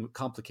interesting,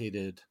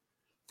 complicated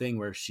thing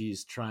where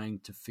she's trying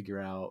to figure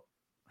out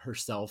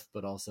herself,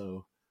 but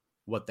also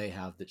what they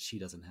have that she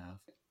doesn't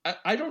have.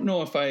 I don't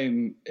know if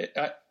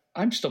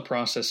I'm still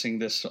processing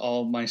this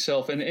all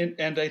myself.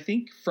 And I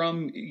think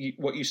from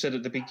what you said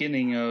at the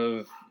beginning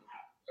of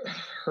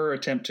her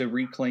attempt to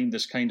reclaim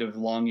this kind of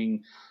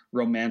longing,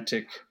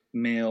 romantic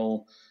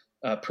male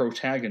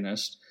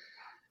protagonist,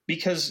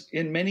 because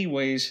in many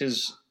ways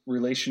his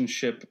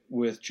relationship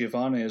with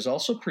Giovanna is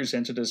also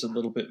presented as a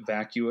little bit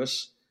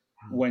vacuous.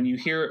 When you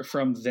hear it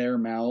from their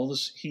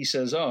mouths, he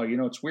says, oh,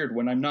 it's weird.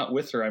 When I'm not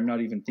with her, I'm not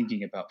even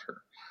thinking about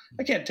her.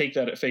 I can't take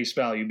that at face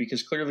value,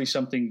 because clearly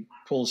something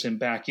pulls him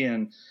back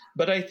in.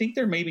 But I think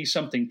there may be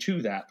something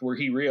to that, where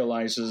he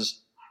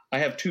realizes, I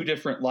have two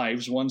different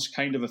lives. One's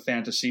kind of a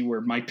fantasy where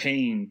my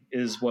pain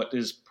is what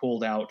is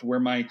pulled out, where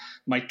my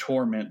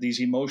torment, these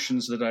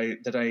emotions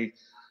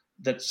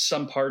that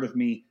some part of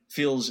me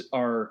feels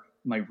are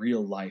my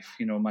real life,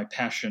 my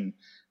passion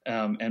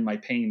and my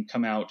pain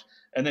come out.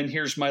 And then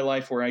here's my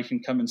life where I can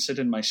come and sit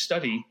in my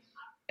study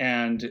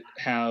and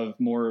have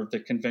more of the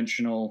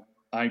conventional,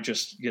 I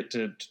just get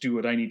to do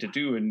what I need to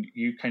do, and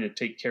you kind of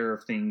take care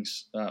of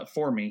things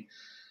for me.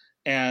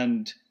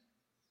 And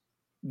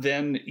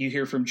then you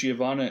hear from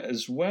Giovanna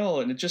as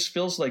well, and it just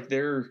feels like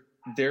they're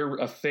their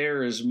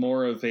affair is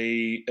more of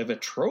a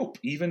trope,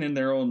 even in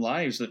their own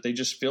lives, that they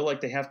just feel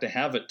like they have to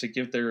have it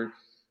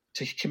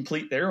to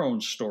complete their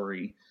own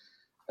story.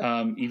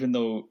 Even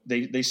though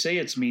they say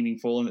it's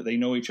meaningful and that they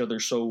know each other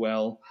so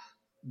well,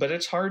 but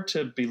it's hard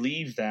to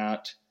believe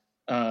that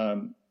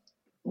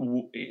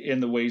in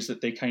the ways that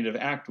they kind of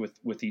act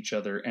with each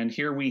other. And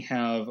here we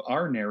have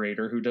our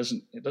narrator, who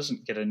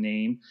doesn't get a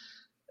name,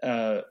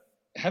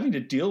 having to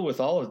deal with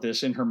all of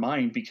this in her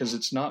mind because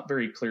it's not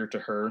very clear to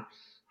her,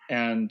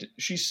 and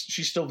she's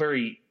still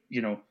very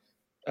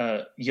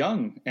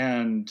young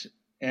and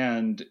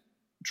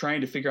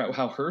trying to figure out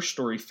how her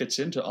story fits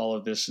into all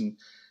of this, and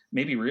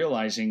maybe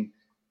realizing,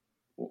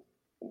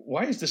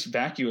 why is this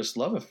vacuous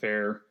love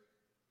affair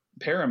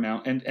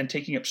paramount and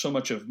taking up so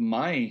much of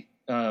my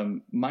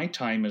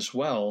time as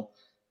well?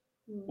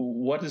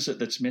 What is it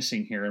that's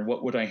missing here, and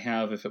what would I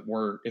have if it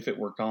were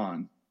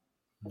gone?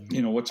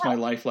 What's my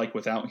life like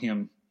without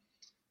him?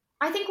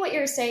 I think what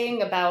you're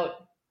saying about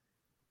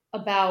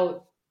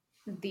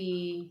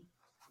the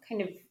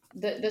kind of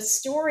the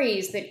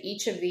stories that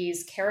each of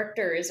these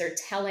characters are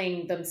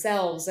telling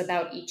themselves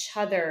about each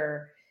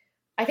other,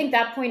 I think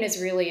that point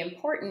is really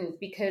important,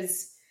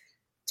 because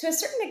to a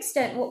certain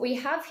extent, what we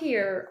have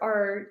here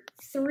are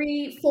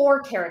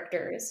four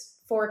characters,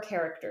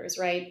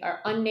 right? Our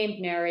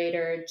unnamed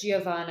narrator,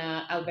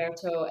 Giovanna,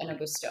 Alberto, and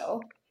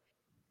Augusto.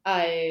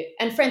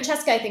 And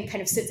Francesca, I think,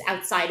 kind of sits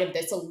outside of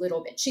this a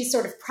little bit. She's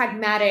sort of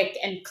pragmatic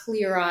and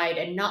clear-eyed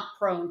and not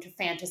prone to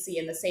fantasy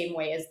in the same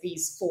way as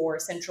these four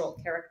central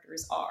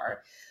characters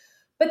are.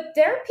 But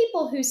there are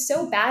people who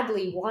so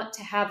badly want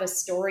to have a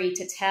story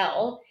to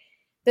tell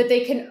that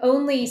they can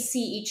only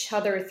see each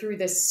other through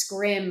the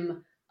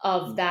scrim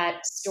of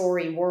that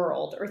story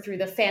world, or through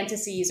the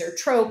fantasies or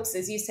tropes,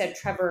 as you said,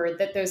 Trevor,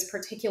 that those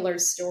particular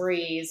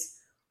stories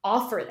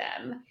offer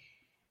them.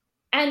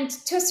 And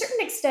to a certain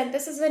extent,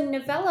 this is a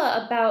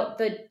novella about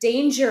the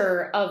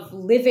danger of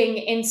living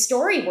in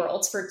story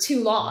worlds for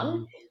too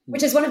long,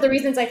 which is one of the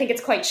reasons I think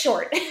it's quite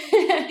short. Because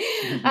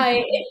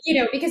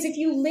if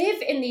you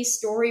live in these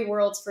story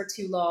worlds for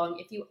too long,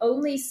 if you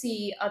only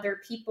see other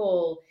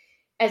people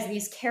as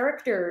these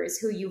characters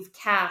who you've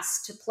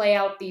cast to play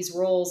out these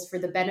roles for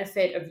the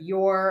benefit of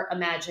your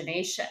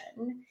imagination,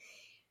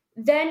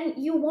 then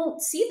you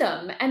won't see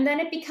them. And then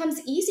it becomes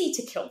easy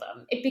to kill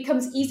them. It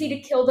becomes easy to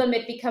kill them.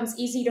 It becomes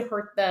easy to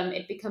hurt them.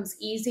 It becomes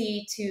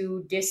easy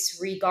to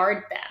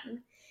disregard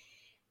them.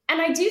 And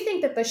I do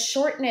think that the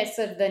shortness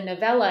of the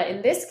novella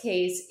in this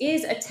case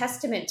is a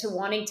testament to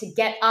wanting to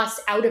get us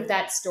out of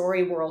that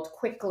story world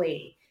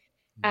quickly,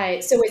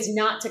 so as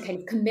not to kind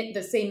of commit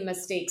the same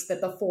mistakes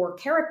that the four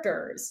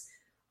characters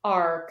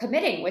are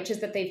committing, which is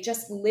that they've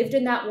just lived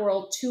in that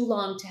world too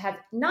long to have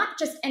not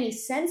just any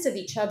sense of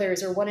each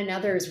other's or one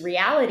another's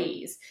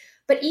realities,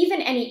 but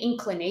even any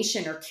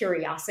inclination or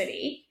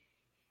curiosity.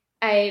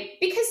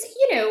 Because,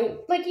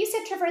 like you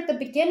said, Trevor, at the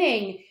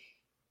beginning,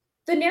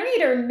 the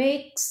narrator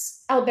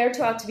makes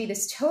Alberto out to be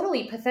this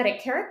totally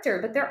pathetic character,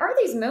 but there are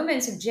these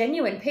moments of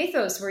genuine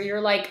pathos where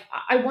you're like,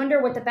 I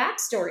wonder what the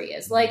backstory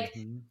is. Like,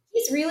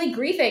 he's really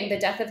grieving the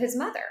death of his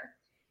mother.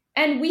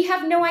 And we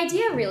have no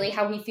idea really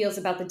how he feels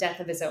about the death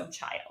of his own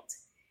child.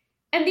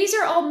 And these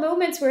are all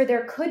moments where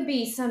there could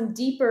be some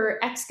deeper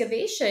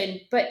excavation,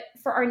 but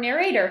for our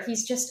narrator,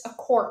 he's just a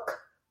cork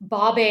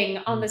bobbing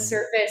on the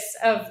surface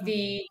of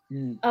the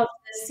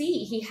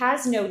sea. He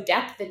has no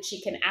depth that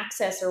she can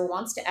access or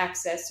wants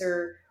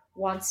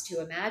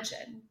to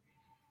imagine.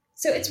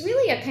 So it's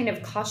really a kind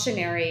of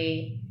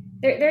cautionary,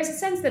 there's a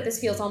sense that this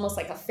feels almost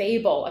like a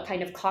fable, a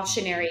kind of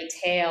cautionary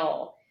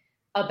tale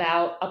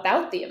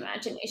about the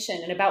imagination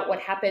and about what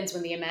happens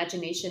when the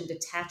imagination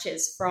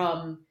detaches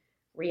from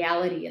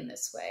reality in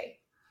this way.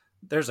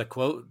 There's a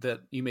quote that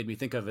you made me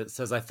think of. It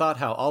says, "I thought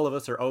how all of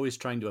us are always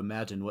trying to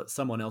imagine what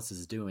someone else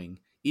is doing,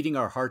 eating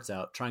our hearts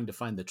out, trying to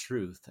find the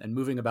truth, and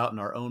moving about in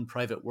our own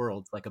private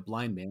worlds like a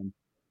blind man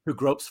who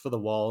gropes for the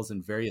walls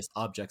and various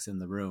objects in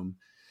the room."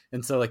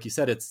 And so, like you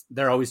said,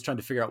 they're always trying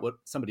to figure out what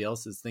somebody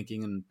else is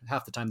thinking, and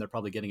half the time they're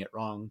probably getting it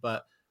wrong.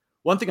 But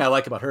one thing I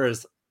like about her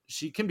is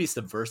she can be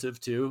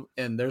subversive too.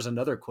 And there's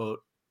another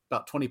quote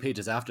about 20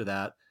 pages after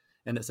that.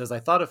 And it says,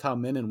 "I thought of how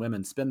men and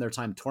women spend their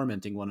time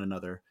tormenting one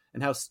another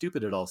and how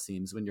stupid it all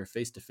seems when you're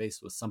face to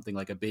face with something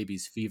like a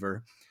baby's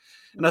fever."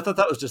 And I thought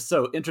that was just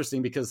so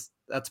interesting, because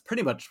that's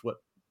pretty much what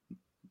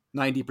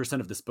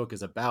 90% of this book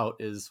is about,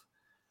 is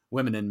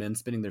women and men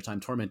spending their time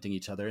tormenting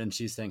each other. And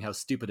she's saying how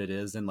stupid it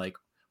is. And like,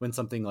 when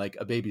something like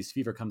a baby's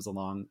fever comes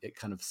along, it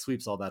kind of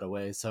sweeps all that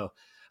away. So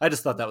I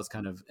just thought that was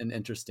kind of an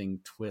interesting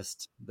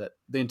twist, that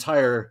the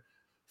entire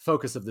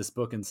focus of this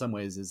book in some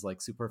ways is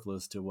like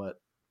superfluous to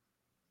what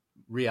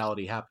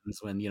reality happens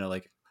when,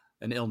 like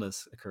an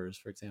illness occurs,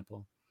 for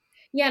example.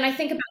 Yeah. And I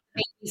think about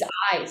the baby's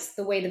eyes,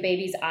 the way the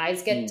baby's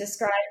eyes get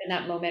described in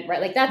that moment, right?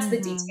 Like that's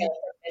the detail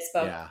of this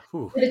book. Yeah.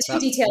 The two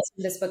details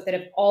in this book that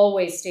have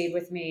always stayed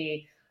with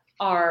me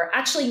are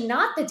actually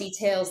not the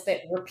details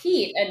that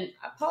repeat. And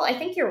Paul, I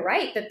think you're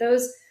right that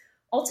those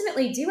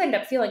ultimately do end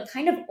up feeling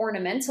kind of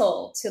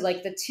ornamental to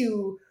like the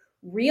two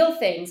real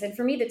things. And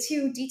for me, the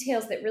two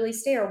details that really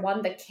stay are,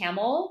 one, the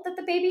camel that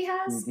the baby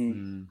has.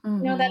 Mm-hmm.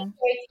 You know, that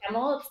toy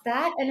camel, it's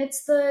that, and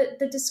it's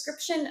the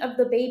description of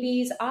the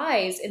baby's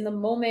eyes in the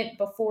moment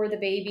before the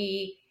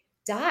baby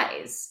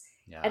dies.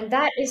 Yeah. And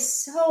that is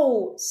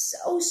so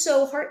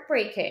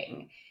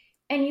heartbreaking.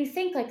 And you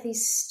think, like,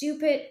 these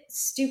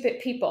stupid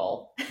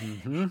people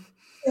Mm-hmm.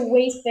 to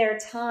waste their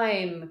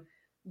time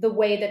the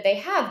way that they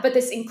have, but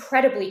this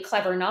incredibly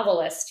clever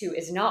novelist who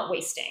is not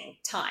wasting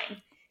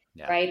time,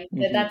 right?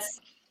 Mm-hmm.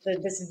 That's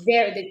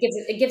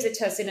it gives it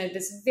to us in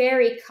this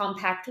very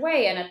compact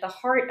way. And at the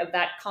heart of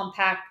that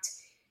compact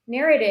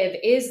narrative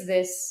is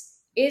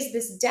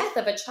this death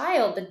of a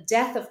child, the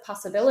death of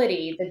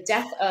possibility, the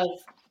death of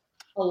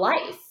a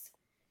life.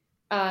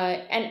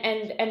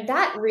 And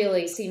that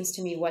really seems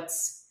to me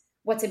what's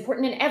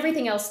important, and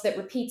everything else that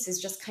repeats is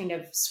just kind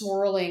of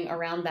swirling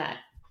around that.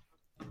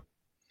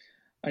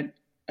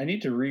 I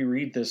need to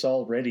reread this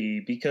already,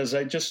 because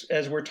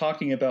as we're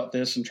talking about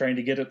this and trying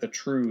to get at the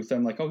truth,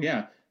 I'm like, oh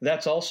yeah,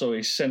 that's also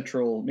a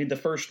central, the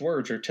first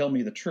words are "tell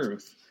me the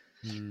truth."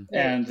 Mm-hmm.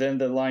 And then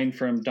the line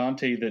from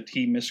Dante that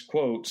he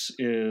misquotes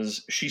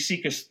is, she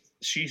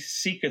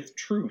seeketh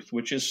truth,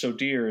 which is so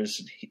dear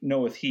as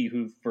knoweth he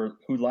who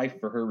life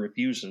for her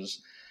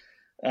refuses.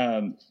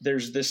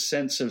 There's this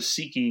sense of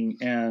seeking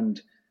and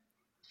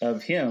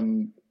of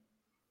him,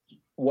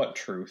 what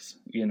truth,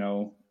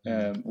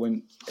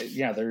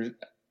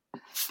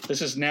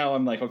 this is now,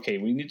 I'm like, okay,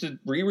 we need to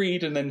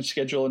reread and then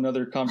schedule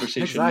another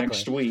conversation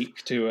next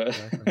week to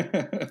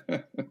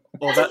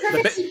well, that's a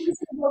perfect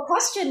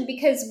question,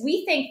 because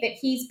we think that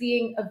he's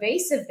being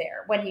evasive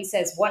there when he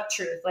says what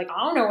truth, like, I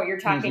don't know what you're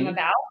talking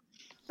about.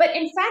 But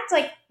in fact,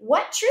 like,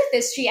 what truth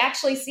is she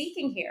actually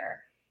seeking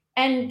here?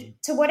 And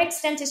to what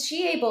extent is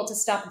she able to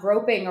stop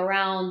groping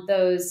around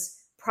those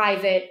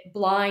private,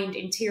 blind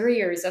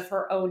interiors of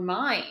her own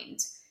mind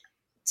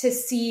to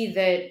see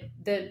that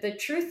the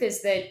truth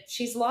is that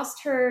she's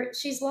lost her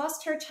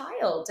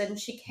child, and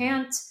she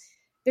can't,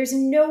 there's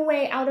no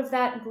way out of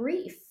that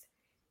grief.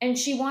 And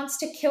she wants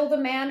to kill the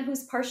man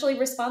who's partially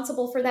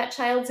responsible for that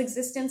child's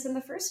existence in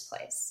the first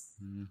place.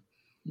 Mm-hmm.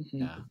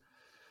 Yeah.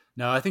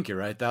 No, I think you're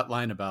right. That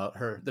line about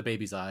the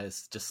baby's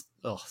eyes just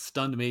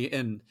stunned me.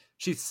 And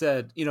she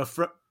said,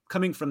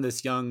 coming from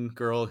this young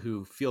girl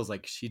who feels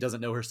like she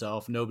doesn't know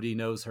herself, nobody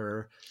knows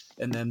her.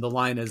 And then the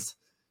line is,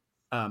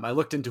 I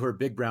looked into her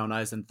big brown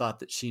eyes and thought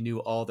that she knew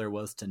all there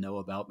was to know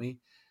about me.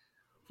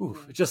 Ooh,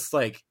 just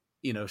like,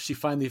 she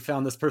finally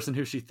found this person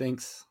who she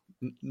thinks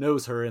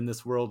knows her in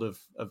this world of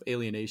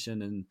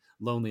alienation and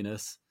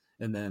loneliness.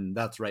 And then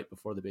that's right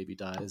before the baby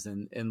dies.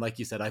 And like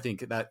you said, I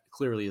think that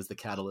clearly is the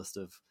catalyst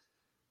of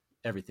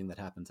everything that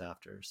happens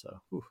after.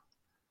 So, ooh.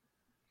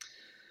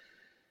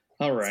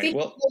 All right.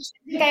 Well,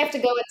 I think I have to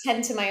go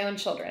attend to my own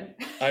children.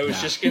 I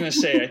was just going to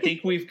say, I think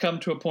we've come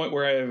to a point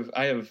where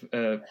I have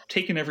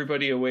taken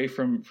everybody away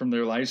from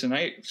their lives, and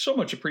I so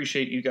much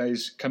appreciate you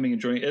guys coming and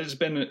joining. It has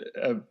been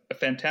a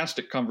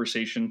fantastic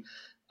conversation.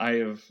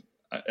 I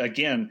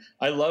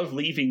love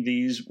leaving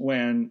these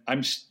when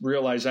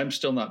realize I'm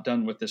still not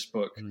done with this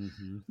book,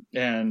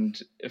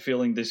 and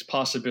feeling these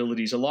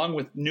possibilities along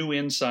with new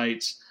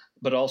insights,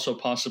 but also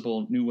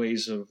possible new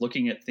ways of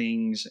looking at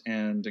things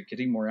and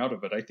getting more out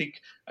of it. I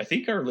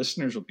think our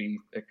listeners will be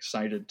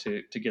excited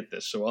to get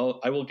this. So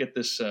I will get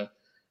this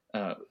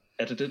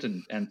edited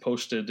and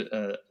posted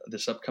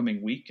this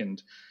upcoming week.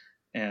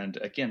 And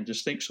again,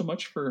 just thanks so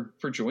much for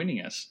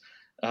joining us.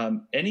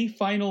 Any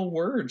final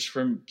words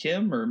from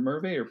Kim or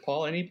Merve or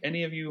Paul?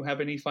 Any of you have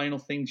any final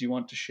things you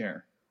want to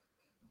share?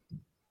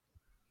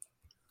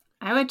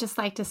 I would just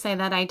like to say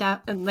that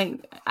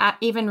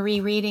even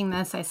rereading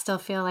this, I still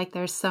feel like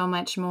there's so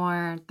much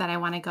more that I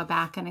want to go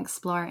back and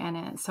explore in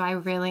it. So I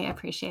really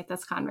appreciate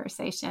this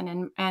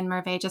conversation. And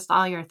Merve, just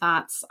all your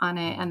thoughts on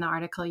it and the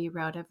article you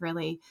wrote have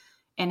really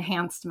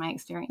enhanced my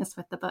experience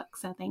with the book.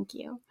 So thank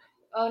you.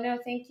 Oh, no,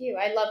 thank you.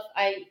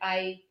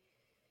 I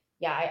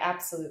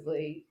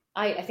absolutely.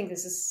 I think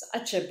this is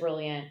such a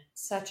brilliant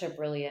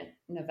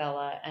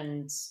novella,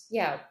 and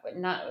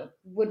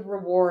would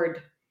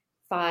reward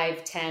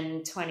 5,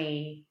 10,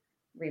 20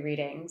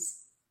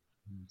 rereadings.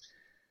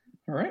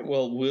 All right.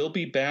 Well, we'll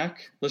be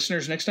back,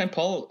 listeners, next time.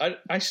 Paul,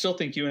 I still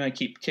think you and I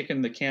keep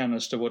kicking the can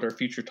as to what our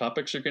future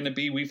topics are going to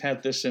be. We've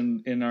had this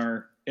in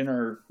our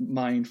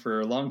mind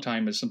for a long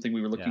time as something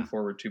we were looking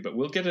forward to, but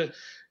we'll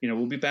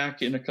we'll be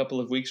back in a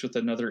couple of weeks with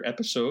another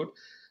episode,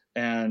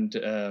 and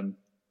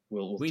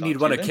we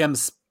need one of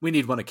Kim's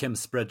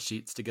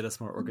spreadsheets to get us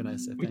more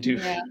organized. We do.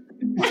 Yeah.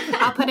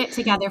 I'll put it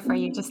together for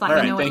you. Just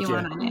let me know what you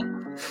want on it.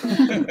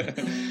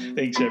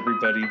 Thanks,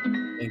 everybody.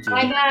 Thank you.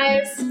 Bye,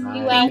 guys.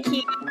 Bye. Thank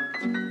you.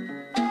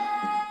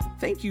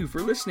 Thank you for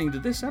listening to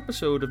this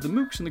episode of the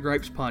Mooks and the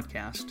Gripes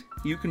podcast.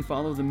 You can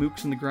follow the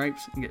Mooks and the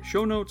Gripes and get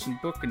show notes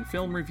and book and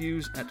film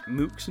reviews at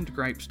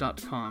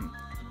mooksandgripes.com.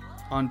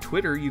 On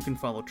Twitter, you can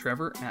follow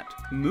Trevor at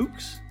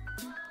Mooks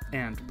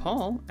and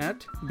Paul at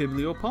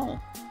BiblioPaul.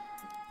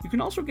 You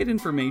can also get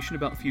information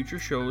about future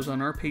shows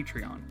on our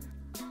Patreon.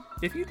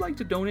 If you'd like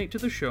to donate to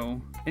the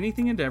show,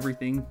 anything and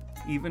everything,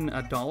 even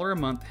 $1 a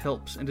month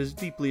helps and is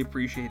deeply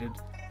appreciated.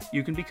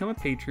 You can become a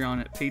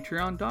Patreon at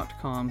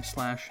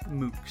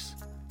patreon.com/mooks.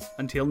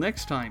 Until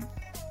next time.